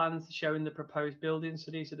 these are the plans showing the proposed buildings.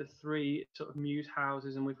 So these are the three sort of muse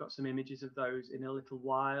houses, and we've got some images of those in a little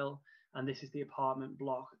while. And this is the apartment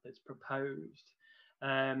block that's proposed.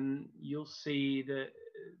 You'll see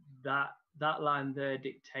that line there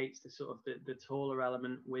dictates the sort of the taller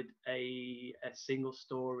element with a single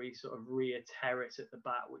story sort of rear terrace at the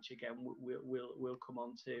back, which again we'll come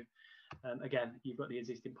on to. Again, you've got the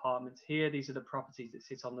existing apartments here. These are the properties that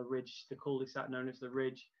sit on the ridge, the cul-de-sac known as the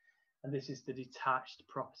ridge, and this is the detached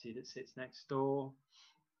property that sits next door.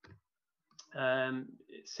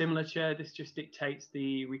 Similar, Chair, this just dictates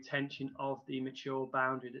the retention of the mature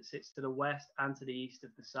boundary that sits to the west and to the east of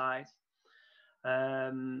the site.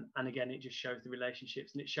 And again, it just shows the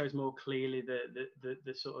relationships, and it shows more clearly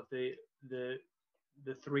the sort of the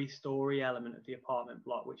three-story element of the apartment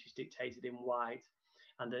block, which is dictated in white,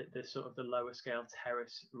 and the sort of the lower scale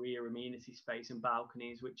terrace rear amenity space and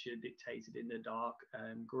balconies, which are dictated in the dark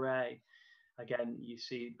grey. Again, you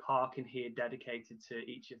see parking here dedicated to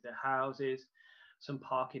each of the houses, some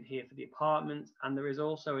parking here for the apartments, and there is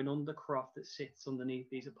also an undercroft that sits underneath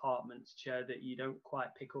these apartments, Chair, that you don't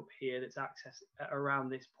quite pick up here, that's accessed around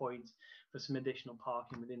this point for some additional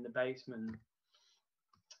parking within the basement.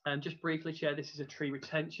 And just briefly, Chair, this is a tree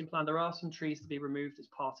retention plan. There are some trees to be removed as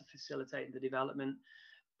part of facilitating the development.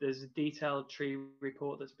 There's a detailed tree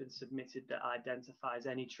report that's been submitted that identifies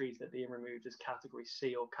any trees that are being removed as category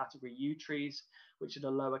C or category U trees, which are the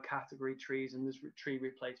lower category trees, and there's tree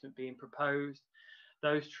replacement being proposed.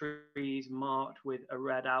 Those trees marked with a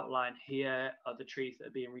red outline here are the trees that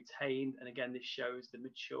are being retained. And again, this shows the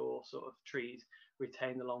mature sort of trees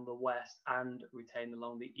retained along the west and retained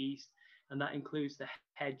along the east. And that includes the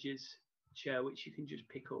hedges, Chair, which you can just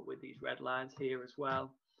pick up with these red lines here as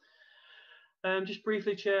well. Just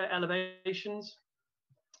briefly, Chair, elevations.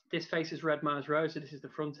 This faces Red Myers Road, so this is the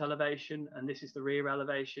front elevation, and this is the rear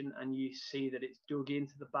elevation, and you see that it's dug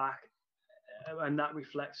into the back, and that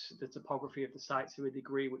reflects the topography of the site to a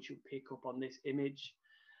degree, which you'll pick up on this image.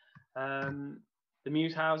 The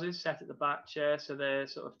muse houses set at the back, Chair, so they're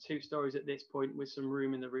sort of 2 stories at this point with some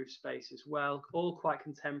room in the roof space as well, all quite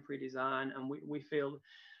contemporary design, and we feel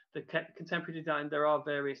the contemporary design, there are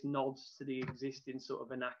various nods to the existing sort of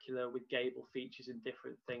vernacular with gable features and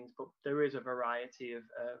different things, but there is a variety of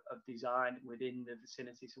design within the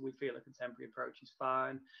vicinity, so we feel a contemporary approach is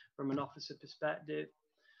fine from an officer perspective.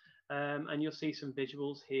 And you'll see some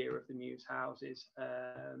visuals here of the muse houses.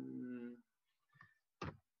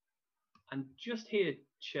 And just here,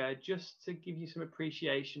 Chair, just to give you some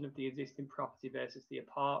appreciation of the existing property versus the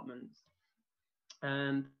apartments,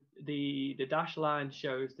 and the dashed line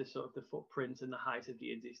shows the sort of the footprint and the height of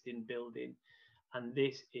the existing building, and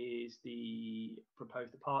this is the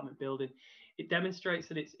proposed apartment building. It demonstrates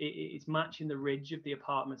that it's matching the ridge of the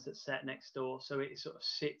apartments that's set next door, so it sort of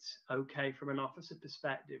sits okay from an officer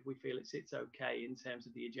perspective. We feel it sits okay in terms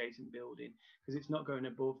of the adjacent building because it's not going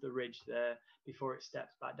above the ridge there before it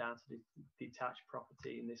steps back down to the detached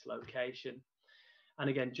property in this location. And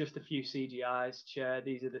again, just a few CGIs, Chair.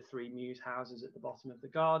 These are the 3 Mews houses at the bottom of the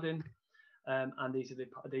garden, and these are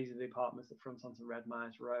the apartments that front onto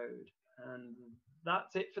Redmires Road. And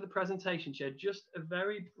that's it for the presentation, Chair. Just a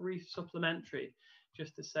very brief supplementary,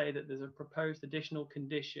 just to say that there's a proposed additional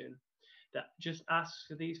condition that just asks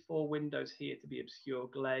for these 4 windows here to be obscure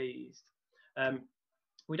glazed.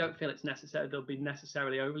 We don't feel it's necessary; they'll be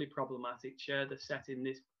necessarily overly problematic, Chair. They're set in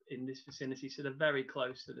this vicinity, so they're very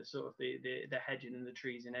close to the sort of the hedging and the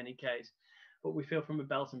trees in any case. But we feel from a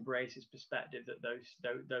belt and braces perspective that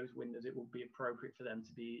those windows, it will be appropriate for them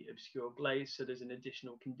to be obscure glazed. So there's an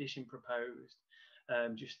additional condition proposed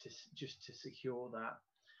just to secure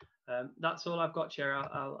that. That's all I've got, Chair.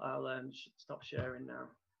 I'll stop sharing now.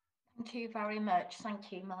 Thank you very much.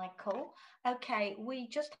 Thank you, Michael. Okay, we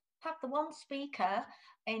just have the one speaker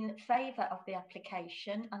in favour of the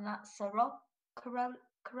application, and that's Rob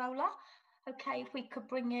Corolla. Okay, if we could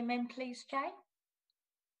bring him in, please, Jay.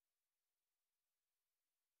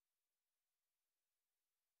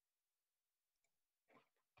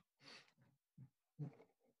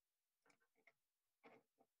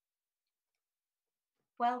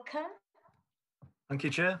 Welcome. Thank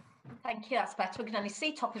you, Chair. Thank you, that's better. We can only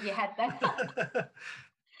see top of your head then. Sorry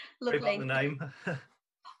Lovely. about the name.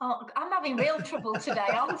 Oh, I'm having real trouble today,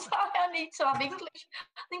 aren't I? I need to have English.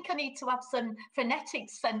 I think I need to have some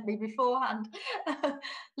phonetics sent me beforehand.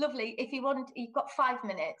 Lovely. If you want, you've got 5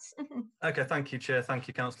 minutes. Okay, thank you, Chair. Thank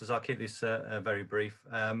you, councillors. I'll keep this very brief.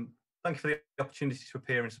 Thank you for the opportunity to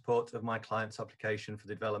appear in support of my client's application for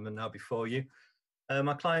the development now before you.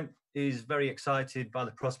 My client is very excited by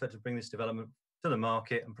the prospect of bringing this development to the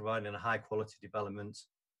market and providing a high quality development,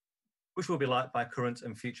 which will be liked by current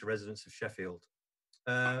and future residents of Sheffield.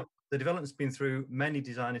 The development's been through many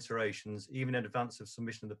design iterations, even in advance of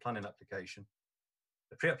submission of the planning application.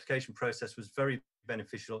 The pre-application process was very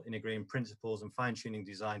beneficial in agreeing principles and fine-tuning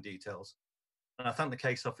design details. And I thank the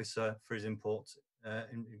case officer for his input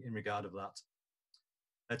in regard of that.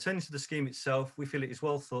 Turning to the scheme itself, we feel it is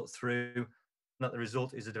well thought through and that the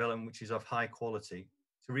result is a development which is of high quality.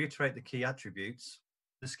 To reiterate the key attributes,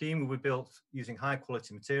 the scheme will be built using high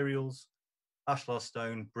quality materials, ashlar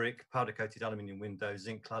stone, brick, powder coated aluminium windows,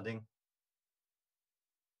 zinc cladding.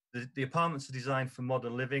 The apartments are designed for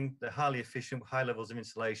modern living. They're highly efficient with high levels of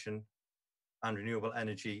insulation and renewable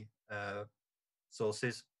energy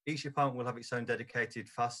sources. Each apartment will have its own dedicated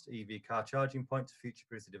fast EV car charging point to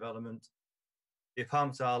future-proof the development. The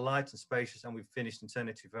apartments are light and spacious, and we've finished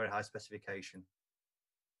internally to very high specification.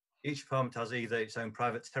 Each apartment has either its own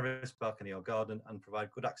private terrace, balcony or garden and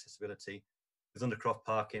provide good accessibility with undercroft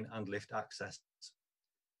parking and lift access.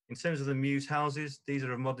 In terms of the Mews houses, these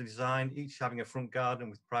are of modern design, each having a front garden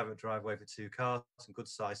with private driveway for 2 cars and good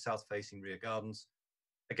sized south-facing rear gardens.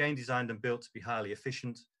 Again, designed and built to be highly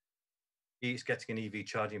efficient, each getting an EV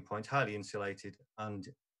charging point, highly insulated and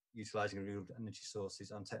utilising renewable energy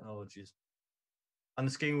sources and technologies. And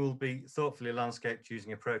the scheme will be thoughtfully landscaped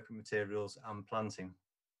using appropriate materials and planting.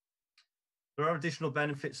 There are additional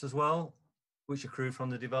benefits as well, which accrue from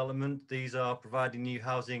the development. These are providing new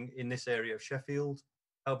housing in this area of Sheffield,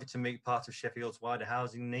 helping to meet part of Sheffield's wider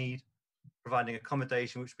housing need, providing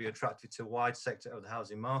accommodation which will be attractive to a wide sector of the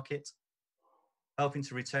housing market, helping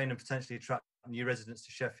to retain and potentially attract new residents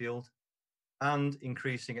to Sheffield, and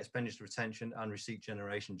increasing expenditure retention and receipt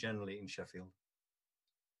generation generally in Sheffield.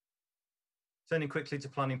 Turning quickly to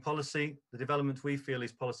planning policy, the development we feel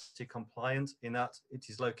is policy compliant in that it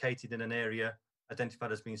is located in an area identified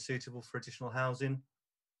as being suitable for additional housing.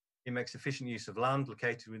 It makes efficient use of land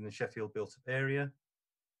located within the Sheffield built-up area.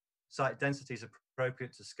 Site density is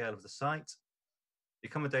appropriate to the scale of the site. The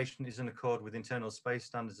accommodation is in accord with internal space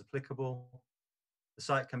standards applicable. The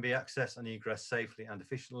site can be accessed and egressed safely and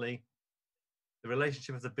efficiently. The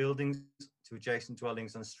relationship of the buildings to adjacent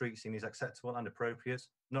dwellings and street scene is acceptable and appropriate,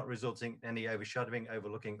 not resulting in any overshadowing,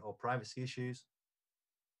 overlooking or privacy issues.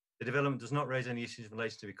 The development does not raise any issues in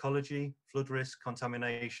relation to ecology, flood risk,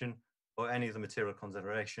 contamination, or any other material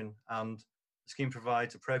consideration, and the scheme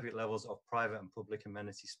provides appropriate levels of private and public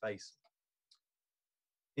amenity space.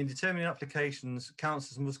 In determining applications,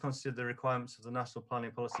 councils must consider the requirements of the National Planning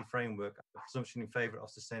Policy Framework and the presumption in favour of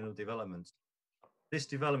sustainable development. This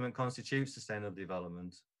development constitutes sustainable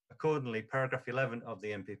development. Accordingly, paragraph 11 of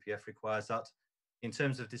the NPPF requires that, in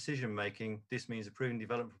terms of decision making, this means approving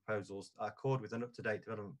development proposals that accord with an up-to-date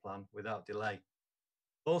development plan without delay.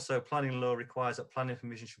 Also, planning law requires that planning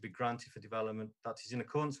permission should be granted for development that is in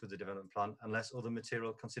accordance with the development plan unless other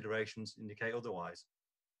material considerations indicate otherwise.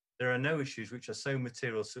 There are no issues which are so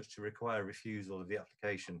material such to require refusal of the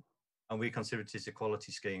application, and we consider it as a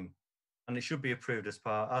quality scheme, and it should be approved as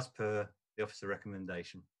per the officer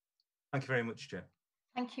recommendation. Thank you very much, Chair.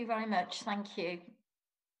 Thank you very much. Thank you.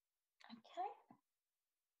 Okay.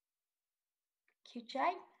 Thank you,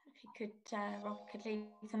 Jay. If you could, Rob could leave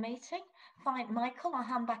the meeting. Fine, Michael, I'll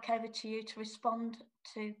hand back over to you to respond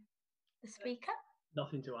to the speaker.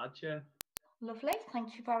 Nothing to add, Chair. Lovely,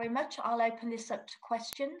 thank you very much. I'll open this up to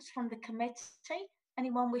questions from the committee.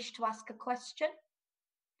 Anyone wish to ask a question?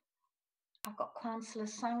 I've got Councillor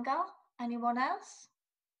Sangar. Anyone else?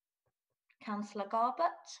 Councillor Garbett.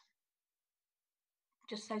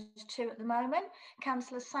 Just those two at the moment.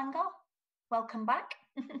 Councillor Sangar, welcome back.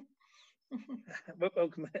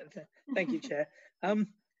 Welcome. Thank you, Chair.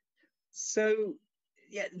 So,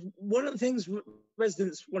 yeah, one of the things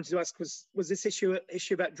residents wanted to ask was this issue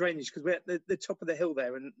about drainage, because we're at the top of the hill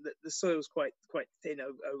there, and the soil's quite thin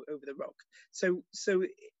over the rock. So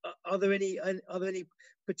are there any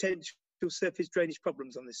potential surface drainage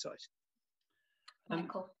problems on this site?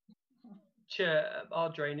 Michael. Chair,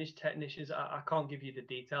 our drainage technicians, I can't give you the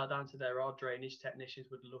detailed answer there. Our drainage technicians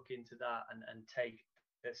would look into that and take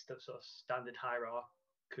a sort of standard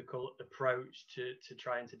hierarchical approach to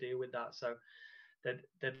trying to deal with that. So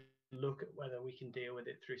they'd look at whether we can deal with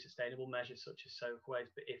it through sustainable measures such as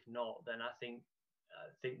soakways, but if not, then I think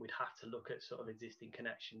we'd have to look at sort of existing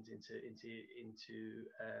connections into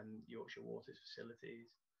Yorkshire Water's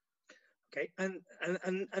facilities. Okay, and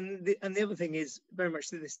the other thing is very much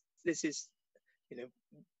that this is, you know,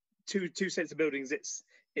 two sets of buildings.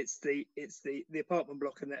 It's the apartment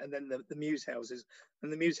block and then the mews houses,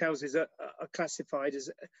 and the mews houses are classified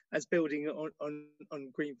as building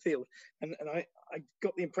on green field, and I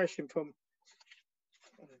got the impression from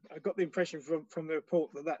the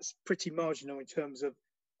report that that's pretty marginal in terms of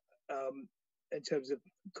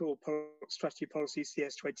core strategy policy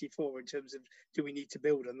CS24, in terms of do we need to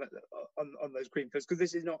build on that on those green fields, because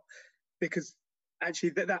this is not, because actually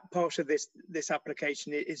that part of this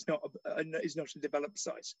application is not a developed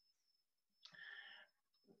site.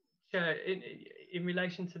 Yeah, in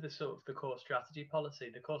relation to the sort of the core strategy policy,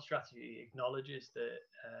 the core strategy acknowledges that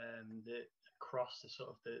that across the sort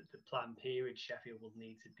of the planned period, Sheffield will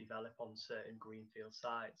need to develop on certain greenfield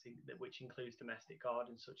sites, which includes domestic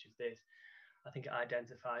gardens such as this. I think it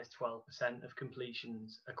identifies 12% of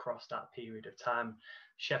completions across that period of time.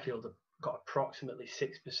 Sheffield have got approximately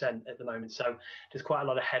 6% at the moment, so there's quite a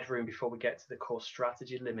lot of headroom before we get to the core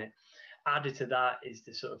strategy limit. Added to that is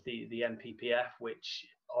the sort of the NPPF, which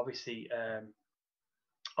obviously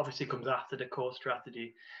comes after the core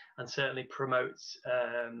strategy, and certainly promotes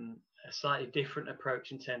a slightly different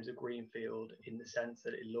approach in terms of greenfield, in the sense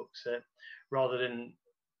that it looks at, rather than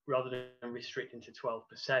restricting to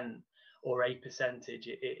 12% or a percentage,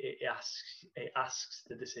 it asks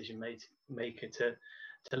the decision maker to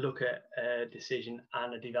look at a decision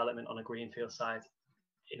and a development on a greenfield site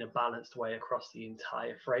in a balanced way across the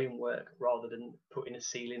entire framework, rather than putting a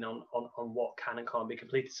ceiling on what can and can't be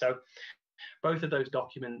completed. So both of those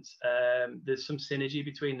documents, there's some synergy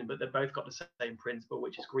between them, but they've both got the same principle,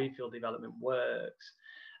 which is greenfield development works.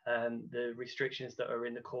 The restrictions that are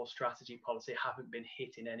in the core strategy policy haven't been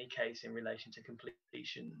hit in any case in relation to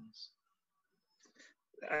completions.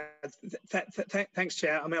 Thanks,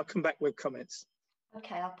 Chair. I mean, I'll come back with comments.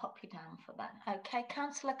 Okay, I'll pop you down for that. Okay,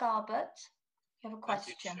 Councillor Garbett, you have a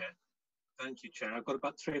question. Thank you, Chair. I've got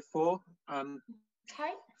about 3 or 4.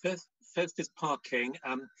 Okay. First is parking.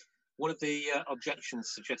 One of the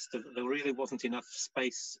objections suggested that there really wasn't enough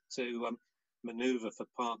space to manoeuvre for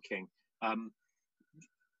parking. I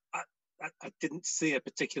didn't see a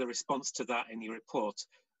particular response to that in your report.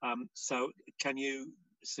 So can you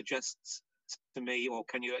suggest to me, or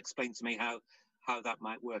can you explain to me how that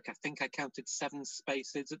might work? I think I counted 7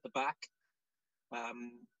 spaces at the back.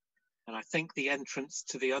 And I think the entrance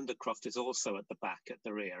to the undercroft is also at the back, at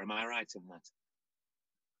the rear. Am I right in that?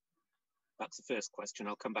 That's the first question.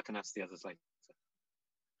 I'll come back and ask the others later.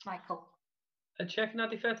 Michael. Chair, can I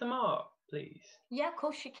defer to Mark, please? Yeah, of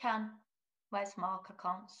course you can. Where's Mark? I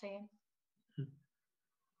can't see him.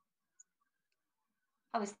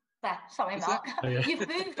 Oh, is There, sorry, Is Mark. Oh, yeah. You've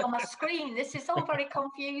moved on my screen. This is all very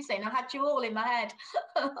confusing. I had you all in my head.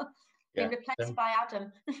 Been replaced by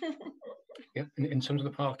Adam. Yeah, in terms of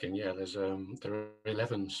the parking, yeah, there are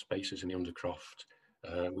 11 spaces in the Undercroft,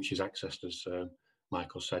 which is accessed, as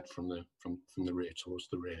Michael said, from the rear towards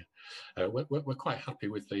the rear. We're quite happy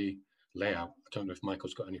with the layout. I don't know if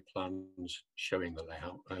Michael's got any plans showing the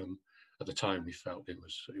layout. At the time, we felt it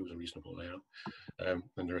was a reasonable layout,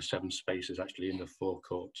 and there are 7 spaces actually in the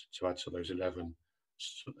forecourt to add to those 11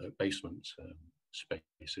 basement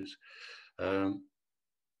spaces. And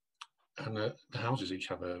the houses each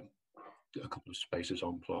have a couple of spaces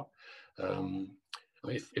on plot.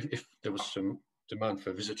 If there was some demand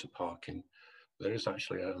for visitor parking, there is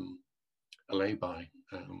actually a lay-by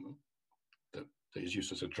that is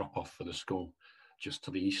used as a drop-off for the school just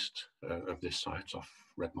to the east of this site off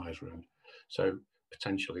Redmires Road. So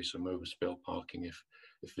potentially some overspill parking if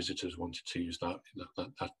visitors wanted to use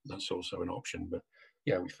that's also an option. But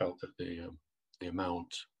yeah, we felt that the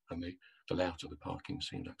amount and the layout of the parking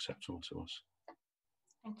seemed acceptable to us.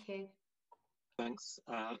 Thank you. Thanks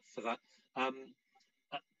for that.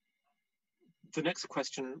 The next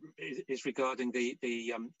question is regarding the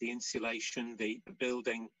insulation, the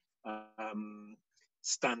building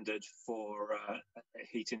standard for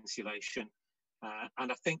heat insulation.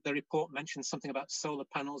 And I think the report mentioned something about solar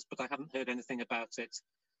panels, but I haven't heard anything about it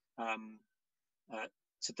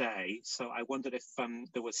today. So I wondered if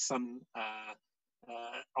there was some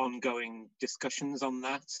ongoing discussions on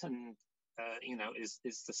that, and you know, is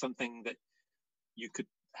there something that you could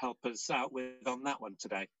help us out with on that one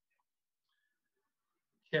today?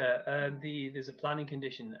 Yeah, there's a planning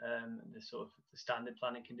condition, the standard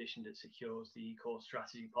planning condition that secures the core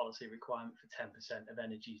strategy policy requirement for 10% of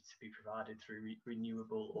energy to be provided through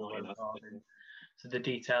renewable or low carbon. So the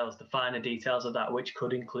details, the finer details of that, which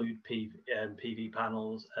could include PV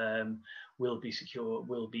panels, will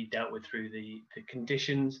be dealt with through the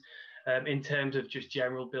conditions. In terms of just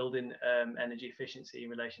general building energy efficiency in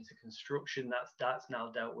relation to construction, that's now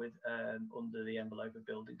dealt with under the envelope of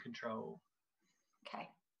building control. Okay.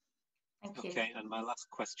 Thank you. Okay, and my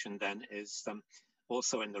last question then is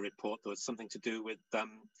also in the report, there was something to do with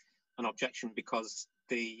an objection because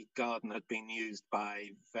the garden had been used by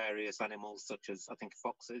various animals, such as, I think,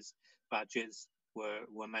 foxes, badgers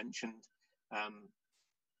were mentioned.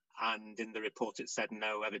 And in the report, it said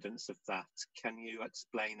no evidence of that. Can you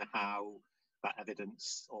explain how that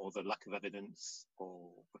evidence, or the lack of evidence,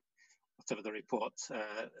 or whatever the report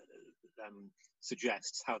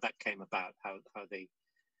suggests, how that came about, how the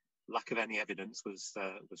lack of any evidence was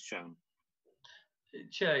shown?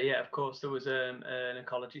 Sure, yeah, of course. There was an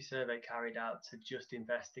ecology survey carried out to just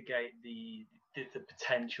investigate the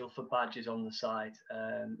potential for badgers on the site,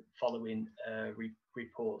 following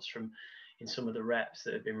reports in some of the reps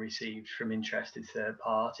that have been received from interested third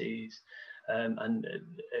parties. And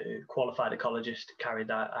a qualified ecologist carried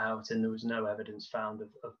that out, and there was no evidence found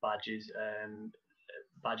of badgers,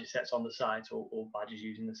 badger sets on the site or badgers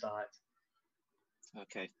using the site.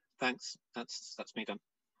 Okay, thanks. That's me done.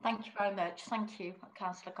 Thank you very much. Thank you,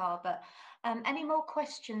 Councillor Garbutt. Any more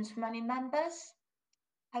questions from any members?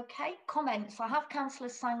 Okay, comments. I have Councillor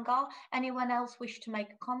Sangar. Anyone else wish to make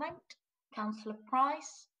a comment? Councillor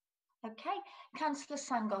Price. Okay, Councillor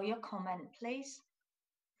Sangar, your comment, please.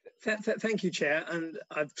 Thank you, Chair. And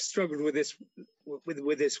I've struggled with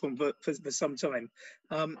this one for some time,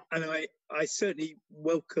 and I certainly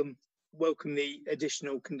welcome the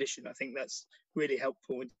additional condition. I think that's really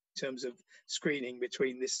helpful in terms of screening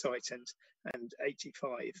between this site and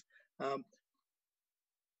 85.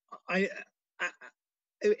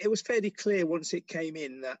 It was fairly clear once it came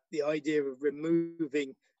in that the idea of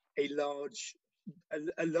removing a large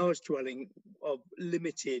dwelling of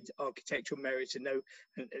limited architectural merit and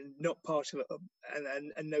not part of it,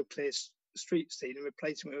 and no clear street scene, and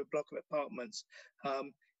replacing it with a block of apartments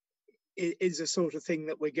is a sort of thing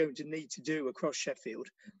that we're going to need to do across Sheffield.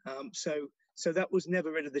 So that was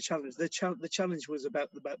never really the challenge. The challenge was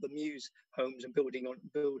about the Muse homes and building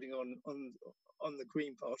on the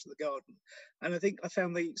green part of the garden. And I think I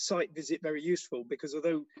found the site visit very useful, because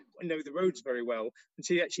although I know the roads very well,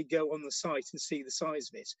 until you actually go on the site and see the size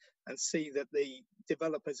of it and see that the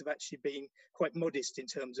developers have actually been quite modest in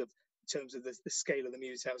terms of the scale of the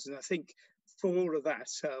Muse house. And I think for all of that,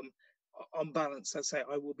 on balance, I say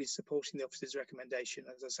I will be supporting the officer's recommendation.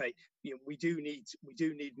 As I say, you know, we do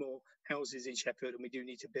need more houses in Sheffield, and we do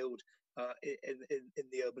need to build in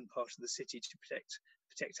the urban part of the city to protect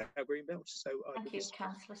our green belt. So thank you,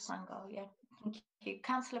 Councillor Sangar. Yeah, Thank you.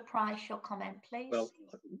 Councillor Price, your comment, please. Well,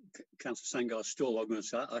 Councillor Sangar's still argument,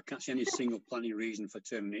 so I can't see any single planning reason for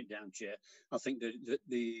turning it down, Chair. I think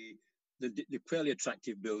the fairly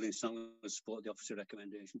attractive building, so I'm going to support the officer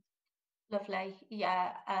recommendation. Lovely.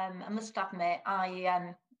 Yeah, I must admit,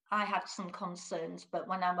 I had some concerns, but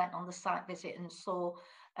when I went on the site visit and saw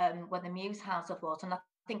where the Muse House was, and I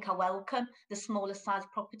think I welcome the smaller size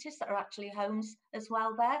properties that are actually homes as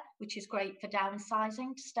well there, which is great for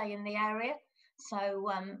downsizing to stay in the area. So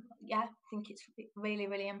yeah, I think it's really,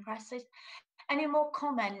 really impressive. Any more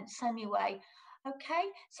comments anyway?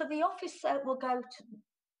 Okay, so the officer will go to,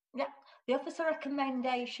 yeah, the officer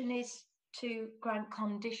recommendation is to grant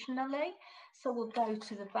conditionally. So we'll go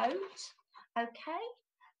to the vote. Okay,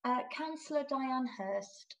 Councillor Diane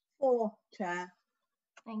Hurst. For, Chair.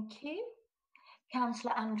 Thank you.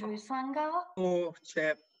 Councillor Andrew Sangar. For,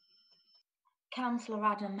 Chair. Councillor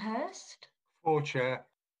Adam Hurst. For, Chair.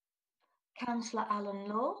 Councillor Alan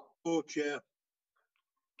Law. For, Chair.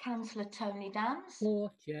 Councillor Tony Dance.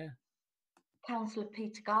 For, Chair. Councillor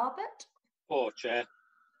Peter Garbett. For, Chair.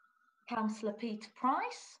 Councillor Peter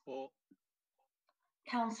Price. For.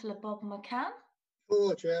 Councillor Bob McCann.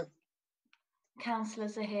 For, Chair. Councillor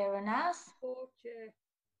Zahira Naz. For, Chair.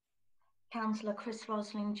 Councillor Chris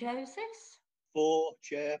Rosling Josephs. For,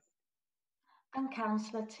 Chair. And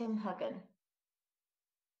Councillor Tim Huggan.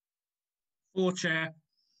 For, Chair.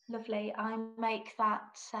 Lovely. I make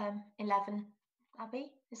that 11.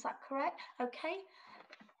 Abby, is that correct? Okay,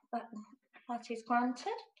 that is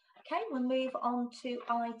granted. Okay, we'll move on to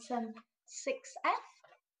item 6F.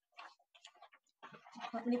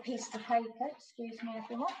 Let me piece of paper, excuse me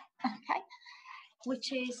everyone. Okay,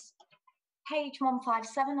 which is page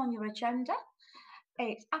 157 on your agenda.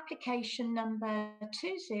 It's application number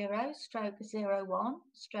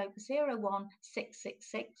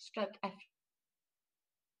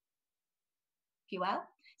 20/01/01666/FUL.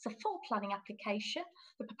 It's a full planning application.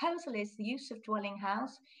 The proposal is the use of dwelling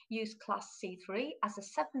house, use class C3 as a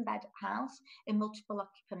 7-bed house in multiple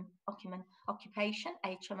occupation,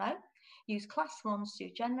 HMO, use class 1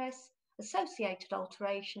 sui generis, associated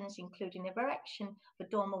alterations including erection of a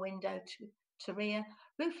dormer window to rear,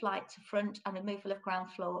 roof light to front and removal of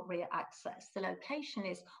ground floor rear access. The location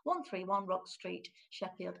is 131 Rock Street,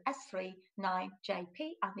 Sheffield, S3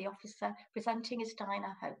 9JP, and the officer presenting is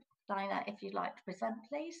Dinah Hope. Dinah, if you'd like to present,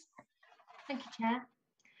 please. Thank you, Chair.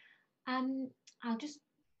 I'll just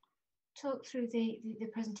talk through the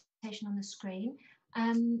presentation on the screen.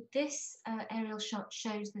 This aerial shot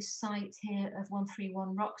shows the site here of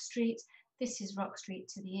 131 Rock Street. This is Rock Street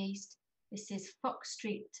to the east. This is Fox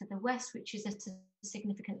Street to the west, which is at a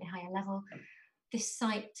significantly higher level. This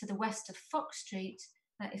site to the west of Fox Street,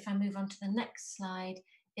 if I move on to the next slide,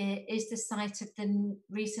 is the site of the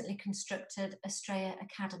recently constructed Australia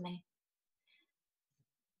Academy.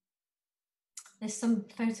 There's some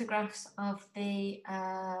photographs of the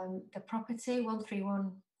property,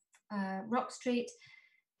 131 Rock Street.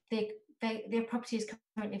 The property is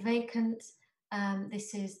currently vacant.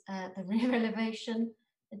 This is the rear elevation,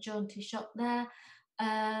 a jaunty shot there.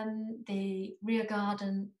 The rear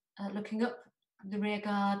garden, looking up the rear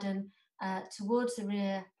garden towards the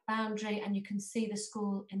rear boundary, and you can see the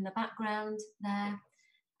school in the background there.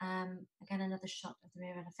 Again, another shot of the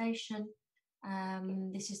rear elevation.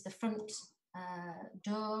 This is the front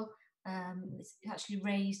door. It's actually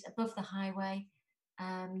raised above the highway.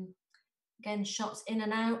 Again, shots in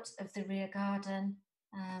and out of the rear garden,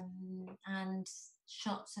 and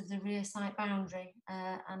shots of the rear side boundary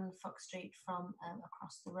and Fox Street from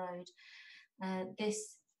across the road.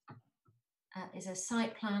 This is a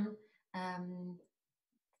site plan.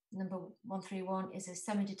 Number 131 is a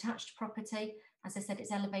semi-detached property. As I said,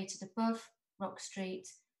 it's elevated above Rock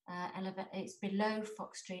Street. It's below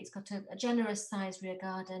Fox Street. It's got a generous size rear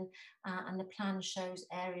garden, and the plan shows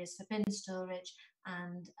areas for bin storage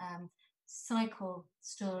and cycle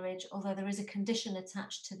storage, although there is a condition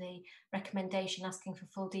attached to the recommendation asking for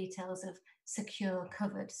full details of secure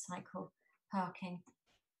covered cycle parking.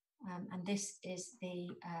 And this is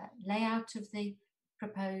the layout of the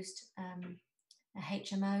proposed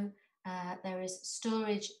HMO. There is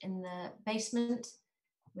storage in the basement.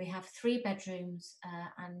 We have 3 bedrooms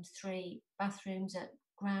and 3 bathrooms at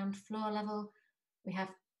ground floor level. We have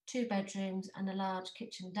 2 bedrooms and a large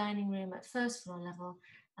kitchen dining room at first floor level,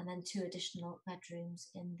 and then 2 additional bedrooms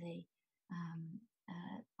in the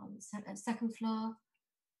on the second floor.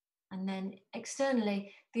 And then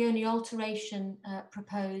externally, the only alteration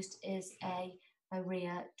proposed is a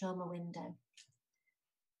rear dormer window.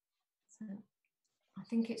 So I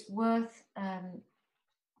think it's worth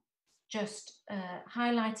just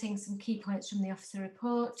highlighting some key points from the officer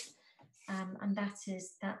report. and that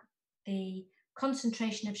is that the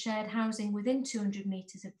concentration of shared housing within 200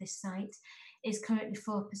 metres of this site is currently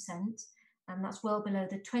 4%, and that's well below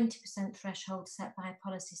the 20% threshold set by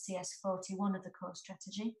policy CS41 of the core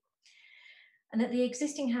strategy. And that the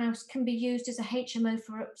existing house can be used as a HMO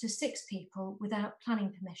for up to 6 people without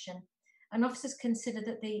planning permission. And officers consider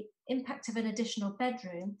that the impact of an additional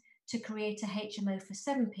bedroom to create a HMO for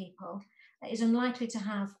 7 people is unlikely to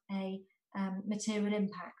have a material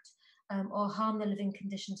impact or harm the living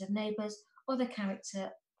conditions of neighbours or the character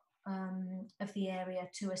of the area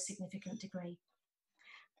to a significant degree.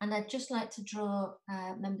 And I'd just like to draw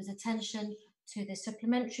members' attention to the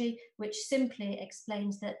supplementary, which simply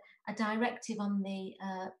explains that a directive on the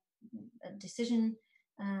decision,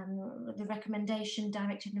 the recommendation,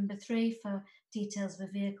 directive number 3 for details of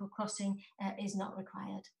a vehicle crossing is not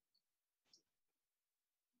required.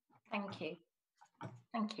 Thank you.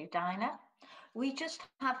 Thank you, Dinah. We just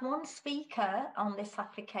have one speaker on this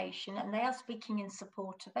application and they are speaking in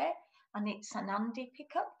support of it, and it's an Andy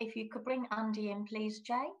pickup. If you could bring Andy in, please,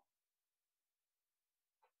 Jay.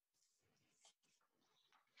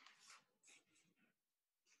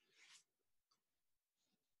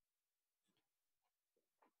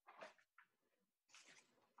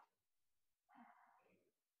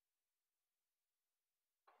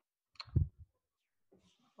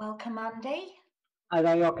 Welcome, Andy. Hi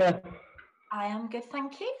there, you okay? I am good,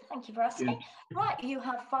 thank you. Thank you for asking. Good. Right, you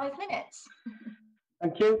have 5 minutes.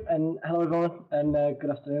 Thank you, and hello everyone, and good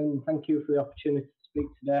afternoon. Thank you for the opportunity to speak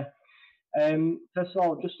today. First of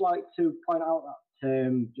all, I'd just like to point out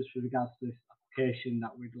that just with regards to this application,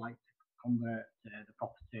 that we'd like to convert the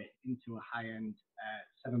property into a high-end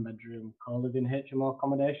 7-bedroom co-living HMO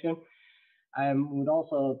accommodation. We'd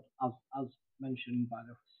also, as mentioned by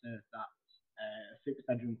the officer, that a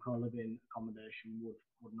 6-bedroom co-living accommodation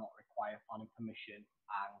would not require planning permission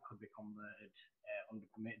and could be converted under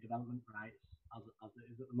permitted development rights as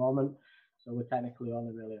it is at the moment. So we're technically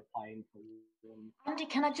only really applying for one. Andy,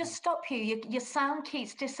 can I just stop you? Your sound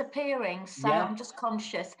keeps disappearing, so Yeah. I'm just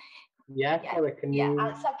conscious. Yeah, sorry, can you?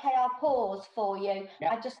 Yeah, it's okay, I'll pause for you.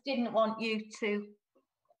 Yeah. I just didn't want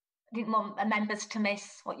members to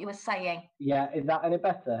miss what you were saying. Yeah, is that any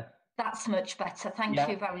better? That's much better. Thank Yeah,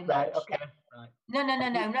 you very much. right, okay. Yeah. Right.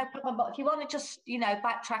 No problem. But if you want to just,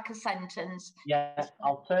 backtrack a sentence. Yeah,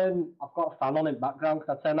 I've got a fan on in the background.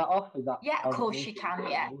 Can I turn that off? Is that? Yeah, of course you can,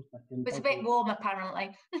 yeah. It's a bit warm,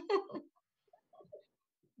 apparently.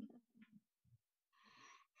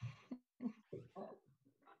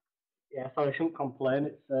 Yeah, sorry, I shouldn't complain.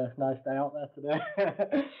 It's a nice day out there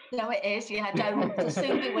today. No, it is. Yeah, don't. It'll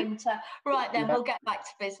soon be winter. Right, then, We'll get back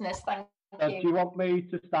to business. Thank you. Do you want me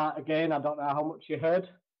to start again? I don't know how much you heard.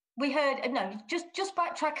 We heard, no, just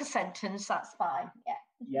backtrack a sentence. That's fine.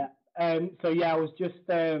 Yeah. Yeah. So yeah, I was just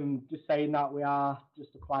saying that we are just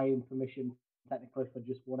applying permission technically for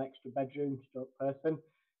just one extra bedroom stroke person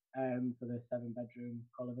for the 7-bedroom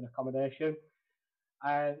co-living accommodation.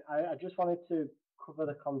 And I just wanted to cover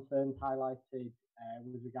the concerns highlighted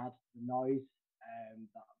with regards to the noise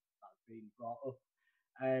that's been brought up.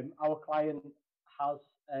 Our client has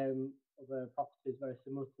other properties very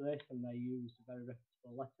similar to this, and they use a very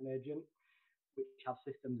reputable letting agent, which have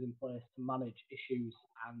systems in place to manage issues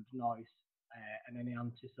and noise and any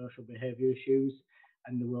antisocial behaviour issues,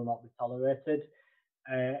 and they will not be tolerated.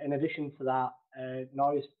 In addition to that,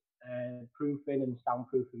 noise proofing and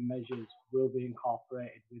soundproofing measures will be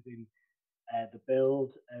incorporated within the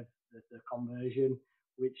build of the conversion,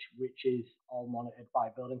 which is all monitored by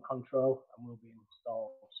building control and will be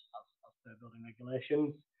installed as per building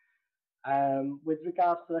regulations. With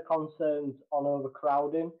regards to the concerns on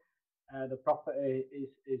overcrowding, the property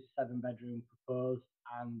is 7-bedroom proposed,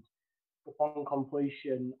 and upon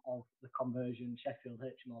completion of the conversion, Sheffield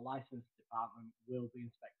HMO Licence Department will be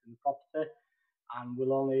inspecting the property and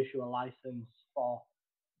will only issue a licence for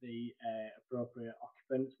the appropriate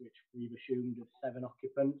occupants, which we've assumed is 7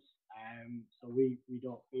 occupants. So we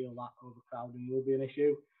don't feel that overcrowding will be an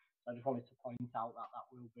issue. So I just wanted to point out that that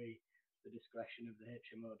will be the discretion of the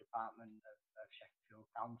HMO department of Sheffield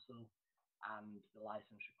Council and the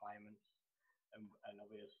licence requirements, and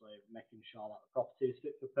obviously making sure that the property is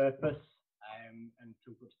fit for purpose and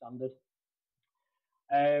to a good standard.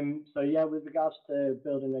 So yeah, with regards to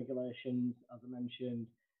building regulations, as I mentioned,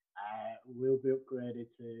 will be upgraded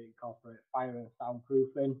to incorporate fire and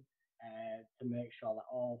soundproofing to make sure that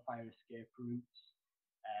all fire escape routes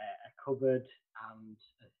are covered and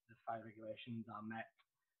the fire regulations are met,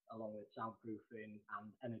 along with soundproofing and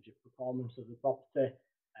energy performance of the property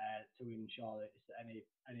to ensure that it's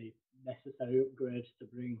any necessary upgrades to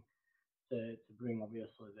bring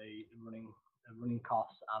obviously the running running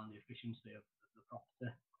costs and the efficiency of the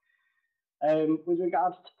property. With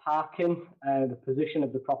regards to parking, the position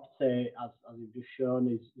of the property, as you've just shown,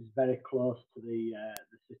 is very close to the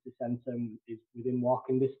city centre and is within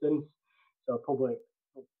walking distance. So public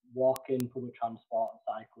walking, public transport and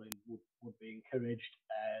cycling would be encouraged.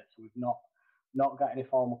 So we've not got any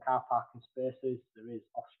formal car parking spaces. There is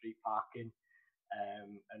off-street parking,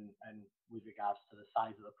 and with regards to the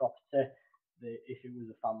size of the property, if it was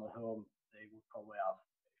a family home, they would probably have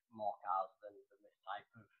more cars than this type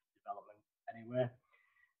of development anyway.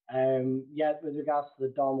 Yeah, with regards to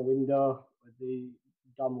the dormer window, the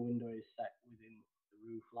dormer window is set within the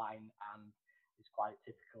roof line and is quite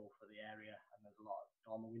typical for the area, and there's a lot of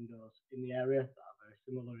dormer windows in the area that are very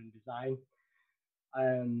similar in design.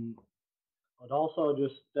 But also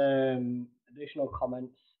just additional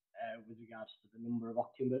comments with regards to the number of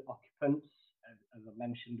occupants, as I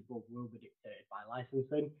mentioned above, will be dictated by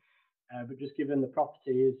licensing. But just given the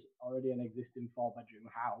property is already an existing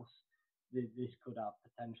 4-bedroom house, this could have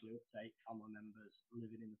potentially up to 8 family members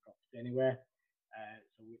living in the property anyway,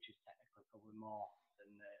 so which is technically probably more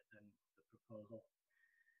than the proposal.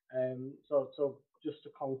 So just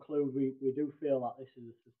to conclude, we do feel that this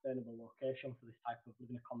is a sustainable location for this type of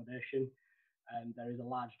living accommodation, and there is a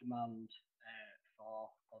large demand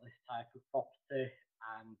for this type of property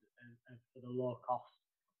and for the low cost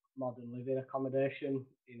modern living accommodation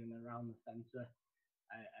in and around the centre,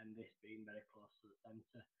 and this being very close to the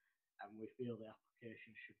centre. And we feel the application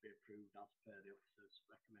should be approved as per the officer's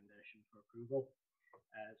recommendation for approval.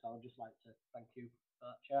 So I would just like to thank you for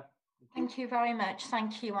that, Chair. Thank you very much.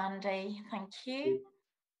 Thank you, Andy. Thank you.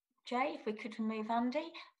 Jay, if we could remove Andy.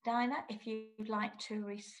 Dinah, if you'd like to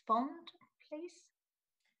respond, please.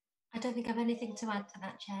 I don't think I have anything to add to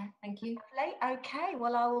that, Chair. Thank you. Lovely. Okay,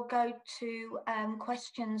 well, I will go to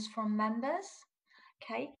questions from members.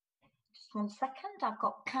 Okay, just 1 second. I've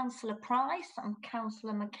got Councillor Price and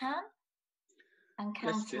Councillor McCann and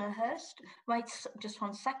Councillor Hurst. Wait, just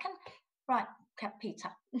 1 second. Right, okay, Peter.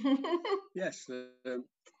 Yes.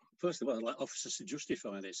 First of all, I'd like officers to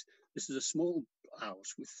justify this. This is a small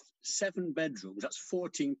house with 7 bedrooms. That's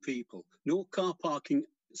 14 people. No car parking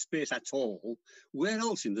space at all. Where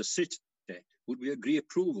else in the city would we agree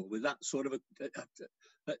approval with that sort of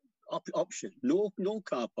a option? No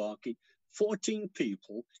car parking. 14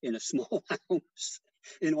 people in a small house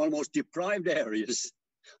in one of the most deprived areas.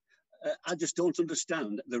 I just don't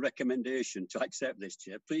understand the recommendation to accept this,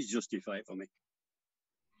 Chair. Please justify it for me.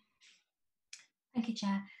 Thank you,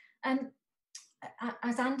 Chair.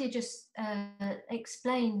 As Andy just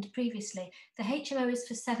explained previously, the HMO is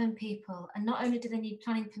for 7 people, and not only do they need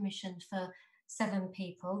planning permission for 7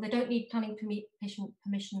 people, they don't need planning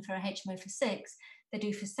permission for a HMO for 6, they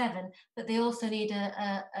do for 7, but they also need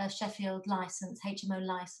a Sheffield licence, HMO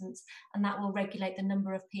licence, and that will regulate the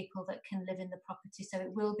number of people that can live in the property. So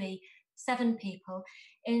it will be 7 people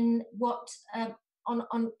in what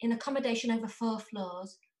in accommodation over 4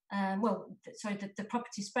 floors. The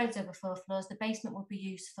property spreads over 4 floors. The basement will be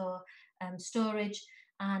used for storage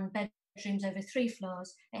and bedrooms over 3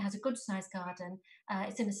 floors. It has a good sized garden.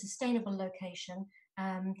 It's in a sustainable location.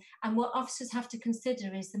 And what officers have to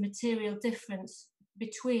consider is the material difference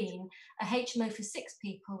between a HMO for 6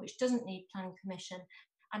 people, which doesn't need planning permission,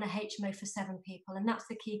 and a HMO for 7 people. And that's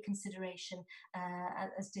the key consideration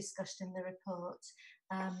as discussed in the report.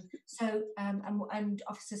 And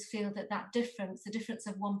officers feel that the difference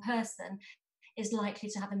of 1 person is likely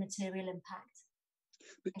to have a material impact.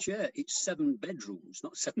 But Chair, it's 7 bedrooms,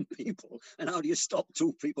 not 7 people. And how do you stop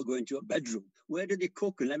 2 people going to a bedroom? Where do they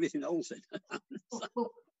cook and everything else?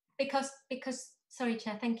 Because sorry,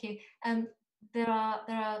 Chair, thank you. There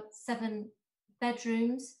are 7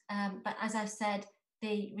 bedrooms, but as I've said,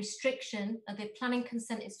 the restriction of the planning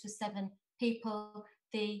consent is for 7 people.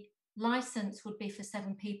 The licence would be for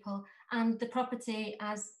 7 people, and the property,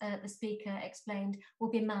 as the speaker explained,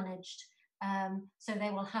 will be managed. So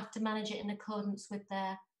they will have to manage it in accordance with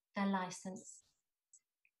their licence.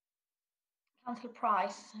 Councillor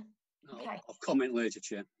Price. Okay. I'll comment later,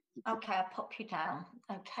 Chair. Okay, I'll pop you down.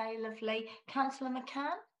 Okay, lovely. Councillor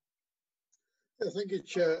McCann. Yeah, thank you,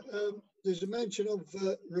 Chair. There's a mention of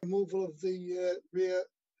removal of the rear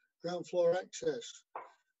ground floor access.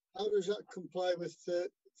 How does that comply with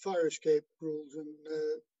fire escape rules and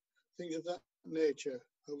things of that nature?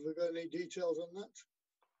 Have we got any details on that?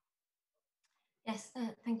 Yes,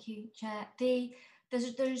 thank you, Chair.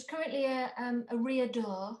 There's currently a rear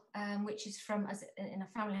door, which is from, as in a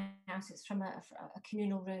family house, it's from a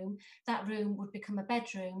communal room. That room would become a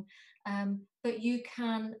bedroom, but you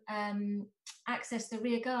can access the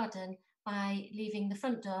rear garden by leaving the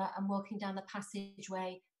front door and walking down the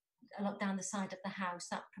passageway a look down the side of the house.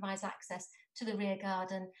 That provides access to the rear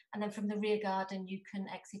garden, and then from the rear garden you can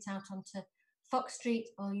exit out onto Fox Street,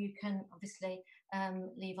 or you can obviously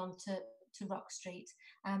leave onto Rock Street.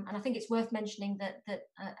 And I think it's worth mentioning that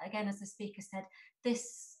again, as the speaker said,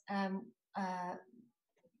 this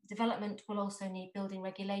development will also need building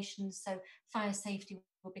regulations, so fire safety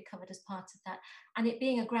will be covered as part of that. And it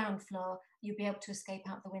being a ground floor, you'll be able to escape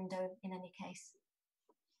out the window in any case.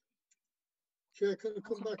 Chair, can I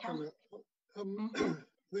come back on that? I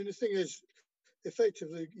mean, the thing is,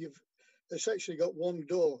 effectively, you've essentially got one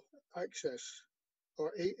door access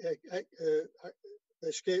or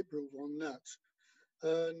escape route on that.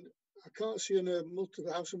 And I can't see in a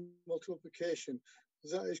house of multiplication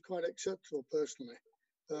that is quite acceptable personally.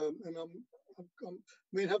 And I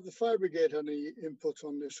mean, have the fire brigade had any input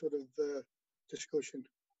on this sort of discussion?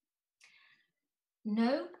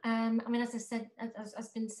 No, I mean, as I said, as has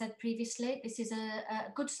been said previously, this is a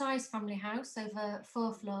good sized family house over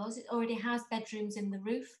 4 floors. It already has bedrooms in the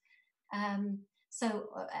roof. So,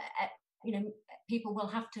 you know, people will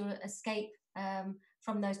have to escape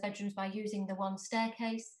from those bedrooms by using the one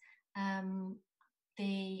staircase.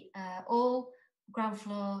 All ground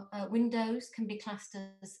floor windows can be classed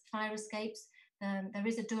as fire escapes. There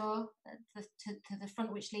is a door to the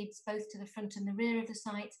front which leads both to the front and the rear of the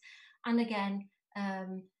site. And again,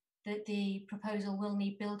 the proposal will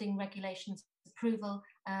need building regulations approval,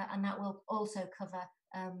 and that will also cover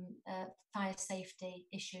fire safety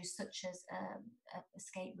issues such as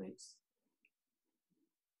escape routes.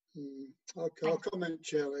 Okay, I'll comment,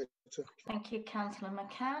 Chair, later. Thank you, Councillor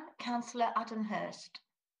McCann. Councillor Adam Hurst.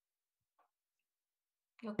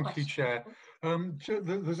 Thank you, Chair.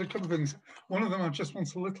 There's a couple of things. One of them, I just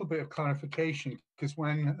want a little bit of clarification, because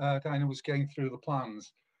when Diana was going through the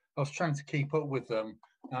plans, I was trying to keep up with them,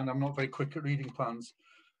 and I'm not very quick at reading plans.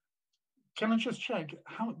 Can I just check,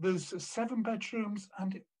 how there's 7 bedrooms,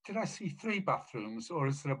 and did I see 3 bathrooms, or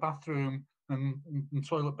is there a bathroom and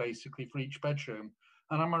toilet basically for each bedroom?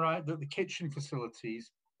 And am I right that the kitchen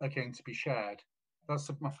facilities are going to be shared?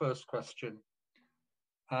 That's my first question.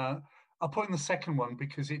 I'll put in the second one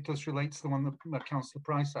because it does relate to the one that Councillor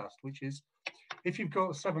Price asked, which is, if you've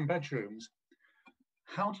got 7 bedrooms,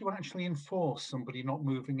 how do you actually enforce somebody not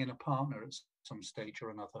moving in a partner at some stage or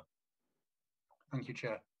another? Thank you,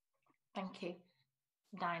 Chair. Thank you.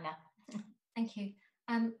 Dinah. Thank you.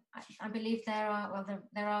 I believe there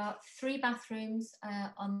are 3 bathrooms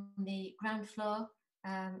on the ground floor,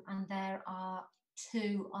 and there are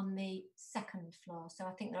 2 on the second floor. So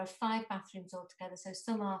I think there are 5 bathrooms altogether. So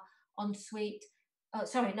some are en suite. Oh,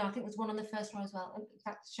 sorry, no, I think there's 1 on the first floor as well. In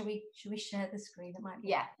fact, should we share the screen? It might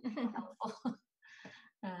be helpful.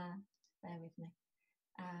 Bear with me.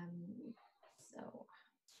 So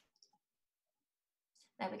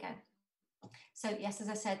there we go. So yes, as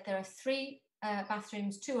I said, there are 3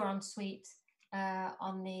 bathrooms, 2 are en suite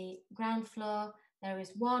on the ground floor. There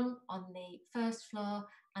is 1 on the first floor,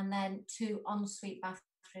 and then 2 en suite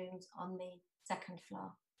bathrooms on the second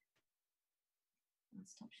floor. I'll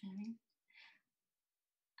stop sharing.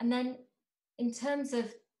 And then in terms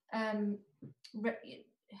of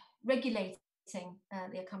regulating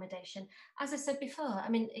the accommodation, as I said before, I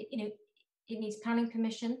mean, it needs planning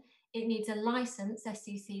permission, it needs a license,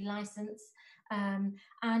 SCC license,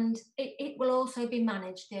 and it will also be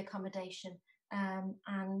managed, the accommodation.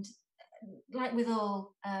 And like with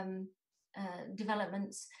all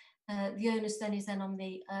developments, the onus then is on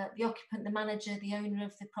the occupant, the manager, the owner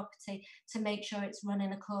of the property, to make sure it's run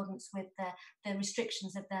in accordance with the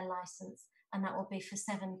restrictions of their license, and that will be for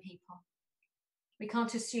 7 people. We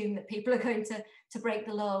can't assume that people are going to break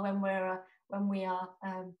the law when we are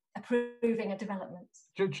approving a development.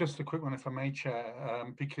 Just a quick one, if I may, Chair,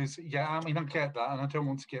 because yeah, I mean, I get that, and I don't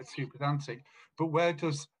want to get too pedantic, but where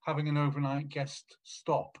does having an overnight guest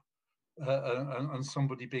stop? And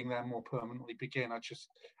somebody being there more permanently begin?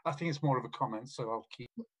 I think it's more of a comment, so I'll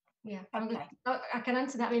keep. Yeah, okay. I can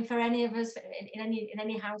answer that. I mean, for any of us in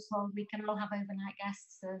any household, we can all have overnight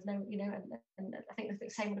guests. There's no, and I think the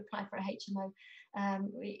same would apply for a HMO,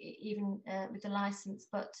 even with the license.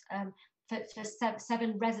 But for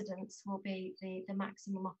 7 residents will be the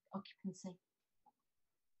maximum occupancy.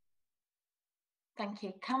 Thank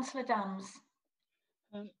you, Councillor Dams.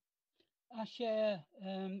 I share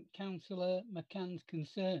Councillor McCann's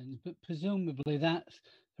concerns, but presumably that's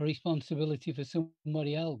a responsibility for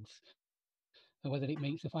somebody else, whether it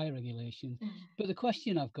meets the fire regulations. But the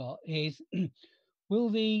question I've got is, will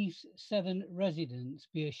these 7 residents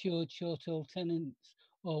be assured short-haul tenants,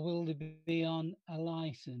 or will they be on a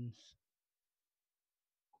licence?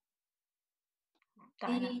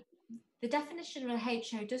 The definition of a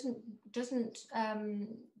HO doesn't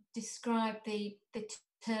describe the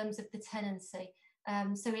terms of the tenancy.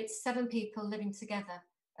 So it's 7 people living together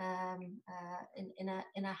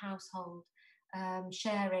in a household,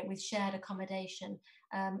 sharing with shared accommodation,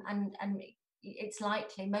 and it's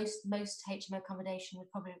likely most HMO accommodation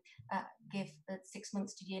would probably give 6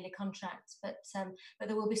 months to yearly contracts, but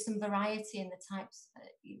there will be some variety in the types,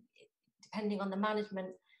 depending on the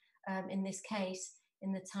management in this case,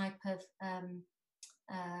 in the type of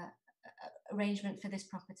arrangement for this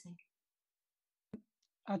property.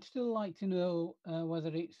 I'd still like to know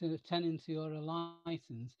whether it's a tenancy or a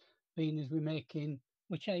license, being as we're making,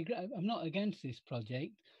 which I agree, I'm not against this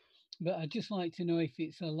project, but I'd just like to know if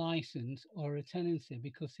it's a license or a tenancy,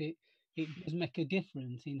 because it does make a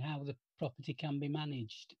difference in how the property can be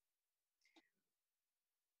managed.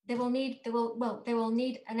 They will need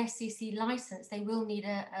an SCC license. They will need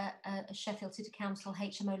a Sheffield City Council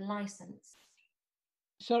HMO license.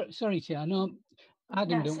 Sorry, Chair. I know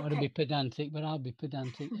Adam don't want to be pedantic, but I'll be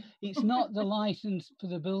pedantic. It's not the license for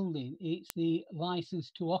the building; it's the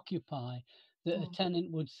license to occupy that a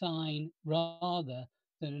tenant would sign rather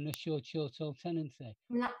than an assured short-term tenancy.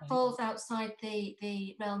 And that falls outside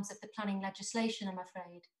the realms of the planning legislation, I'm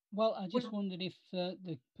afraid. Well, I just wondered if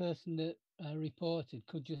the person that reported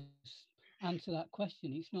could just answer that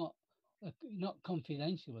question. It's not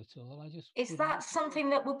confidential at all. Is that something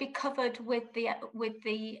that would be covered with the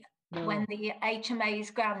No. when the HMA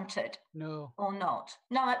is granted? No. Or not?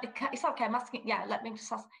 No, it's okay. I'm asking. Yeah, let me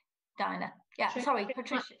just ask Dinah. Yeah, sorry,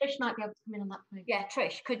 Patricia. Trish might be able to come in on that point. Yeah,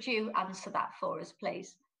 Trish, could you answer that for us,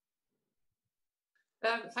 please?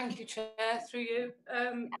 Thank you, Chair. Through you.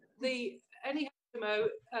 Any HMO,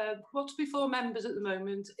 what's before members at the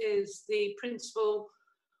moment is the principle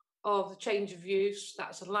of the change of use.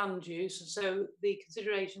 That's a land use, so the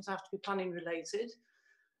considerations have to be planning related.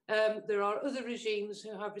 There are other regimes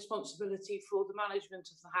who have responsibility for the management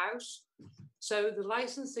of the house. So the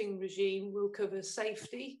licensing regime will cover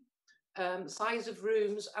safety, size of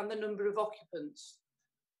rooms and the number of occupants.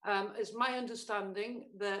 It's my understanding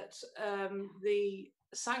that the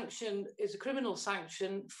sanction is a criminal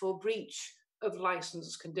sanction for breach of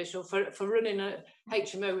licence condition, for running a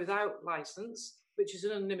HMO without licence, which is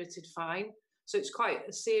an unlimited fine. So it's quite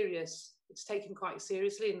a serious, it's taken quite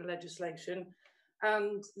seriously in the legislation.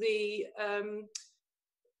 And the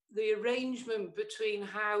arrangement between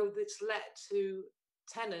how it's let to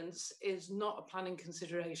tenants is not a planning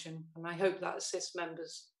consideration, and I hope that assists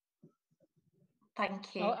members.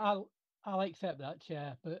 Thank you. I'll accept that,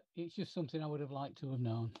 Chair, but it's just something I would have liked to have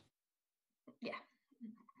known. Yeah,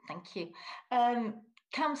 thank you.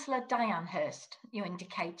 Councillor Diane Hurst, you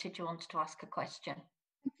indicated you wanted to ask a question.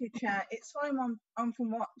 Thank you, Chair. It's following on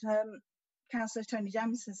from what Councillor Tony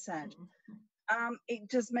James has said. It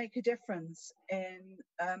does make a difference in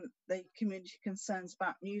the community concerns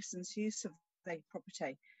about nuisance use of the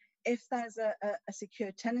property. If there's a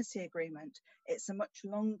secure tenancy agreement, it's a much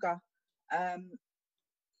longer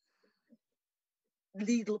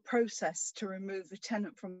legal process to remove a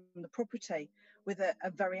tenant from the property with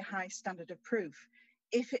a very high standard of proof.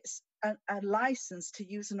 If it's a license to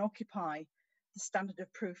use and occupy, the standard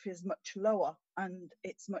of proof is much lower and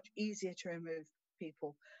it's much easier to remove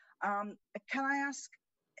people. Can I ask,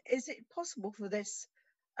 is it possible for this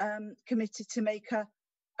committee to make a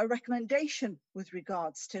recommendation with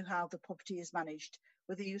regards to how the property is managed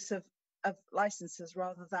with the use of licenses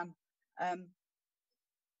rather than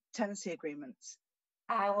tenancy agreements?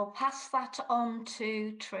 I will pass that on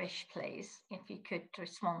to Trish, please, if you could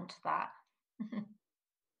respond to that.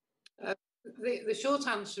 The short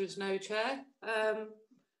answer is no, Chair.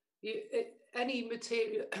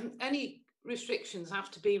 Any restrictions have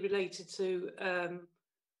to be related to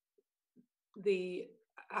the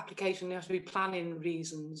application. There have to be planning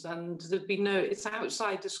reasons, and there'd be no. It's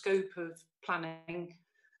outside the scope of planning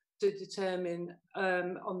to determine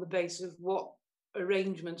on the basis of what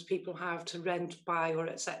arrangements people have to rent, buy, or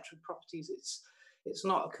etc. properties. It's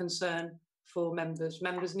not a concern for members.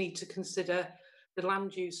 Members need to consider the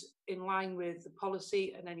land use in line with the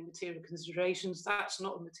policy and any material considerations. That's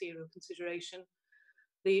not a material consideration.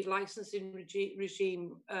 The licensing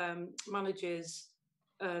regime manages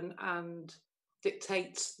and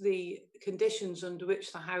dictates the conditions under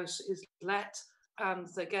which the house is let, and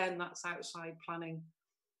again, that's outside planning.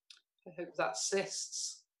 I hope that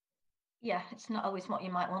assists. Yeah, it's not always what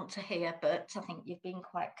you might want to hear, but I think you've been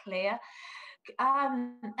quite clear.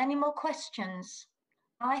 Any more questions?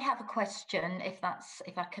 I have a question, if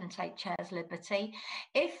I can take Chair's liberty.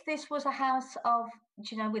 If this was a house of,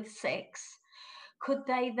 with 6, could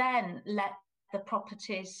they then let the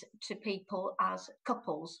properties to people as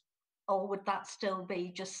couples, or would that still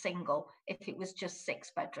be just single if it was just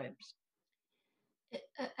 6 bedrooms?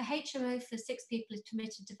 A HMO for 6 people is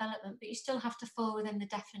permitted development, but you still have to fall within the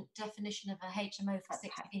definition of a HMO for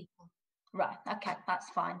 6 people. Right, okay, that's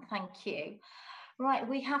fine, thank you. Right,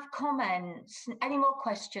 we have comments. Any more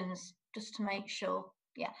questions, just to make sure?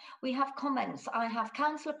 Yeah, we have comments. I have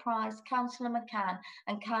Councillor Price, Councillor McCann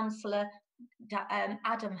and Councillor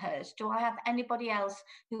Adamhurst. Do I have anybody else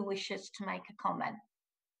who wishes to make a comment?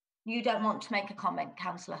 You don't want to make a comment,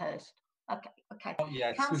 Councillor Hurst? Okay, okay. Oh,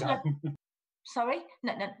 yes. Councillor... Sorry?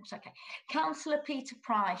 No, it's okay. Councillor Peter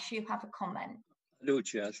Price, you have a comment. I do,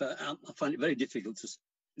 Chair. So I find it very difficult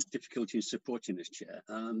in supporting this, Chair.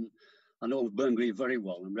 I know Burngrave very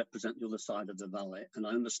well and represent the other side of the valley, and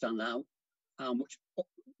I understand how much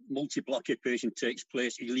multiple occupation takes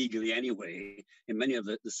place illegally anyway in many of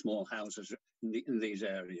the small houses in these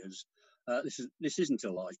areas. This isn't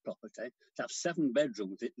a large property. To have 7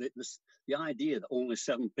 bedrooms, the idea that only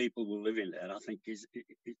 7 people will live in there, I think, is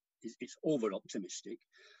over optimistic.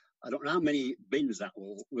 I don't know how many bins that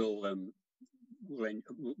will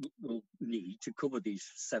need to cover these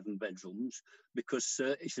 7 bedrooms, because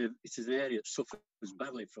it's an area that suffers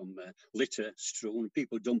badly from litter strewn,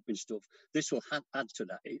 people dumping stuff. This will add to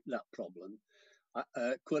that problem.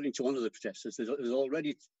 According to one of the protesters, there's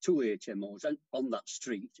already 2 HMOs on that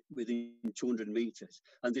street within 200 metres,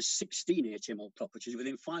 and there's 16 HMO properties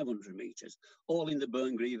within 500 metres, all in the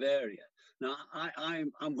Burngrave area. Now,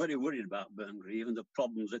 I'm very worried about Burngrave and the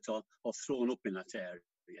problems that are thrown up in that area.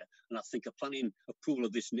 And I think a pool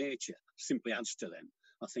of this nature simply adds to them.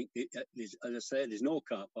 I think, as I said, there's no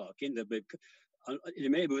car parking. It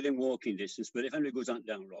may be within walking distance, but if anybody goes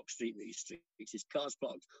down Rock Street and these streets, there's cars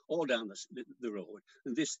parked all down the road.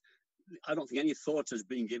 And I don't think any thought has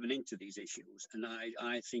been given into these issues. And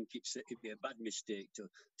I think it'd be a bad mistake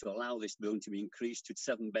to allow this building to be increased to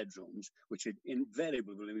 7 bedrooms, which would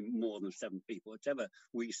invariably be more than 7 people, whatever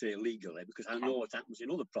we say legally, because I know what happens in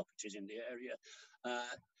other properties in the area.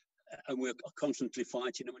 And we're constantly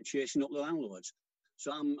fighting them and chasing up the landlords.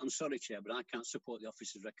 So I'm sorry, Chair, but I can't support the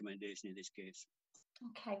officer's recommendation in this case.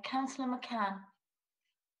 Okay, Councillor McCann.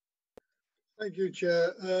 Thank you,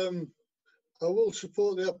 Chair. I will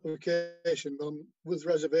support the application with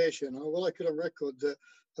reservation. I will like it on record that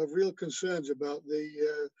I have real concerns about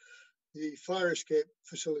the fire escape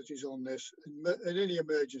facilities on this in any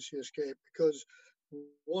emergency escape, because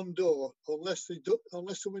one door, unless the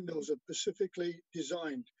windows are specifically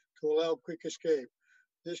designed to allow quick escape,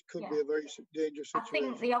 this could be a very dangerous situation. I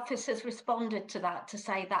think the officers responded to that to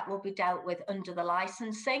say that will be dealt with under the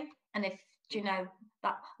licensing, and if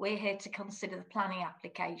that we're here to consider the planning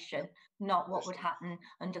application, not what would happen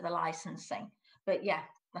under the licensing. But yeah,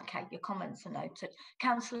 okay, your comments are noted.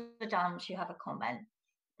 Councillor Dams, you have a comment.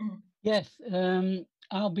 Yes,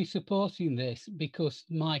 I'll be supporting this because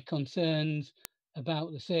my concerns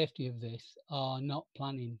about the safety of this are not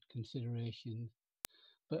planning considerations.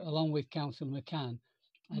 But along with Councillor McCann,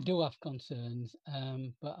 I do have concerns,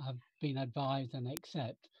 but I've been advised and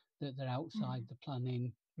accept that they're outside the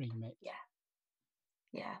planning remit.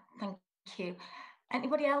 Yeah, thank you.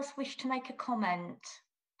 Anybody else wish to make a comment?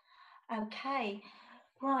 Okay,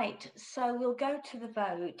 right, so we'll go to the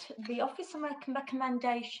vote. The officer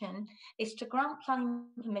recommendation is to grant planning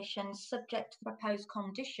permission subject to the proposed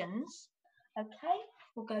conditions. Okay,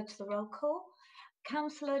 we'll go to the roll call.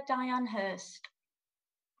 Councillor Diane Hurst.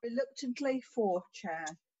 Reluctantly for, Chair.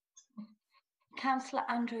 Councillor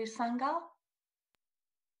Andrew Sangal.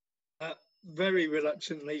 Very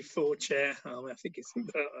reluctantly for, Chair. I think it's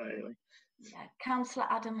anyway. Yeah. Councillor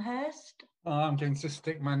Adam Hurst. I'm going to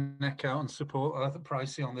stick my neck out and support the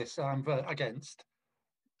Pricey on this. I'm against.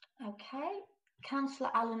 Okay. Councillor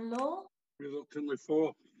Alan Law. Reluctantly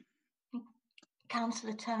for.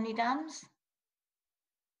 Councillor Tony Dams.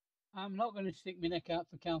 I'm not going to stick my neck out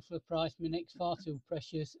for Councillor Price. My neck's far too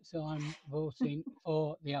precious, so I'm voting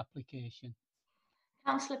for the application.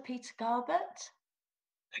 Councillor Peter Garbett.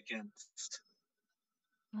 Against.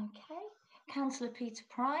 Okay. Councillor Peter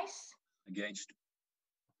Price. Against.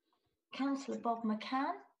 Councillor Bob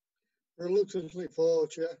McCann. Reluctantly for,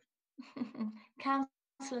 Chair.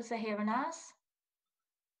 Councillor Zahira Naz.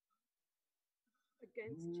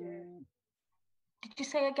 Against, Chair. Did you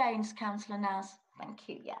say against, Councillor Naz? Thank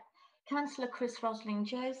you, yeah. Councillor Chris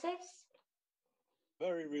Rosling-Josephs.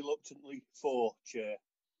 Very reluctantly for, Chair.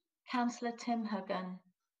 Councillor Tim Huggan.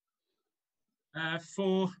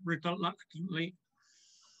 For, reluctantly.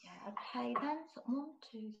 Yeah, okay then. So 1,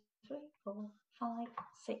 2, 3, 4, 5,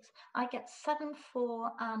 6. I get 7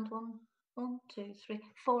 for and 1, 2, 3,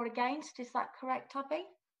 4 against. Is that correct, Abby?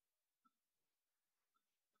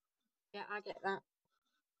 Yeah, I get that.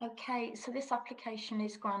 Okay, so this application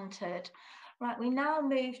is granted. Right, we now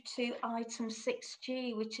move to item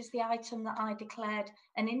 6G, which is the item that I declared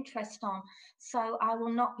an interest on. So I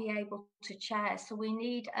will not be able to chair. So we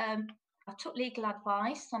need, I took legal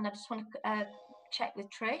advice and I just want to check with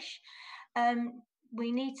Trish. I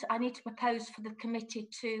need to propose for the committee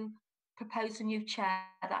to propose a new chair.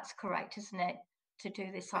 That's correct, isn't it? To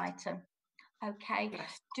do this item. Okay.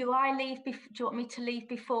 Yes. Do you want me to leave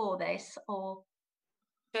before this or?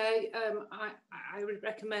 Okay, I would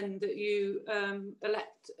recommend that you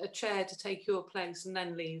elect a chair to take your place and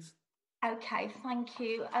then leave. Okay, thank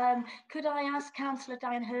you. Could I ask Councillor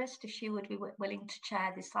Diane Hurst if she would be willing to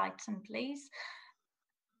chair this item, please?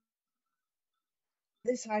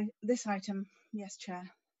 This item, yes, Chair.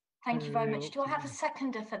 Thank you very much. Do I have a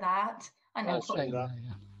seconder for that? I'll say that.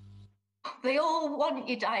 They all want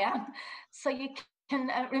you, Diane. So you can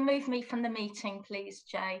remove me from the meeting, please,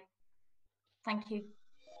 Jay. Thank you.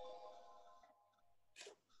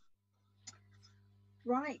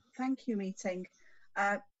 Right, thank you, meeting.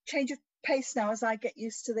 Change of pace now as I get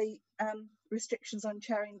used to the restrictions on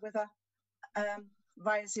chairing with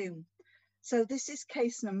via Zoom. So this is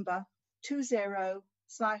case number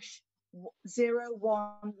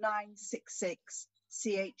 20/01966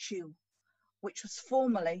 CHU, which was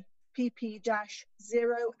formerly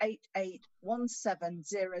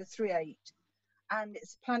PP-088170038, and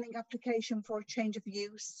it's a planning application for a change of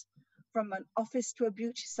use from an office to a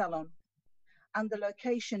beauty salon. And the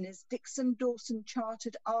location is Dixon Dawson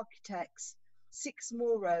Chartered Architects, 6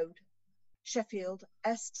 Moor Road, Sheffield,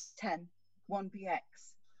 S10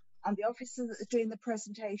 1BX. And the officer that's doing the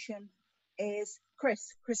presentation is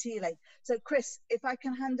Chris Healy. So Chris, if I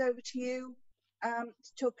can hand over to you to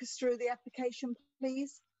talk us through the application,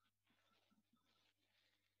 please.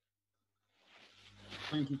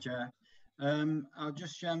 Thank you, Chair. I'll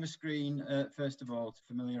just share my screen first of all to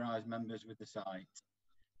familiarise members with the site.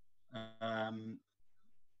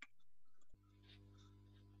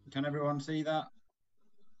 Can everyone see that?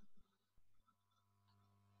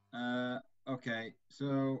 Okay,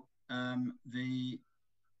 so the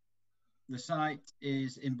site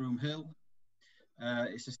is in Broomhill.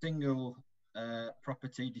 It's a single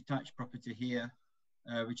property, detached property here,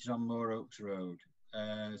 which is on Moor Oaks Road.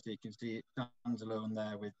 So you can see it stands alone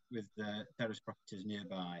there with terrace properties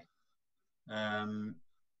nearby. And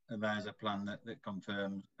there's a plan that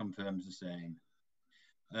confirms the same.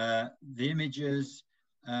 The images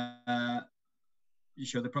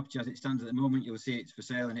show the property as it stands at the moment. You'll see it's for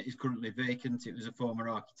sale and it is currently vacant. It was a former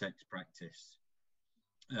architect's practice.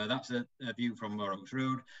 That's a view from Moor Oaks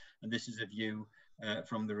Road, and this is a view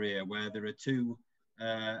from the rear where there are two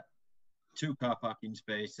car parking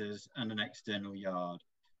spaces and an external yard.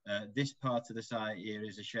 This part of the site here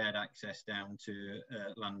is a shared access down to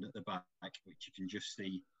land at the back, which you can just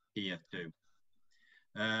see here too.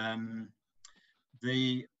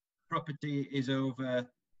 The property is over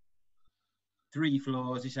 3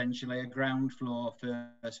 floors, essentially, a ground floor,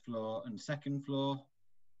 first floor and second floor.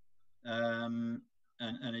 And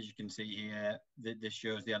as you can see here, this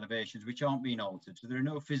shows the elevations which aren't being altered. So there are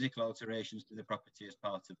no physical alterations to the property as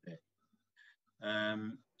part of this.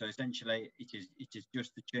 So essentially, it is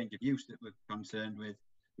just the change of use that we're concerned with,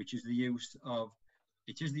 which is the use of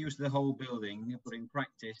the whole building, but in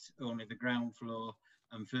practice, only the ground floor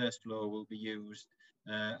and first floor will be used,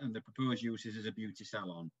 and the proposed use is as a beauty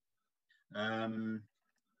salon.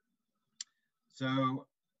 So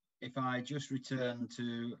if I just return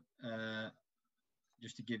to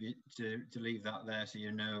just to give you to leave that there so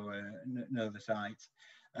you know the site.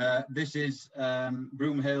 This is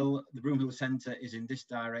Broomhill. The Broomhill Centre is in this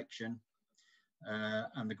direction,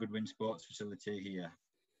 and the Goodwin Sports Facility here.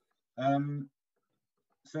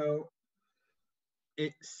 So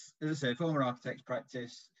it's, as I say, former architect's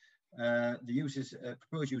practice. The uses,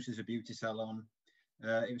 proposed use is a beauty salon.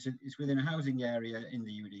 It's within a housing area in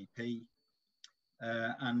the UDP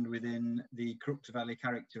and within the Crooks Valley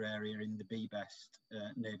character area in the BBEST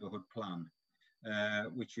neighbourhood plan,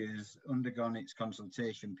 which has undergone its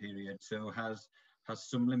consultation period, so has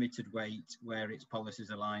some limited weight where its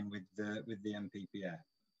policies align with the NPPF.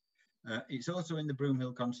 It's also in the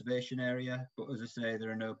Broomhill Conservation Area, but as I say, there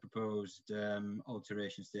are no proposed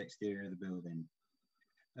alterations to the exterior of the building.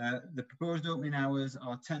 The proposed opening hours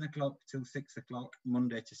are 10 o'clock till 6 o'clock,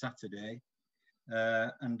 Monday to Saturday.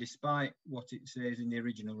 And despite what it says in the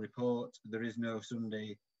original report, there is no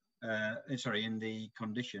Sunday, in the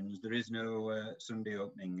conditions, there is no Sunday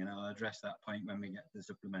opening, and I'll address that point when we get to the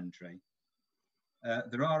supplementary.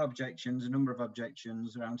 There are objections, a number of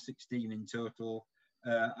objections, around 16 in total,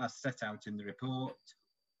 as set out in the report,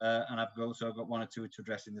 and I've also got 1 or 2 to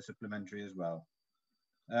address in the supplementary as well.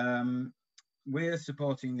 We're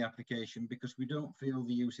supporting the application because we don't feel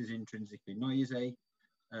the use is intrinsically noisy.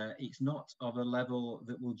 It's not of a level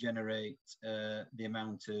that will generate the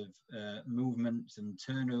amount of movement and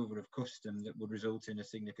turnover of custom that would result in a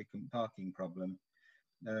significant parking problem.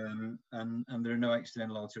 And there are no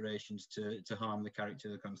external alterations to harm the character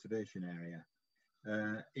of the conservation area.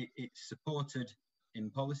 It's supported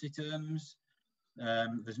in policy terms.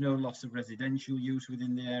 There's no loss of residential use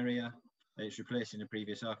within the area. It's replacing a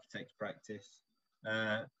previous architect's practice.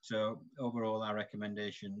 So overall, our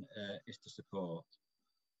recommendation is to support.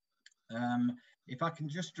 If I can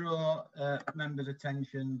just draw members'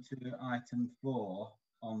 attention to item 4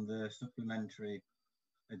 on the supplementary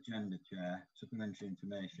agenda, Chair, supplementary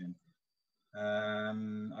information.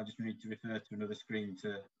 I just need to refer to another screen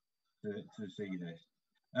to see this.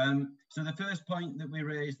 So the first point that we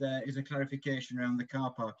raised there is a clarification around the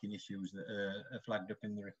car parking issues that are flagged up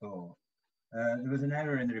in the report. There was an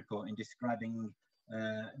error in the report in describing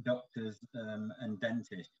doctors and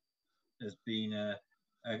dentists as being a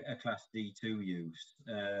class D2 use.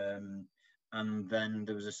 And then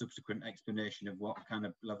there was a subsequent explanation of what kind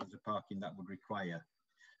of levels of parking that would require.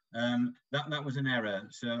 That was an error.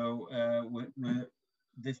 So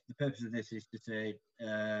the purpose of this is to say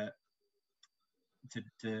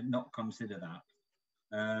to not consider that.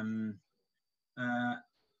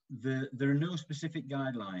 There are no specific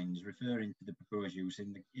guidelines referring to the proposed use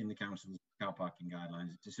in the council's car parking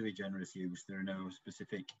guidelines. It's a sui generis use. There are no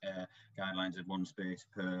specific guidelines of 1 space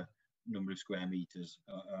per number of square meters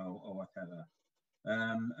or whatever.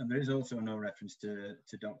 And there is also no reference to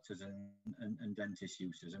doctors and dentist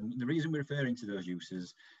uses. And the reason we're referring to those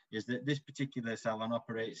uses is that this particular salon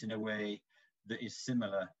operates in a way that is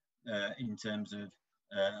similar in terms of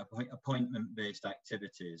appointment-based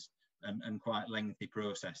activities and quite lengthy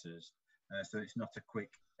processes. So it's not a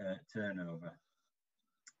quick turnover.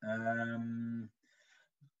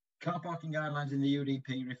 Car parking guidelines in the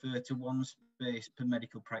UDP refer to 1 space per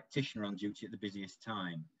medical practitioner on duty at the busiest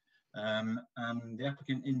time. And the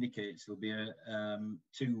applicant indicates there'll be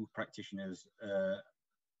 2 practitioners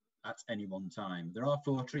at any one time. There are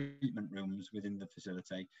 4 treatment rooms within the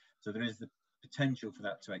facility, so there is the potential for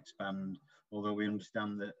that to expand, although we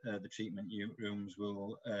understand that the treatment rooms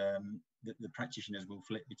will, the practitioners will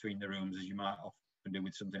flip between the rooms, as you might often do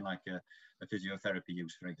with something like a physiotherapy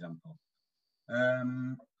use, for example.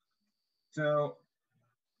 So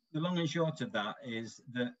the long and short of that is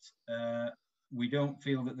that we don't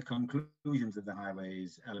feel that the conclusions of the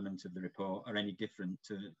highways element of the report are any different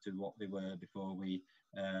to what they were before we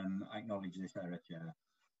acknowledge this error, Chair.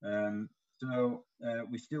 So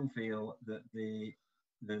we still feel that the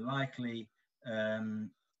likely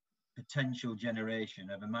potential generation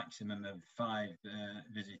of a maximum of 5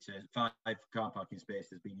 visitors, 5 car parking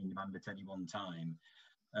spaces being in demand at any one time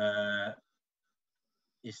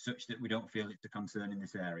is such that we don't feel it's a concern in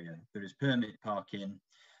this area. There is permit parking,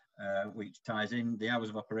 which ties in the hours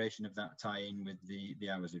of operation of that tie in with the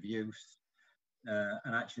hours of use.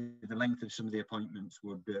 And actually the length of some of the appointments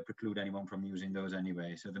would preclude anyone from using those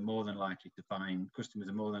anyway. So they're more than likely to find, customers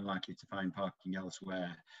are more than likely to find parking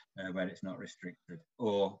elsewhere where it's not restricted,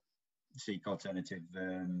 or seek alternative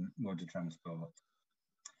modes of transport.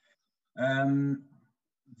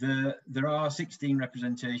 There are 16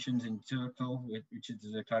 representations in total, which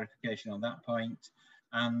is a clarification on that point,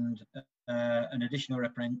 and an additional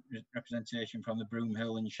representation from the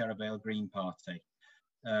Broomhill and Sharravale Green Party.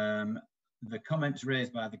 The comments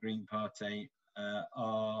raised by the Green Party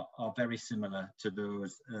are very similar to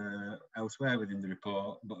those elsewhere within the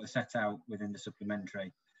report, but are set out within the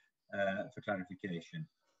supplementary for clarification.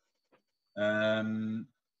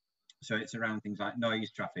 So it's around things like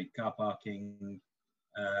noise, traffic, car parking,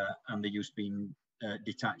 and the use being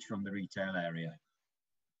detached from the retail area.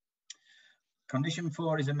 Condition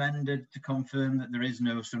 4 is amended to confirm that there is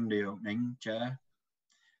no Sunday opening, Chair.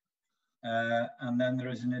 And then there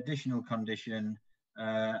is an additional condition,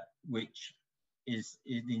 which is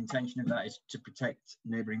the intention of that is to protect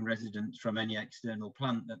neighbouring residents from any external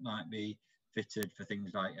plant that might be fitted for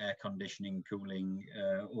things like air conditioning, cooling,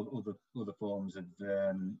 or other forms of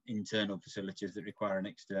internal facilities that require an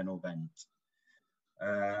external vent.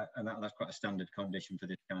 And that's quite a standard condition for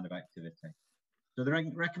this kind of activity. So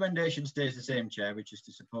the recommendation stays the same, Chair, which is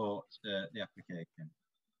to support the application.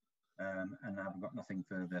 And I've got nothing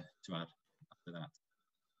further to add after that.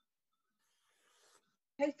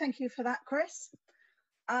 Okay, thank you for that, Chris.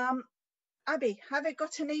 Abby, have it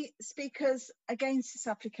got any speakers against this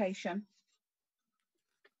application?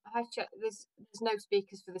 I've checked, there's no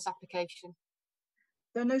speakers for this application.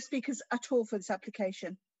 There are no speakers at all for this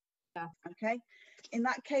application? Yeah. Okay. In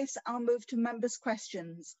that case, I'll move to members'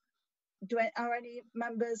 questions. Are any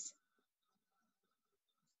members?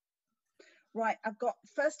 Right,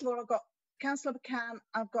 first of all, I've got Councillor McCann,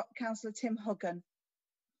 I've got Councillor Tim Huggan.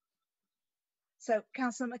 So,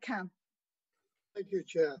 Councillor McCann. Thank you,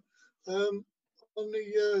 Chair. On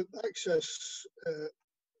the access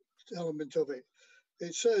element of it,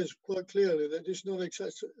 it says quite clearly that it's not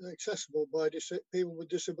accessible by people with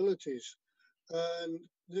disabilities. And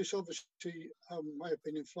this obviously, in my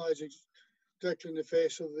opinion, flies directly in the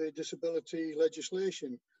face of the disability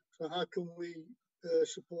legislation. So how can we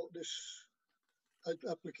support this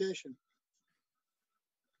application?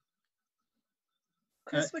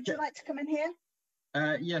 Chris, would you like to come in here?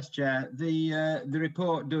 Yes, Chair. The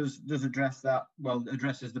report does address that. Well,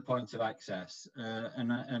 addresses the points of access,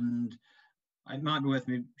 and it might be worth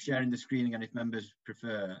me sharing the screen again if members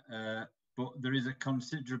prefer. But there is a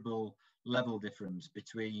considerable level difference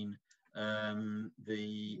between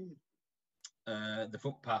the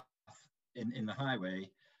footpath in the highway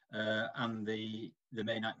and the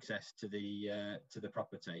main access to the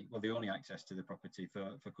property. Well, the only access to the property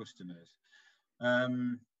for customers.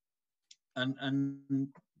 And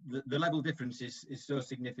the level difference is so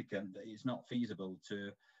significant that it's not feasible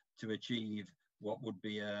to achieve what would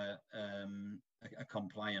be a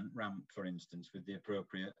compliant ramp, for instance, with the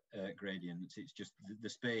appropriate gradients. It's just the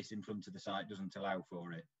space in front of the site doesn't allow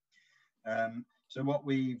for it. So what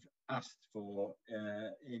we've asked for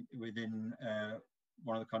within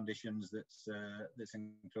one of the conditions that's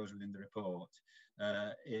enclosed within the report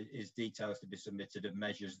is details to be submitted of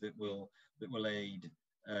measures that will aid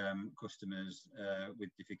customers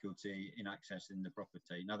with difficulty in accessing the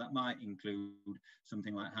property. Now that might include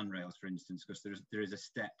something like handrails, for instance, because there is a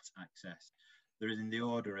stepped access. There is in the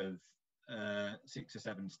order of 6 or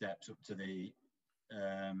 7 steps up to the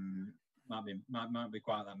might be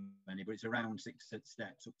quite that many, but it's around 6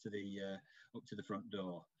 steps up to the front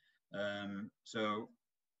door. So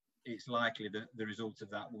it's likely that the result of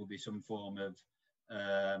that will be some form of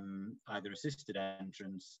either assisted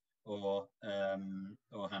entrance or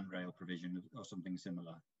handrail provision or something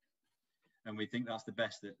similar. And we think that's the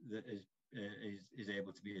best that is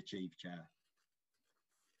able to be achieved, Chair.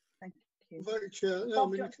 Thank you. Right, Chair. No, Bob,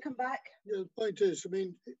 I mean, do you want to come back? Yeah, the point is, I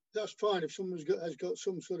mean, that's fine if someone's has got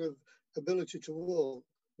some sort of ability to walk,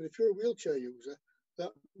 but if you're a wheelchair user,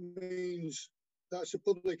 that means that's a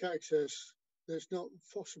public access that's not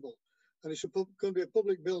possible. And it's going to be a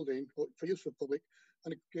public building for use for public,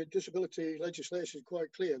 and disability legislation is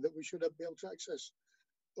quite clear that we should be able to access,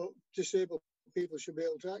 or disabled people should be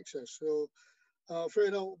able to access. So I'm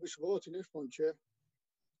afraid I won't be supporting this one, Chair.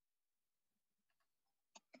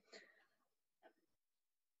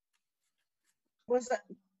 Was that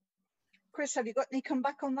Chris? Have you got any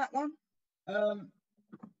comeback on that one? No,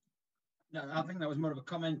 I think that was more of a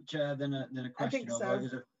comment, Chair, than a question. I think so. Although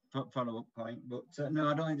there's a follow-up point, but no,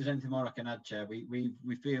 I don't think there's anything more I can add, Chair. We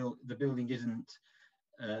feel the building isn't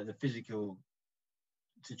the physical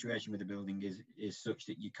situation with the building is such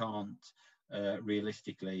that you can't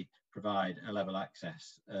realistically provide a level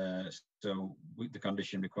access. So the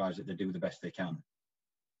condition requires that they do the best they can.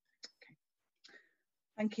 Okay.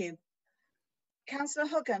 Thank you. Councillor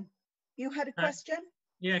Huggan, you had a question?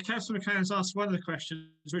 Yeah, Councillor McCann's asked one of the questions,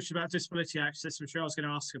 which is about disability access, which I was going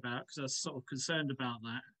to ask about because I was sort of concerned about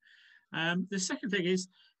that. The second thing is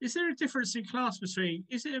there a difference in class between,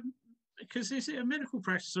 is it a medical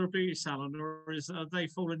practice or a beauty salon, or are they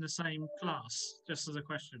fall in the same class, just as a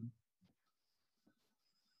question?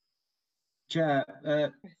 Chair,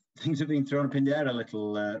 things have been thrown up in the air a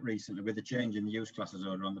little recently with the change in the use classes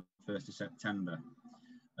order on the 1st of September.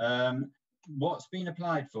 What's been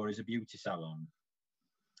applied for is a beauty salon,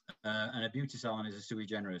 and a beauty salon is a sui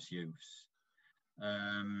generis use.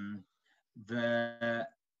 The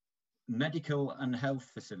medical and health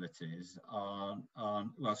facilities are,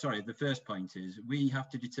 well, sorry, the first point is we have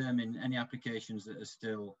to determine any applications that are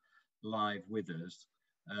still live with us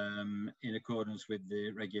in accordance with the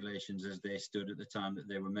regulations as they stood at the time that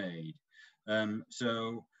they were made.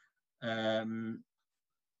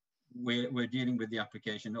 We're dealing with the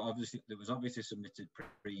application that was obviously submitted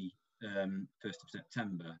pre 1st of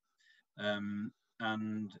September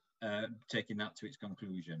and taking that to its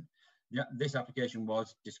conclusion. This application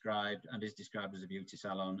was described and is described as a beauty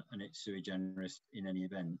salon, and it's sui generis in any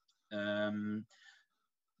event.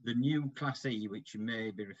 The new Class E, which you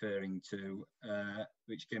may be referring to,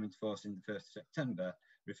 which came into force in the 1st of September,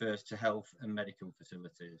 refers to health and medical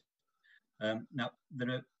facilities. Now,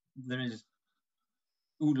 there is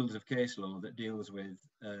oodles of case law that deals with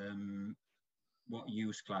what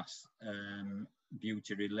use class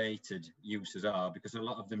beauty related uses are, because a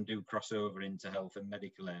lot of them do cross over into health and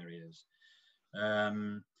medical areas.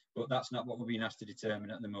 But that's not what we're being asked to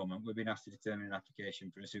determine at the moment. We're being asked to determine an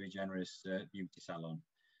application for a sui generis beauty salon,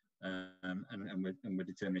 and we're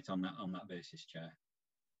determining it on that basis, Chair.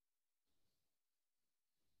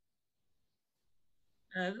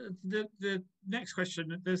 The next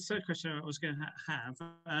question, the third question I was going to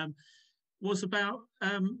have was about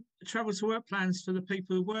travel to work plans for the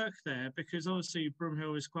people who work there, because obviously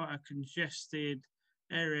Broomhill is quite a congested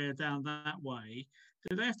area down that way.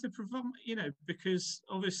 Do they have to provide, you know, because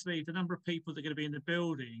obviously the number of people that are going to be in the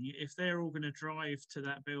building, if they're all going to drive to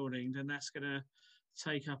that building, then that's going to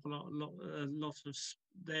take up a lot of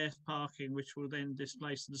their parking, which will then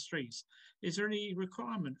displace the streets. Is there any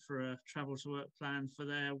requirement for a travel to work plan for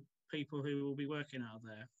their people who will be working out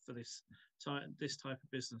there for this type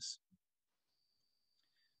of business?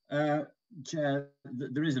 Chair,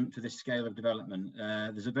 there isn't for this scale of development.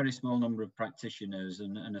 There's a very small number of practitioners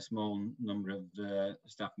and a small number of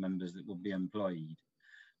staff members that will be employed,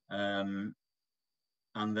 and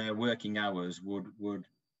their working hours would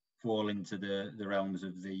fall into the realms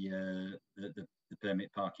of the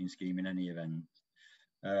permit parking scheme in any event.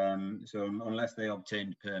 So unless they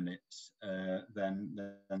obtained permits, then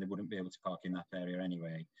they wouldn't be able to park in that area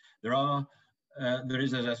anyway. There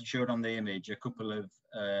is, as I showed on the image, a couple of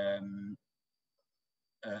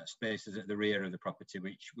spaces at the rear of the property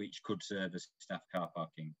which could serve as staff car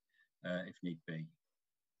parking if need be.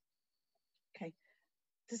 Okay.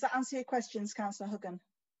 Does that answer your questions, Councillor Huggan?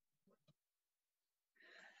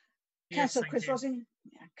 Yes,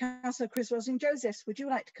 Councillor Chris Rosing-Josephs, would you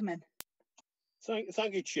like to come in?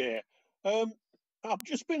 Thank you, Chair. I've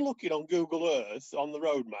just been looking on Google Earth on the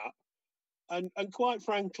roadmap, and quite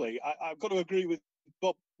frankly, I've got to agree with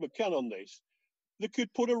Bob McCann on this. They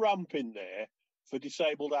could put a ramp in there for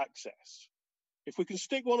disabled access. If we can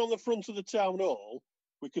stick one on the front of the town hall,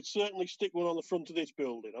 we could certainly stick one on the front of this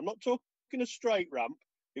building. I'm not talking a straight ramp.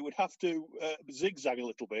 It would have to zigzag a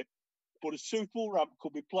little bit, but a suitable ramp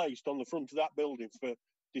could be placed on the front of that building for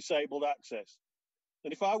disabled access.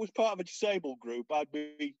 And if I was part of a disabled group, I'd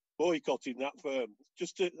be boycotting that firm.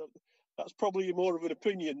 That's probably more of an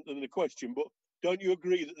opinion than a question, but don't you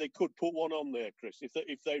agree that they could put one on there, Chris,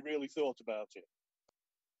 if they really thought about it?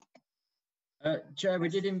 Chair, we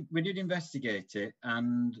did investigate it,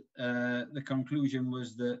 and the conclusion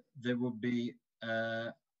was that there would be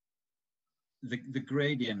the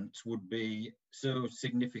gradient would be so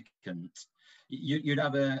significant. You'd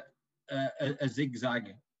have a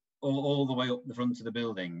zigzag all the way up the front of the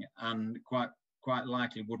building, and quite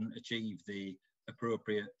likely wouldn't achieve the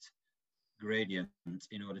appropriate gradient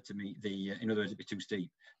in order to meet the in other words, it'd be too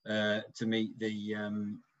steep to meet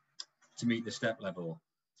the step level.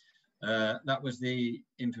 That was the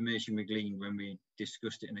information we gleaned when we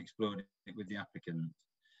discussed it and explored it with the applicant.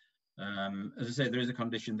 As I say, there is a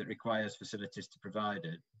condition that requires facilities to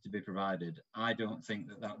be provided. I don't think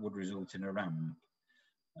that would result in a ramp.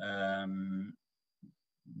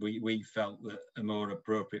 We felt that a more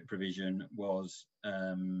appropriate provision was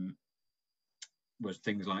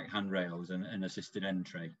things like handrails and assisted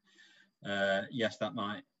entry. Yes, that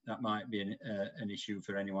might be an issue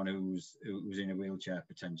for anyone who's in a wheelchair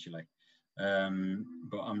potentially, but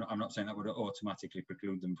I'm not saying that would automatically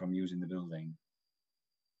preclude them from using the building.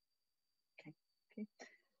 Okay.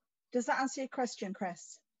 Does that answer your question,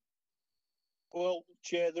 Chris? Well,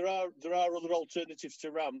 Chair, there are other alternatives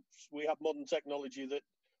to ramps. We have modern technology that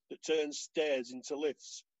turns stairs into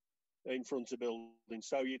lifts in front of buildings.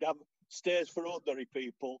 So you'd have stairs for ordinary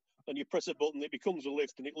people, and you press a button, it becomes a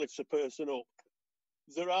lift, and it lifts a person up.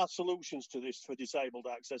 There are solutions to this for disabled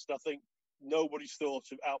access, and I think nobody's thought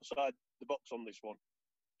of outside the box on this one.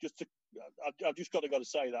 I've just got to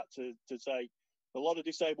say that to say a lot of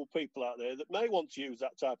disabled people out there that may want to use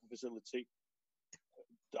that type of facility.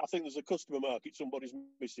 I think there's a customer market somebody's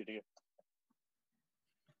missing here.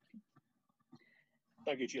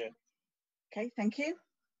 Thank you, Chair. Okay, thank you.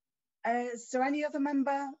 Is there any other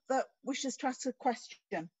member that wishes to ask a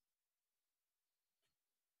question?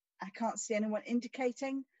 I can't see anyone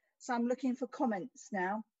indicating, so I'm looking for comments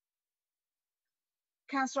now.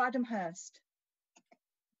 Councillor Adam Hurst.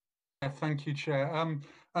 Yeah, thank you, Chair.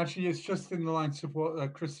 Actually, it's just in the light of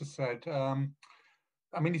what Chris has said.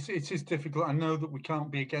 I mean, it is difficult. I know that we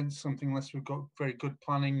can't be against something unless we've got very good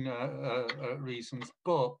planning reasons.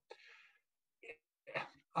 But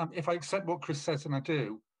if I accept what Chris says, and I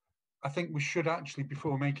do, I think we should actually,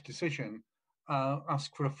 before we make a decision,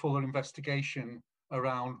 ask for a fuller investigation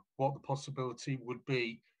around what the possibility would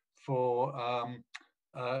be for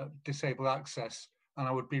disabled access and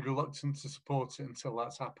I would be reluctant to support it until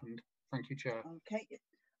that's happened. Thank you, Chair. Okay.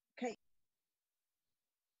 Okay.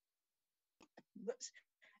 But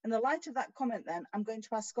in the light of that comment, then I'm going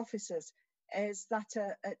to ask officers: is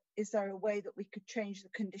there a way that we could change the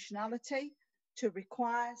conditionality to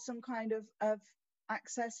require some kind of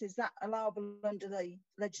access? Is that allowable under the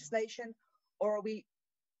legislation, or are we?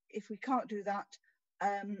 If we can't do that,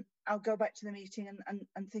 I'll go back to the meeting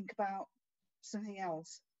and think about something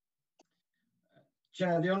else.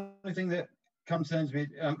 Chair, the only thing that concerns me,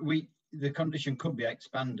 the condition could be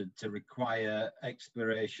expanded to require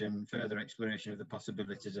further exploration of the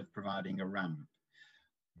possibilities of providing a ramp.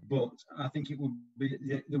 But I think it would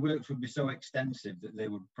be, the works would be so extensive that they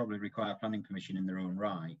would probably require planning permission in their own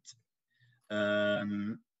right.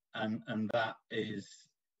 And that is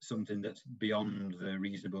something that's beyond the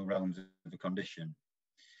reasonable realms of the condition.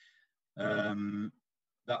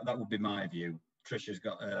 That would be my view. Tricia's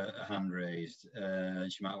got a hand raised.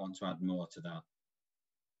 She might want to add more to that.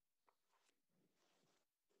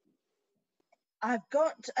 I've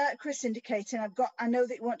got Chris indicating. I know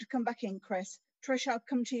that you want to come back in, Chris. Trish, I'll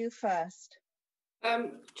come to you first.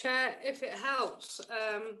 Chair, if it helps,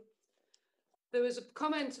 there was a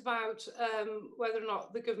comment about whether or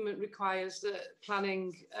not the government requires that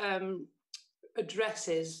planning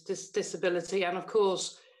addresses disability, and of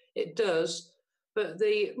course it does, but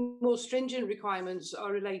the more stringent requirements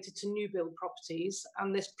are related to new build properties,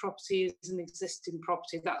 and this property is an existing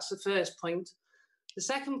property. That's the first point. The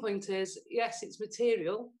second point is, yes, it's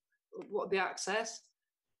material, what the access,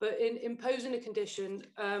 but in imposing a condition,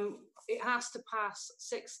 it has to pass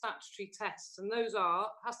 6 statutory tests, and those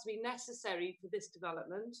has to be necessary for this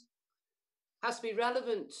development, has to be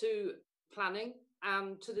relevant to planning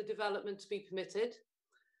and to the development to be permitted.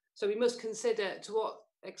 So we must consider to what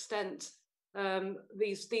extent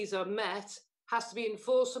these are met, has to be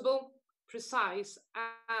enforceable, precise,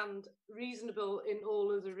 and reasonable in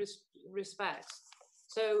all of the respects.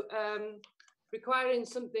 So requiring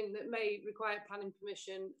something that may require planning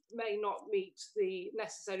permission may not meet the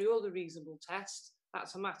necessary or the reasonable test.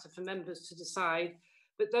 That's a matter for members to decide.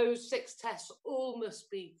 But those 6 tests all must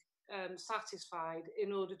be satisfied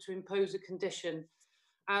in order to impose a condition.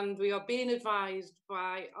 And we are being advised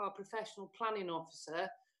by our professional planning officer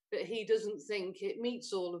that he doesn't think it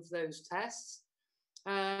meets all of those tests.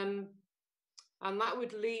 And that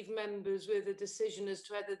would leave members with a decision as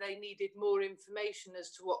to whether they needed more information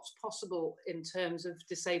as to what's possible in terms of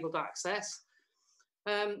disabled access.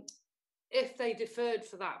 If they deferred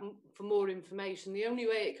for more information, the only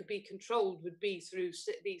way it could be controlled would be through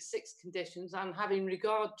these 6 conditions and having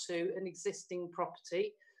regard to an existing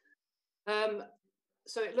property.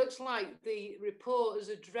 So it looks like the report has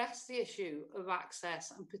addressed the issue of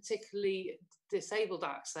access, and particularly disabled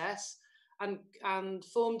access, and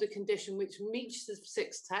formed a condition which meets the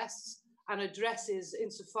 6 tests and addresses,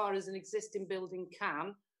 insofar as an existing building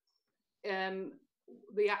can,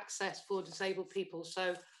 the access for disabled people.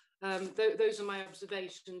 So those are my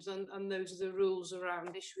observations, and those are the rules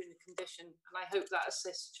around issuing a condition, and I hope that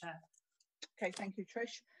assists, Chair. Okay, thank you,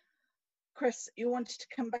 Trish. Chris, you wanted to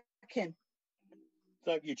come back in.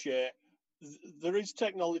 Thank you, Chair. There is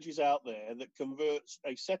technologies out there that converts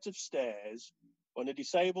a set of stairs. When a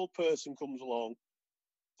disabled person comes along,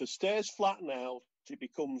 the stairs flatten out, it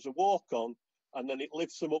becomes a walk-on, and then it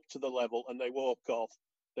lifts them up to the level and they walk off.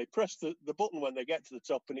 They press the button when they get to the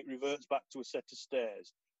top and it reverts back to a set of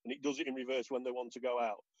stairs, and it does it in reverse when they want to go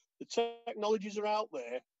out. The technologies are out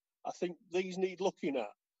there. I think these need looking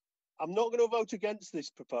at. I'm not going to vote against this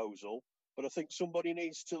proposal, but I think somebody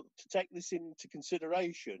needs to take this into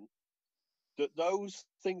consideration, that those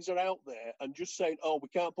things are out there, and just saying, oh, we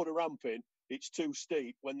can't put a ramp in, it's too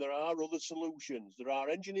steep, when there are other solutions. There are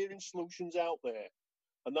engineering solutions out there.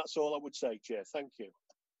 And that's all I would say, Chair. Thank you.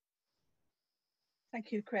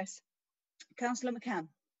 Thank you, Chris. Councillor McCann.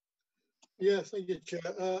 Yeah, thank you, Chair.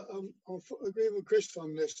 I'm agreeing with Chris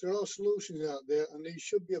on this. There are solutions out there and these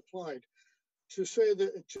should be applied. To say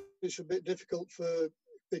that it's a bit difficult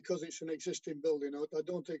because it's an existing building, I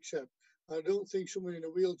don't accept. I don't think someone in a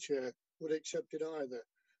wheelchair would accept it either.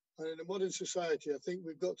 And in a modern society, I think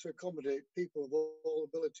we've got to accommodate people of all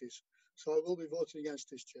abilities. So I will be voting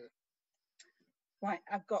against this, Chair. Right,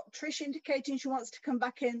 I've got Trish indicating she wants to come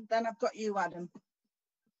back in. Then I've got you, Adam.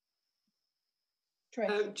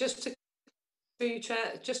 Trish. Just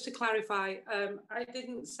to clarify, I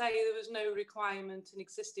didn't say there was no requirement in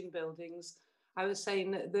existing buildings. I was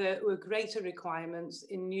saying that there were greater requirements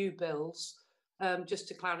in new builds, just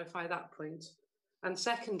to clarify that point. And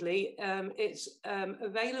secondly, it's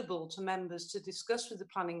available to members to discuss with the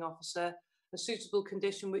planning officer a suitable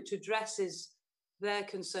condition which addresses their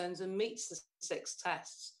concerns and meets the 6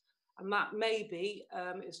 tests. And that may be,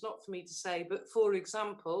 it's not for me to say, but for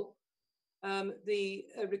example, the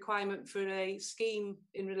requirement for a scheme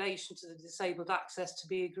in relation to the disabled access to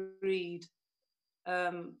be agreed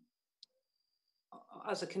as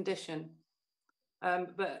a condition.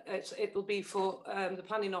 But it will be for the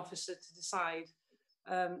planning officer to decide,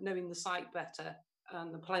 knowing the site better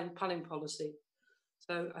and the planning policy.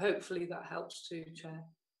 So hopefully that helps too, Chair.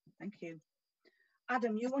 Thank you.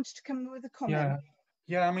 Adam, you wanted to come with a comment?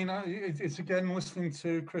 Yeah. I mean, it's again listening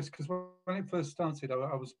to Chris, because when it first started,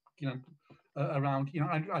 I was, you know, around, you know,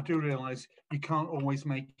 I do realise you can't always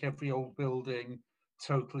make every old building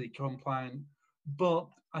totally compliant, but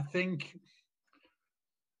I think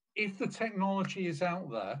if the technology is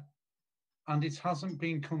out there and it hasn't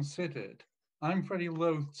been considered, I'm very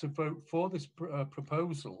loath to vote for this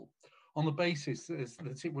proposal on the basis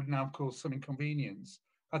that it would now cause some inconvenience.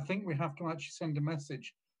 I think we have to actually send a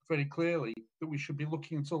message very clearly that we should be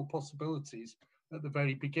looking at all possibilities at the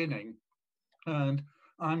very beginning. And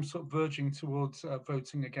I'm sort of verging towards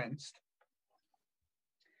voting against.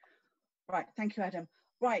 Right, thank you, Adam.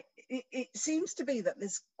 Right, it seems to be that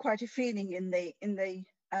there's quite a feeling in the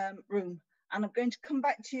room, and I'm going to come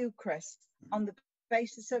back to you, Chris, on the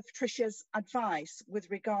basis of Tricia's advice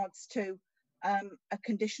with regards to a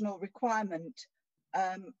conditional requirement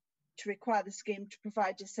to require the scheme to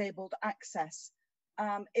provide disabled access.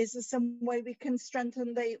 Is there some way we can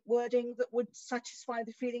strengthen the wording that would satisfy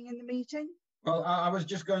the feeling in the meeting? Well, I was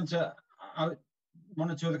just going to,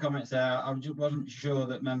 one or two other comments there. I just wasn't sure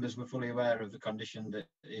that members were fully aware of the condition that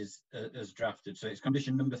is as drafted. So it's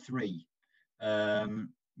condition number 3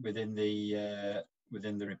 within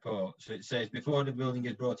the report. So it says, before the building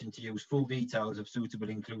is brought into use, full details of suitable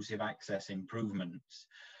inclusive access improvements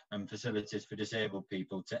and facilities for disabled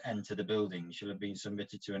people to enter the building shall have been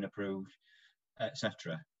submitted to and approved,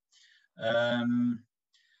 etc.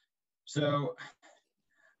 So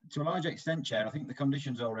to a large extent, Chair, I think the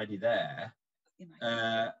condition's already there.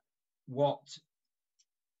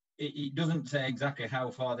 It doesn't say exactly how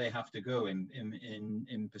far they have to go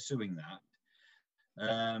in pursuing that.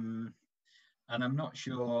 And I'm not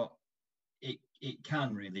sure it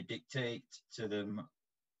can really dictate to them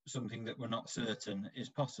something that we're not certain is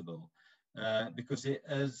possible, because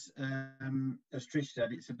as Trish said,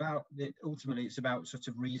 ultimately it's about sort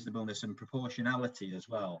of reasonableness and proportionality as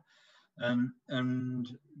well. And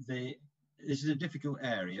this is a difficult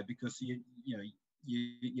area because you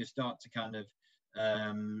start to kind of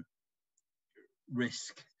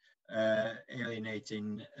risk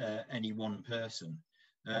alienating any one person.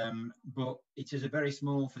 But it is a very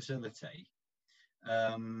small facility,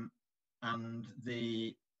 and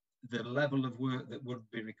the level of work that would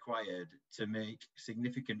be required to make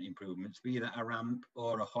significant improvements, be that a ramp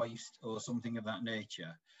or a hoist or something of that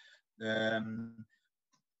nature,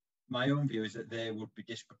 my own view is that they would be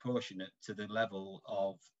disproportionate to the level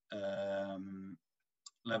of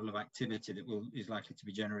activity that is likely to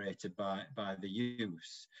be generated by the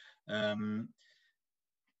use,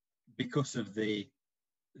 because of the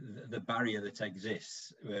barrier that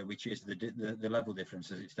exists, which is the level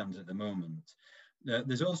difference as it stands at the moment.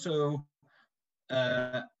 There's also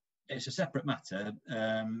it's a separate matter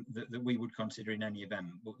that we would consider in any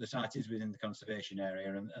event, but the site is within the conservation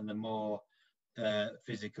area, and the more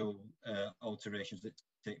physical alterations that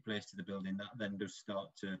take place to the building, that then does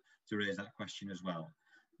start to raise that question as well.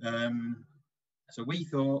 So we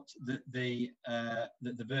thought that the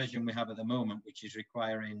version we have at the moment, which is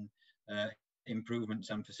requiring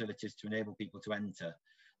improvements and facilities to enable people to enter,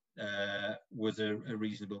 was a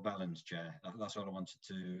reasonable balance, Chair. That's all I wanted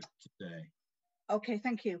to say. Okay,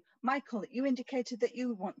 thank you. Michael, you indicated that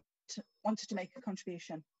you wanted to make a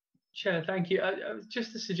contribution. Chair, thank you.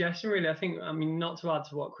 Just a suggestion, really. I think, I mean, not to add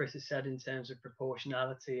to what Chris has said in terms of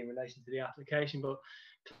proportionality in relation to the application, but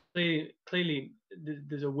clearly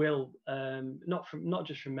there's a will, not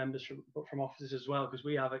just from members, but from officers as well, because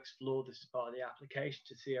we have explored this as part of the application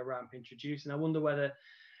to see a ramp introduced. And I wonder whether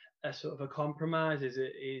a sort of a compromise is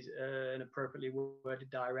an appropriately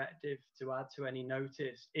worded directive to add to any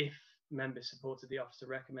notice if members supported the officer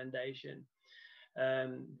recommendation.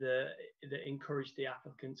 That encourage the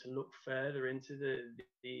applicant to look further into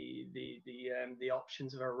the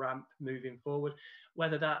options of a ramp moving forward,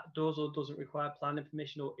 whether that does or doesn't require planning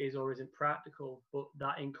permission or isn't practical, but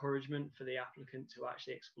that encouragement for the applicant to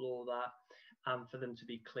actually explore that, and for them to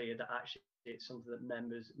be clear that actually it's something that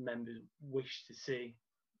members wish to see.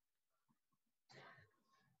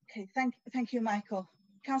 Okay, thank you, Michael.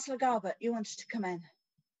 Councillor Garbutt, you wanted to come in.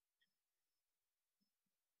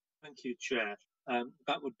 Thank you, Chair.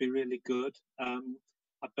 That would be really good.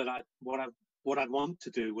 But what I've what I'd want to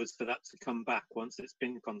do was for that to come back once it's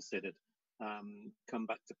been considered, come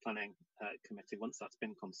back to planning committee once that's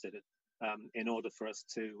been considered, in order for us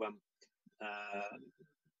to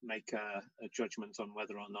make a judgment on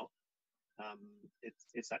whether or not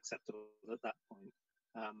it's acceptable at that point.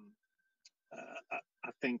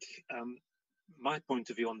 I think my point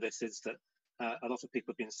of view on this is that a lot of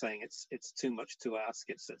people have been saying it's too much to ask.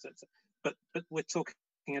 But we're talking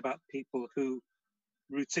about people who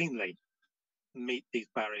routinely meet these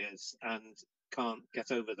barriers and can't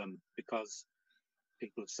get over them because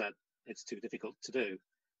people have said it's too difficult to do.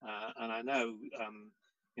 And I know,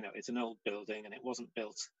 you know, it's an old building and it wasn't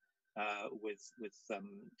built with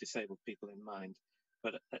disabled people in mind,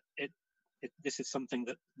 but this is something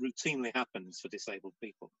that routinely happens for disabled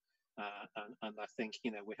people. And I think,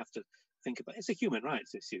 you know, we have to think about, it's a human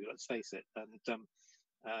rights issue, let's face it. And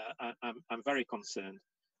I'm very concerned.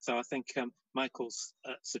 So I think Michael's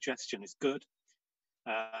suggestion is good.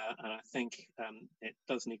 And I think it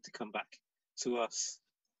does need to come back to us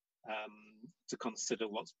to consider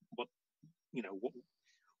what's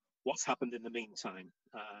happened in the meantime,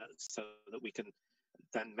 so that we can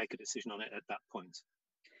then make a decision on it at that point.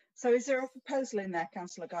 So is there a proposal in there,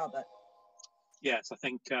 Councillor Garbutt? Yes, I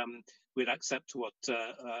think we'd accept what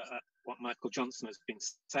Michael Johnson has been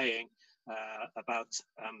saying about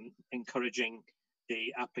encouraging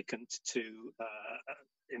the applicant to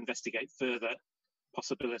investigate further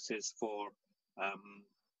possibilities for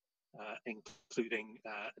including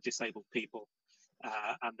disabled people.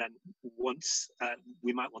 And then once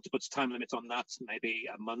we might want to put a time limit on that, maybe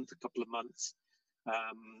a month, a couple of months,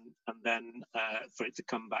 and then for it to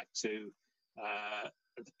come back to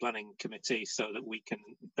the planning committee so that we can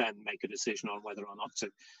then make a decision on whether or not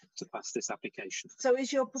to pass this application. So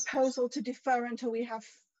is your proposal to defer until we have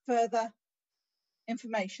further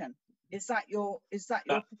information? Is that your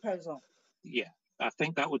proposal? Yeah, I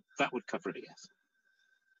think that would cover it, yes.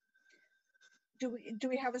 Do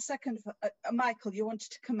we have a second? Michael, you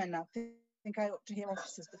wanted to come in now. I think I ought to hear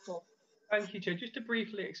officers before. Thank you, Chair. Just to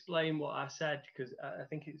briefly explain what I said, because I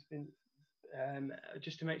think it's been,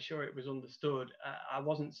 just to make sure it was understood, I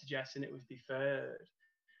wasn't suggesting it was deferred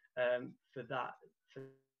for that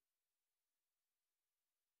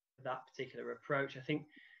particular approach. I think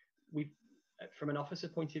from an officer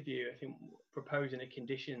point of view, I think proposing a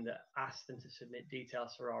condition that asks them to submit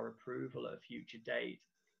details for our approval at a future date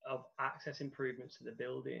of access improvements to the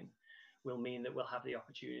building will mean that we'll have the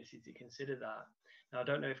opportunity to consider that. Now, I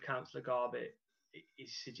don't know if Councillor Garbutt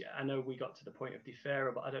is, I know we got to the point of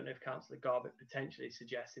deferral, but I don't know if Councillor Garbutt potentially is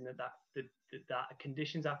suggesting that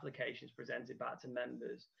conditions application is presented back to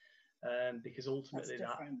members, because ultimately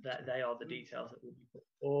that they are the details that will be put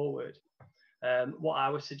forward. What I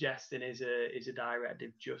was suggesting is a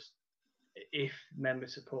directive, just if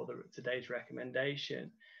members support today's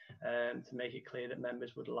recommendation, to make it clear that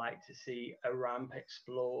members would like to see a ramp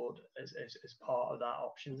explored as part of that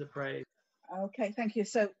options appraisal. Okay, thank you.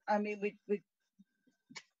 So, I mean, we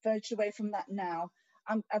verged away from that now.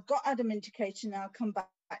 I've got Adam indicating, I'll come back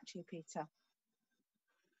to you, Peter.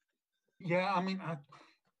 Yeah, I mean,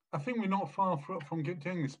 I think we're not far from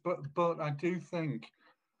doing this, but I do think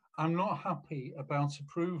I'm not happy about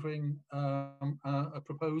approving a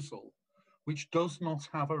proposal which does not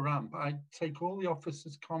have a ramp. I take all the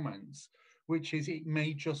officers' comments, which is it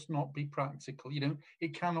may just not be practical. You know,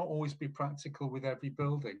 it cannot always be practical with every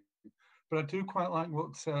building. But I do quite like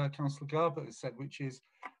what Councillor Garbutt has said, which is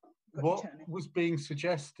what was being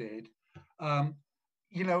suggested.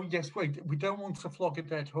 You know, yes, we don't want to flog a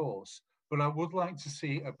dead horse, but I would like to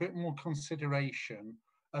see a bit more consideration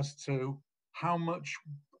as to how much,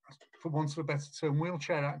 for want of a better term,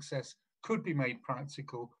 wheelchair access could be made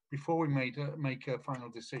practical before we make a final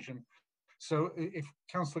decision. So if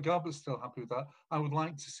Councillor Garbutt's still happy with that, I would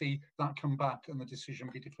like to see that come back and the decision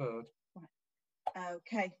be deferred. Right.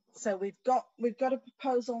 Okay, so we've got a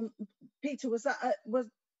proposal. Peter, was that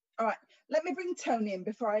all right? Let me bring Tony in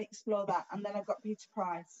before I explore that, and then I've got Peter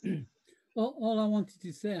Price. All I wanted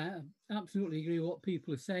to say, I absolutely agree with what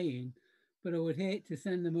people are saying, but I would hate to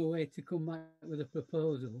send them away to come back with a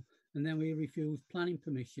proposal and then we refuse planning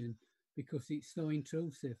permission because it's so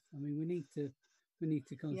intrusive. I mean, we need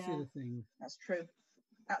to consider things. That's true.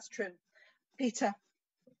 That's true. Peter.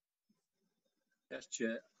 Yes,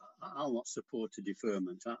 Chair. I'll not support a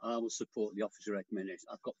deferment. I will support the officer recommendation.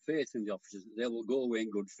 I've got faith in the officers. They will go away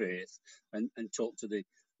in good faith and talk to the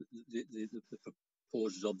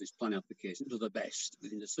proposers of this planning application to the best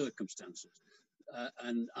within the circumstances.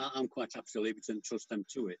 And I'm quite happy to leave it and trust them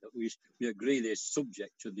to it. That we agree this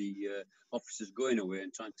subject to the officers going away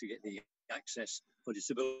and trying to get the access for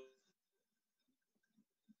disability.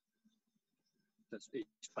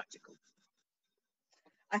 it's practical.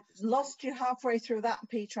 I lost you halfway through that,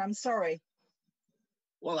 Peter. I'm sorry.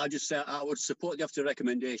 Well, I just say I would support the after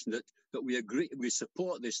recommendation that we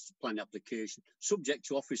support this plan application, subject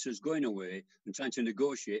to officers going away and trying to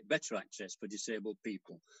negotiate better access for disabled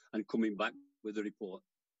people and coming back with a report.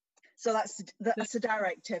 So that's a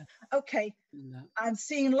directive. Okay, I'm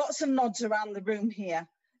seeing lots of nods around the room here.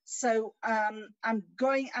 So I'm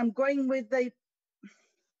going with the.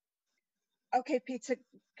 Okay, Peter,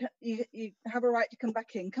 you have a right to come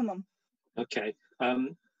back in. Come on. Okay.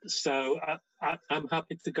 So I'm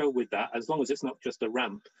happy to go with that, as long as it's not just a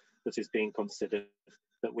ramp that is being considered,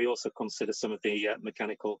 that we also consider some of the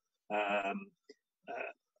mechanical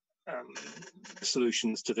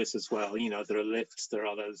solutions to this as well. You know, there are lifts, there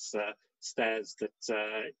are those stairs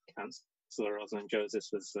that Councillor Rosalind Joseph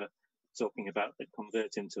was talking about that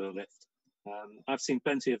convert into a lift. I've seen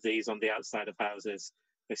plenty of these on the outside of houses.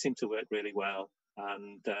 They seem to work really well,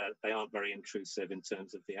 and they aren't very intrusive in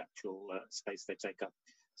terms of the actual space they take up.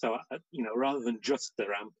 So, you know, rather than just the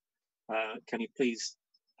ramp, can you please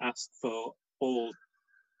ask for all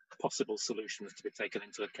possible solutions to be taken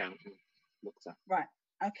into account and looked at? Right.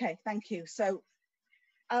 Okay. Thank you. So,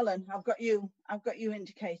 Alan, I've got you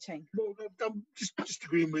indicating. Well, I'm just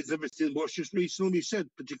agreeing with everything what's just recently said,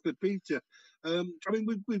 particularly Peter. I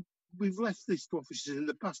mean, we've left this to officers in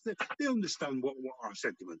the past. They understand what our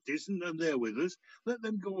sentiment is, and they're with us. Let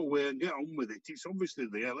them go away and get on with it. It's obviously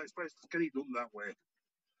there. Let's get it done that way.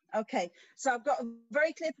 Okay, so I've got a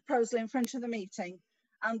very clear proposal in front of the meeting,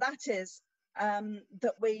 and that is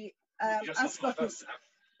that we ask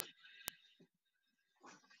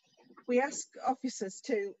officers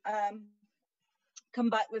to come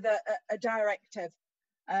back with a directive,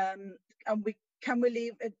 and we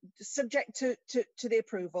leave it subject to the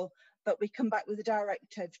approval, but we come back with a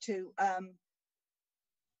directive to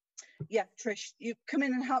yeah, Trish, you come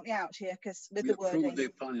in and help me out here, because with the wording. Approve the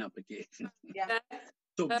planning application. Yeah.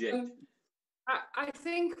 Subject. I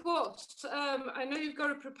think what I know you've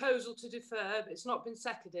got a proposal to defer, but it's not been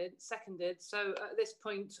seconded. So at this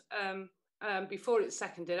point, before it's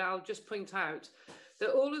seconded, I'll just point out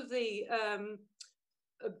that all of the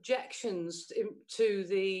objections to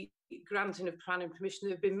the granting of planning permission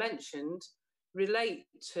that have been mentioned relate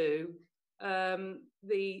to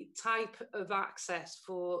the type of access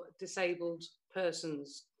for disabled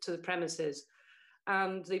persons to the premises.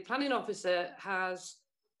 And the planning officer has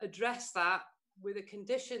addressed that with a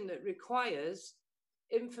condition that requires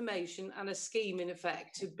information and a scheme in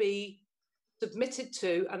effect to be submitted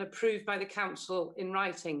to and approved by the council in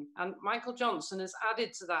writing. And Michael Johnson has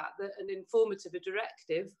added to that an informative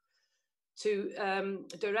directive to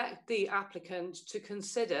direct the applicant to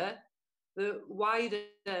consider the wider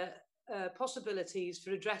possibilities for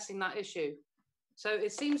addressing that issue. So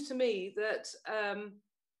it seems to me that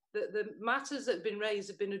the matters that have been raised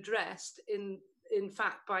have been addressed in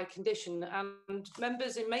fact by condition, and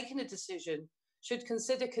members in making a decision should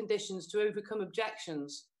consider conditions to overcome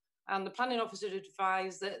objections. And the planning officer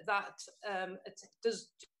advised that does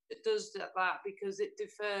that because it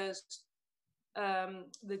defers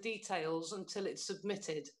the details until it's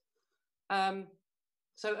submitted.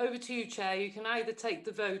 So over to you, Chair. You can either take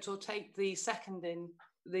the vote or take the seconder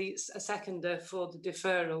for the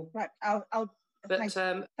deferral. Right.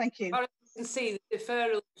 Thank you. I can see the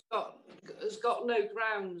deferral has got no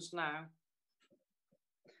grounds now.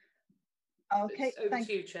 Okay. Over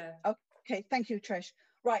to you, Chair. Okay. Thank you, Trish.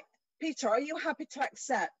 Right, Peter, are you happy to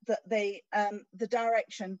accept that the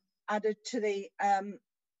direction added to the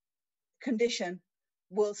condition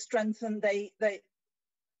will strengthen the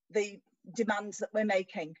demands that we're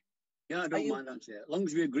making? Yeah, I don't mind that, Chair. As long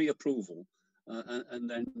as we agree approval, and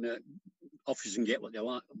then officers can get what they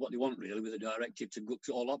want really with a directive to go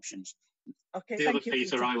to all options. Okay, the thank you,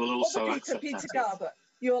 Peter. I will also accept Peter that. Garbutt,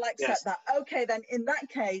 you'll accept Yes. that. Okay, then in that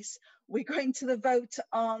case, we're going to the vote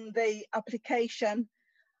on the application,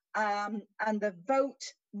 and the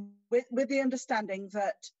vote with the understanding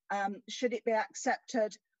that should it be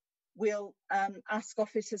accepted, we'll ask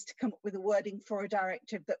officers to come up with a wording for a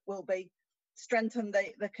directive that will be strengthen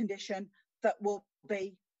the condition that will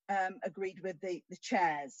be agreed with the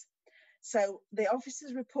chairs. So the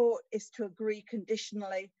officer's report is to agree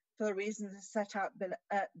conditionally for the reasons set out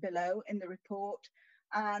below in the report.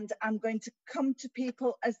 And I'm going to come to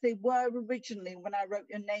people as they were originally when I wrote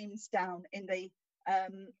your names down in the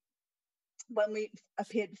when we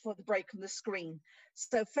appeared before the break on the screen.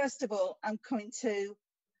 So first of all, I'm coming to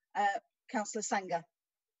Councillor Sanger.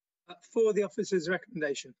 For the officer's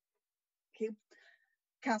recommendation. Thank you.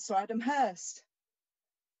 Councillor Adam Hurst.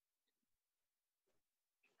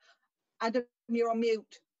 Adam, you're on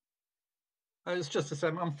mute. It's just the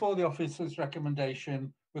same. I'm for the officer's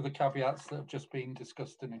recommendation with the caveats that have just been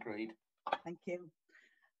discussed and agreed. Thank you.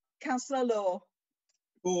 Councillor Law.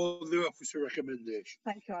 For the officer recommendation.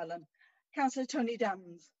 Thank you, Alan. Councillor Tony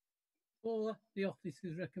Dams. For the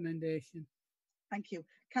officer's recommendation. Thank you.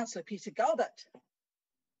 Councillor Peter Garbett.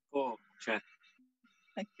 For, Chair.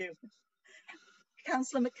 Thank you.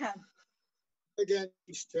 Councillor McCann.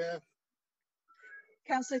 Against, Chair.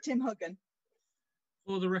 Councillor Tim Huggan.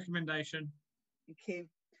 For the recommendation. Thank you.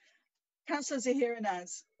 Councillor Zahira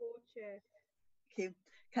Naz. For, Chair. Thank you.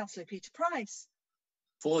 Councillor Peter Price.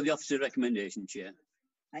 For the officer recommendation, Chair.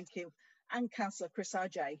 Thank you. And Councillor Chris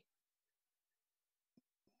R.J.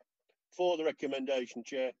 For the recommendation,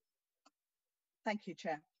 Chair. Thank you,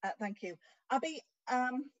 Chair. Thank you. Abby,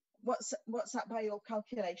 what's that by your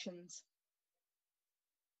calculations?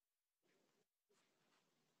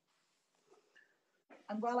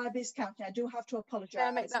 And while Abby's counting, I do have to apologise. Can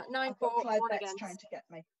I make that 9 for, Clive 1 Betts against? trying to get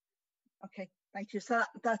me. Okay, thank you. So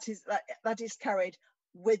that is carried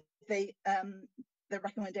with the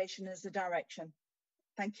recommendation as the direction.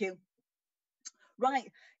 Thank you.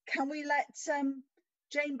 Right, can we let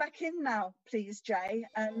Jane back in now, please, Jay,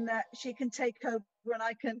 and she can take over and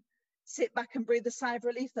I can sit back and breathe a sigh of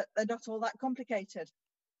relief that they're not all that complicated.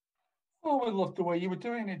 Oh, we love the way you were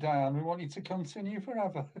doing it, Diane. We want you to continue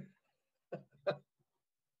forever.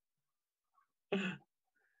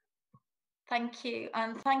 Thank you,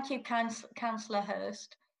 and thank you, Councillor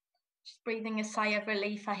Hurst. Just breathing a sigh of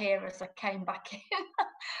relief I hear as I came back in.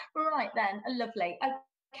 Right then, lovely.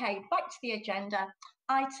 Okay, back to the agenda.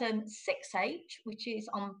 Item 6H, which is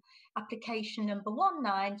on application number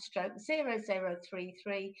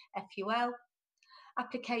 19/0033 FUL.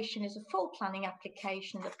 Application is a full planning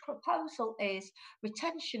application. The proposal is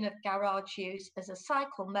retention of garage use as a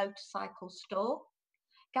motorcycle store.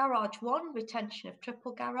 Garage 1, retention of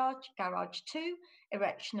triple garage. Garage 2,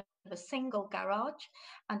 erection of a single garage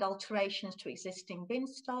and alterations to existing bin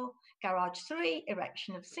store. Garage 3,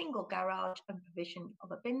 erection of single garage and provision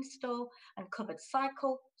of a bin store and covered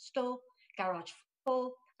cycle store. Garage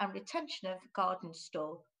 4, and retention of garden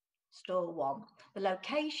store. Store 1. The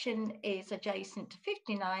location is adjacent to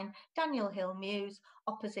 59 Daniel Hill Mews,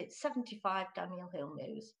 opposite 75 Daniel Hill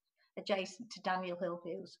Mews, adjacent to Daniel Hill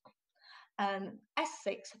Mews.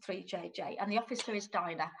 S6 3JJ, and the officer is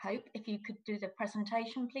Dinah. Hope if you could do the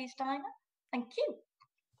presentation, please, Dinah. Thank you.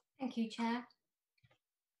 Thank you, Chair.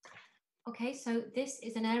 Okay, so this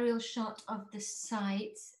is an aerial shot of the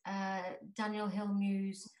site, Daniel Hill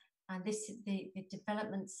Mews, and this is the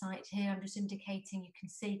development site here. I'm just indicating, you can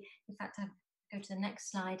see, in fact, I'll go to the next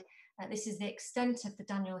slide. This is the extent of the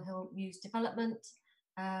Daniel Hill Mews development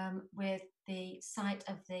with the site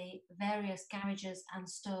of the various garages and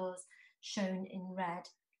stores shown in red.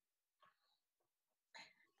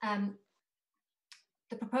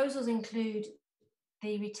 The proposals include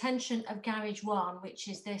the retention of garage 1, which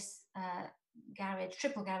is this garage,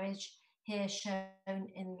 triple garage here shown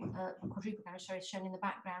in quadruple garage, sorry, shown in the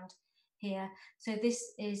background here. So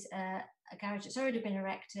this is a garage that's already been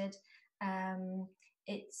erected.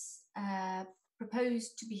 It's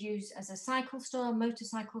proposed to be used as a cycle store,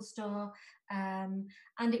 motorcycle store, and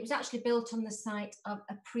it was actually built on the site of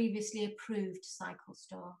a previously approved cycle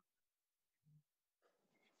store.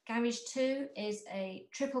 Garage 2 is a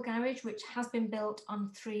triple garage which has been built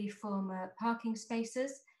on 3 former parking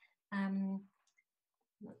spaces. In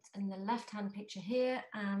the left-hand picture here,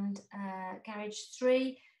 and garage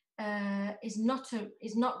 3 is not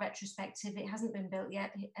retrospective. It hasn't been built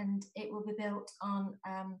yet, and it will be built on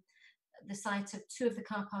the site of 2 of the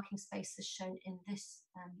car parking spaces shown in this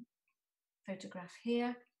photograph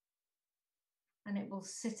here, and it will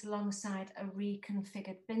sit alongside a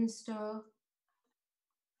reconfigured bin store.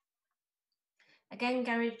 Again,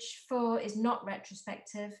 garage 4 is not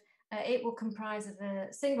retrospective. It will comprise of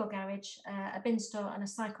a single garage, a bin store and a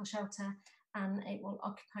cycle shelter, and it will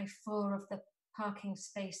occupy 4 of the parking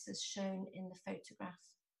spaces shown in the photograph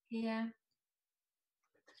here.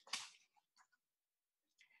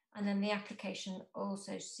 And then the application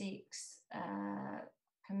also seeks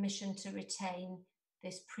permission to retain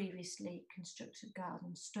this previously constructed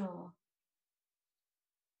garden store.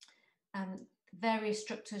 Various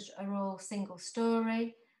structures are all single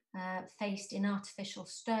storey, faced in artificial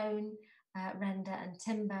stone, render and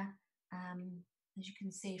timber, as you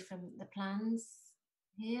can see from the plans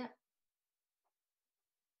here.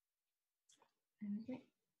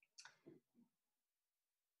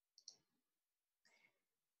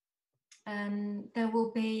 There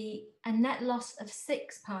will be a net loss of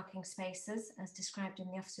 6 parking spaces as described in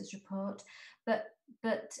the officer's report, but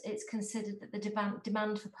it's considered that the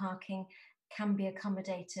demand for parking can be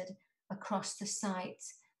accommodated across the site.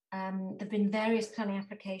 There have been various planning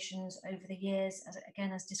applications over the years,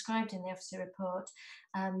 as described in the officer report,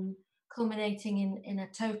 culminating in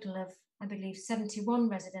a total of, I believe, 71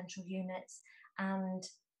 residential units, and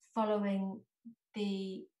following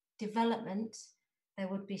the development, there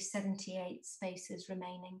would be 78 spaces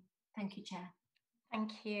remaining. Thank you, Chair.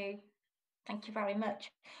 Thank you. Thank you very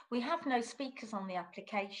much. We have no speakers on the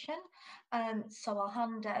application, so I'll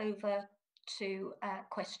hand it over to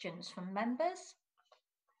questions from members.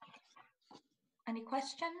 Any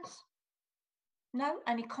questions? No?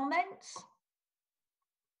 Any comments?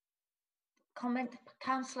 Comment,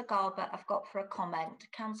 Councillor Garbutt, I've got for a comment.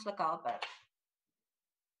 Councillor Garbutt.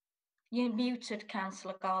 You're muted,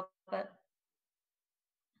 Councillor Garbutt.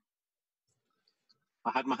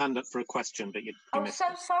 I had my hand up for a question, but you missed so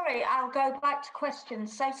it. sorry. I'll go back to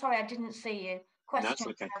questions. So sorry, I didn't see you. Question, That's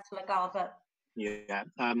okay. Councillor Garbutt. Yeah,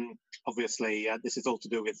 obviously this is all to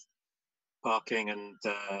do with parking and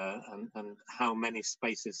how many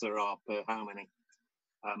spaces there are per how many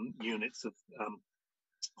units of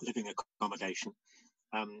living accommodation.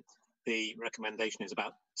 The recommendation is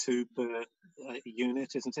about 2 per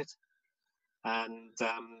unit, isn't it? And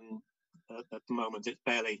at the moment it's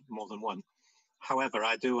barely more than 1. However,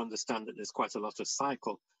 I do understand that there's quite a lot of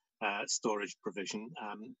cycle storage provision.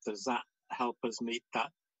 Does that help us meet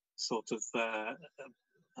that sort of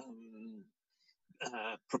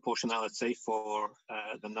proportionality for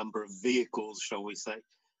the number of vehicles, shall we say,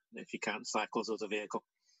 if you count cycles as a vehicle,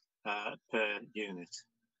 per unit?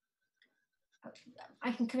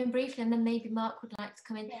 I can come in briefly, and then maybe Mark would like to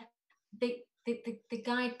come in. Yeah. The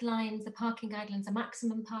guidelines, the parking guidelines, are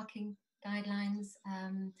maximum parking guidelines,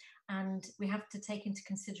 and we have to take into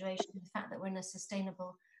consideration the fact that we're in a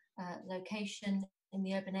sustainable location in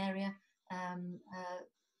the urban area, and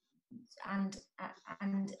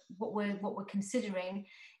what we're considering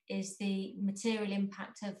is the material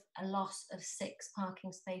impact of a loss of 6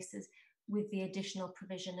 parking spaces with the additional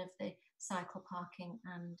provision of the cycle parking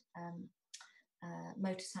and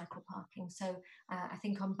motorcycle parking. So I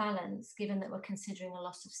think on balance, given that we're considering a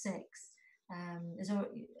loss of 6,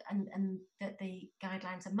 and that the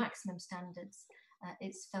guidelines are maximum standards,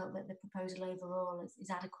 it's felt that the proposal overall is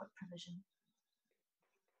adequate provision.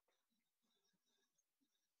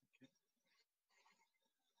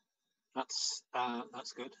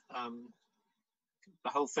 That's good. The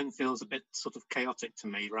whole thing feels a bit sort of chaotic to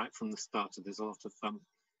me right from the start. There's a lot of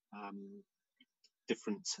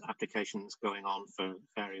different applications going on for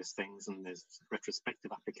various things, and there's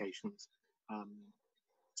retrospective applications.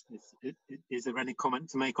 Is there any comment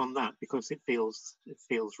to make on that? Because it feels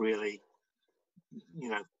really, you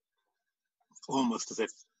know, almost as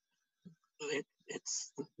if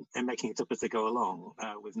they're making it up as they go along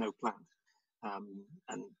with no plan.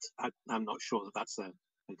 And I'm not sure that that's a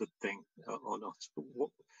good thing or not. But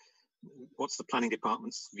what's the planning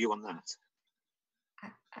department's view on that?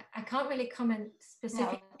 I can't really comment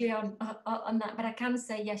specifically on that, but I can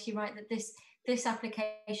say, yes, you're right, that this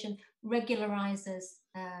application regularises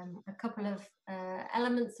a couple of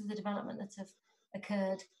elements of the development that have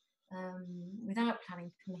occurred without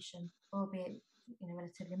planning permission, albeit, you know,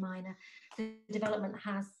 relatively minor. The development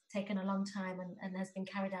has taken a long time and has been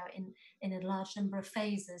carried out in a large number of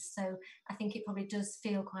phases. So I think it probably does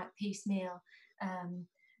feel quite piecemeal.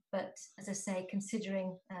 But as I say,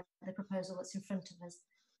 considering the proposal that's in front of us,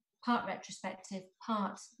 part retrospective,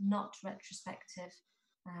 part not retrospective,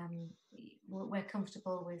 we're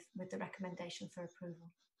comfortable with the recommendation for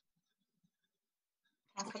approval.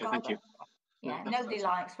 Okay, thank you. Yeah, nobody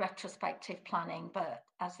likes retrospective planning, but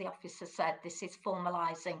as the officer said, this is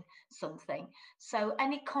formalising something. So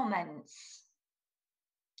any comments?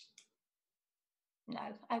 No.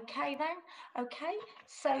 Okay then. Okay.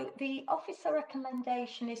 So the officer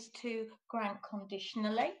recommendation is to grant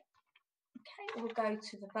conditionally. Okay, we'll go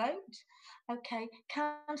to the vote. Okay,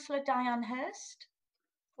 Councillor Diane Hurst.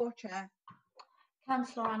 For Chair.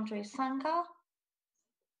 Councillor Andrew Sangar.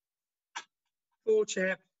 For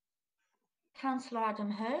Chair. Councillor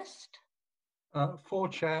Adam Hurst. For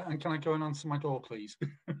Chair, and can I go and answer my door, please?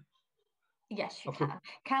 Yes, you can.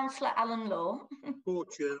 Councillor Alan Law. For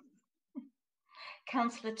Chair.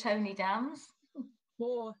 Councillor Tony Downs.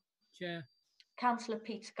 For Chair. Councillor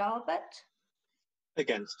Peter Garbutt.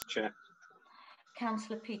 Against, Chair.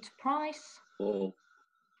 Councillor Peter Price. For.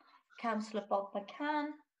 Councillor Bob McCann.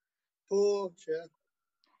 For Chair.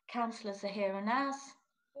 Councillor Zahira Naz.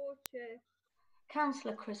 For Chair.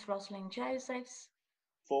 Councillor Chris Rosling-Josephs.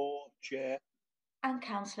 For Chair. And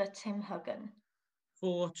Councillor Tim Huggan.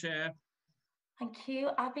 For Chair. Thank you.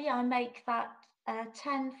 Abby, I make that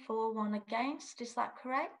 10 for, 1 against. Is that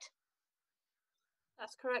correct?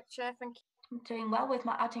 That's correct, Chair. Thank you. I'm doing well with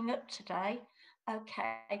my adding up today.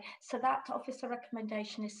 Okay, so that officer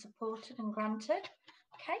recommendation is supported and granted.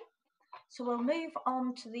 Okay, so we'll move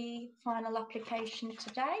on to the final application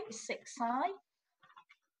today, 6I.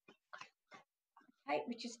 Okay,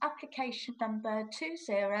 which is application number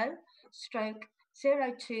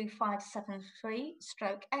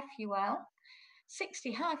 20/02573/FUL,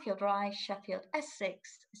 60 Highfield Rise, Sheffield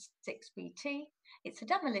S6 6BT. It's a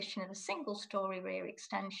demolition of a single-storey rear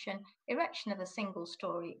extension, erection of a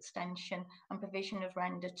single-storey extension, and provision of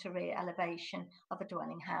render to rear elevation of a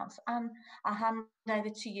dwelling house. And I'll hand over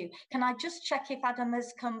to you. Can I just check if Adam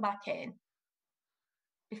has come back in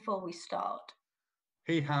before we start?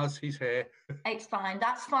 He has, he's here. It's fine,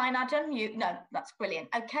 that's fine, Adam. No, that's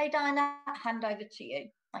brilliant. Okay, Diana, hand over to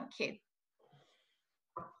you. Thank you.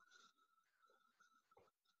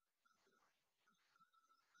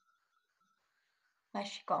 Where's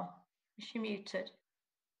she gone? Is she muted?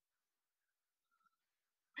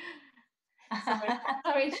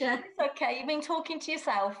 Sorry, Chair. It's okay, you've been talking to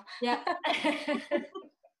yourself. Yeah.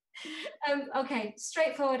 Okay,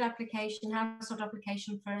 straightforward application, household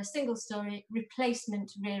application for a single-storey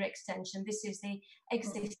replacement rear extension. This is the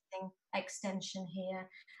existing extension here.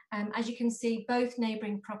 As you can see, both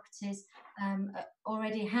neighbouring properties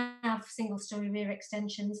already have single-storey rear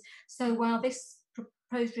extensions. So while this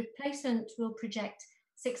proposed replacement will project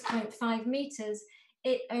 6.5 metres,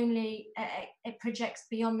 it only it projects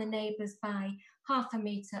beyond the neighbours by 0.5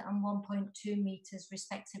 metre and 1.2 metres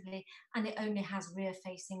respectively, and it only has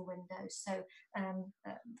rear-facing windows. So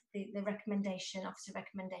the recommendation, officer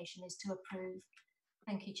recommendation, is to approve.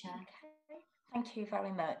 Thank you, Chair. Okay. Thank you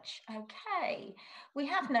very much. Okay, we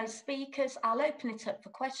have no speakers. I'll open it up for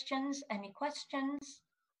questions. Any questions?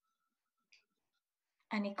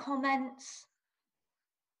 Any comments?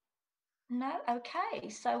 No? Okay,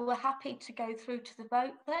 so we're happy to go through to the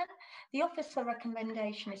vote then. The officer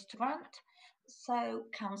recommendation is to grant. So,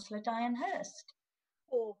 Councillor Diane Hurst.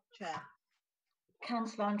 For, Chair.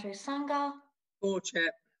 Councillor Andrew Sangar. For,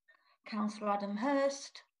 Chair. Councillor Adam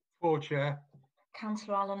Hurst. For, Chair.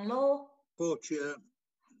 Councillor Alan Law. For, Chair.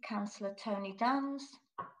 Councillor Tony Dans.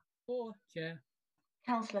 For, Chair.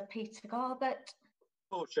 Councillor Peter Garbett.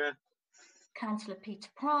 For, Chair. Councillor Peter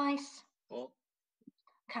Price. For.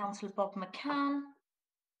 Councillor Bob McCann.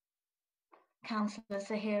 Councillor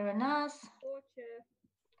Zahira Naz. For, Chair.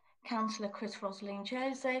 Councillor Chris Rosaline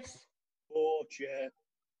Josephs. For, Chair.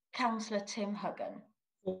 Councillor Tim Huggan.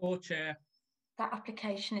 For, Chair. That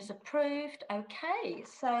application is approved. Okay,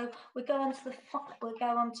 so we go on to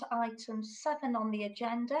item 7 on the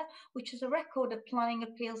agenda, which is a record of planning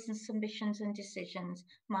appeals and submissions and decisions.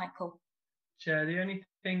 Michael. Chair, the only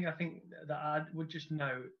thing I think that I would just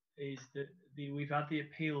note is that we've had the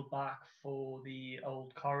appeal back for the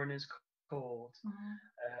old coroner's court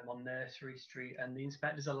on Nursery Street, and the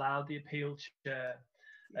inspectors allowed the appeal, Chair.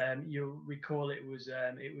 You'll recall it was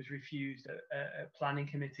refused at planning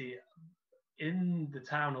committee in the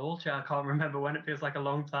town hall, Chair. I can't remember when, it feels like a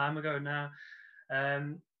long time ago now.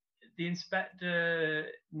 The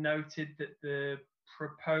inspector noted that the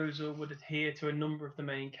proposal would adhere to a number of the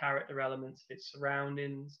main character elements of its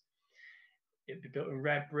surroundings. It would be built in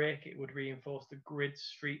red brick. It would reinforce the grid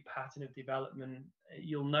street pattern of development.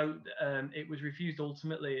 You'll note it was refused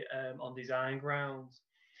ultimately on design grounds.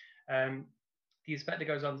 The inspector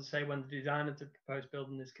goes on to say, when the design of the proposed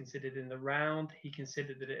building is considered in the round, he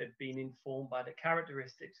considered that it had been informed by the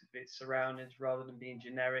characteristics of its surroundings rather than being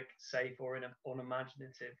generic, safe, or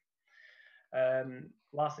unimaginative.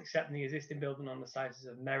 Whilst accepting the existing building on the site as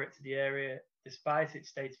of merit to the area, despite its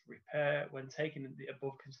state of repair, when taking the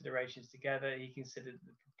above considerations together, he considered that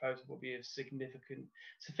the proposal would be of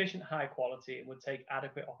sufficient high quality and would take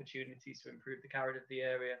adequate opportunities to improve the character of the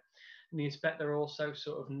area. And the inspector also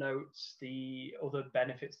sort of notes the other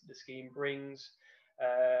benefits that the scheme brings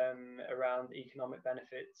around economic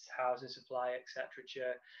benefits, housing supply, etc.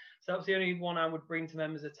 So that's the only one I would bring to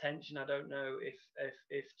members' attention. I don't know if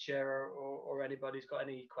Chair or anybody's got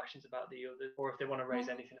any questions about the others, or if they want to raise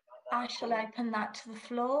anything about that. I shall open that to the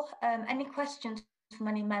floor. Any questions from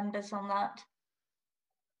any members on that?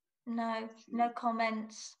 No, no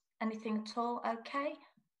comments, anything at all? Okay.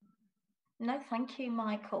 No, thank you,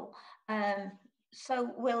 Michael.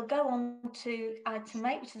 So we'll go on to item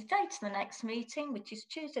 8, which is the date of the next meeting, which is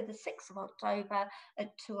Tuesday the 6th of October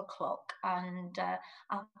at 2 o'clock. And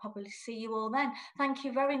I'll probably see you all then. Thank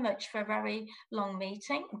you very much for a very long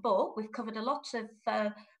meeting, but we've covered a lot of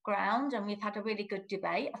ground and we've had a really good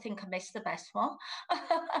debate. I think I missed the best one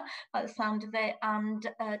by the sound of it. And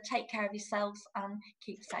take care of yourselves and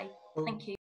keep safe. Thank you.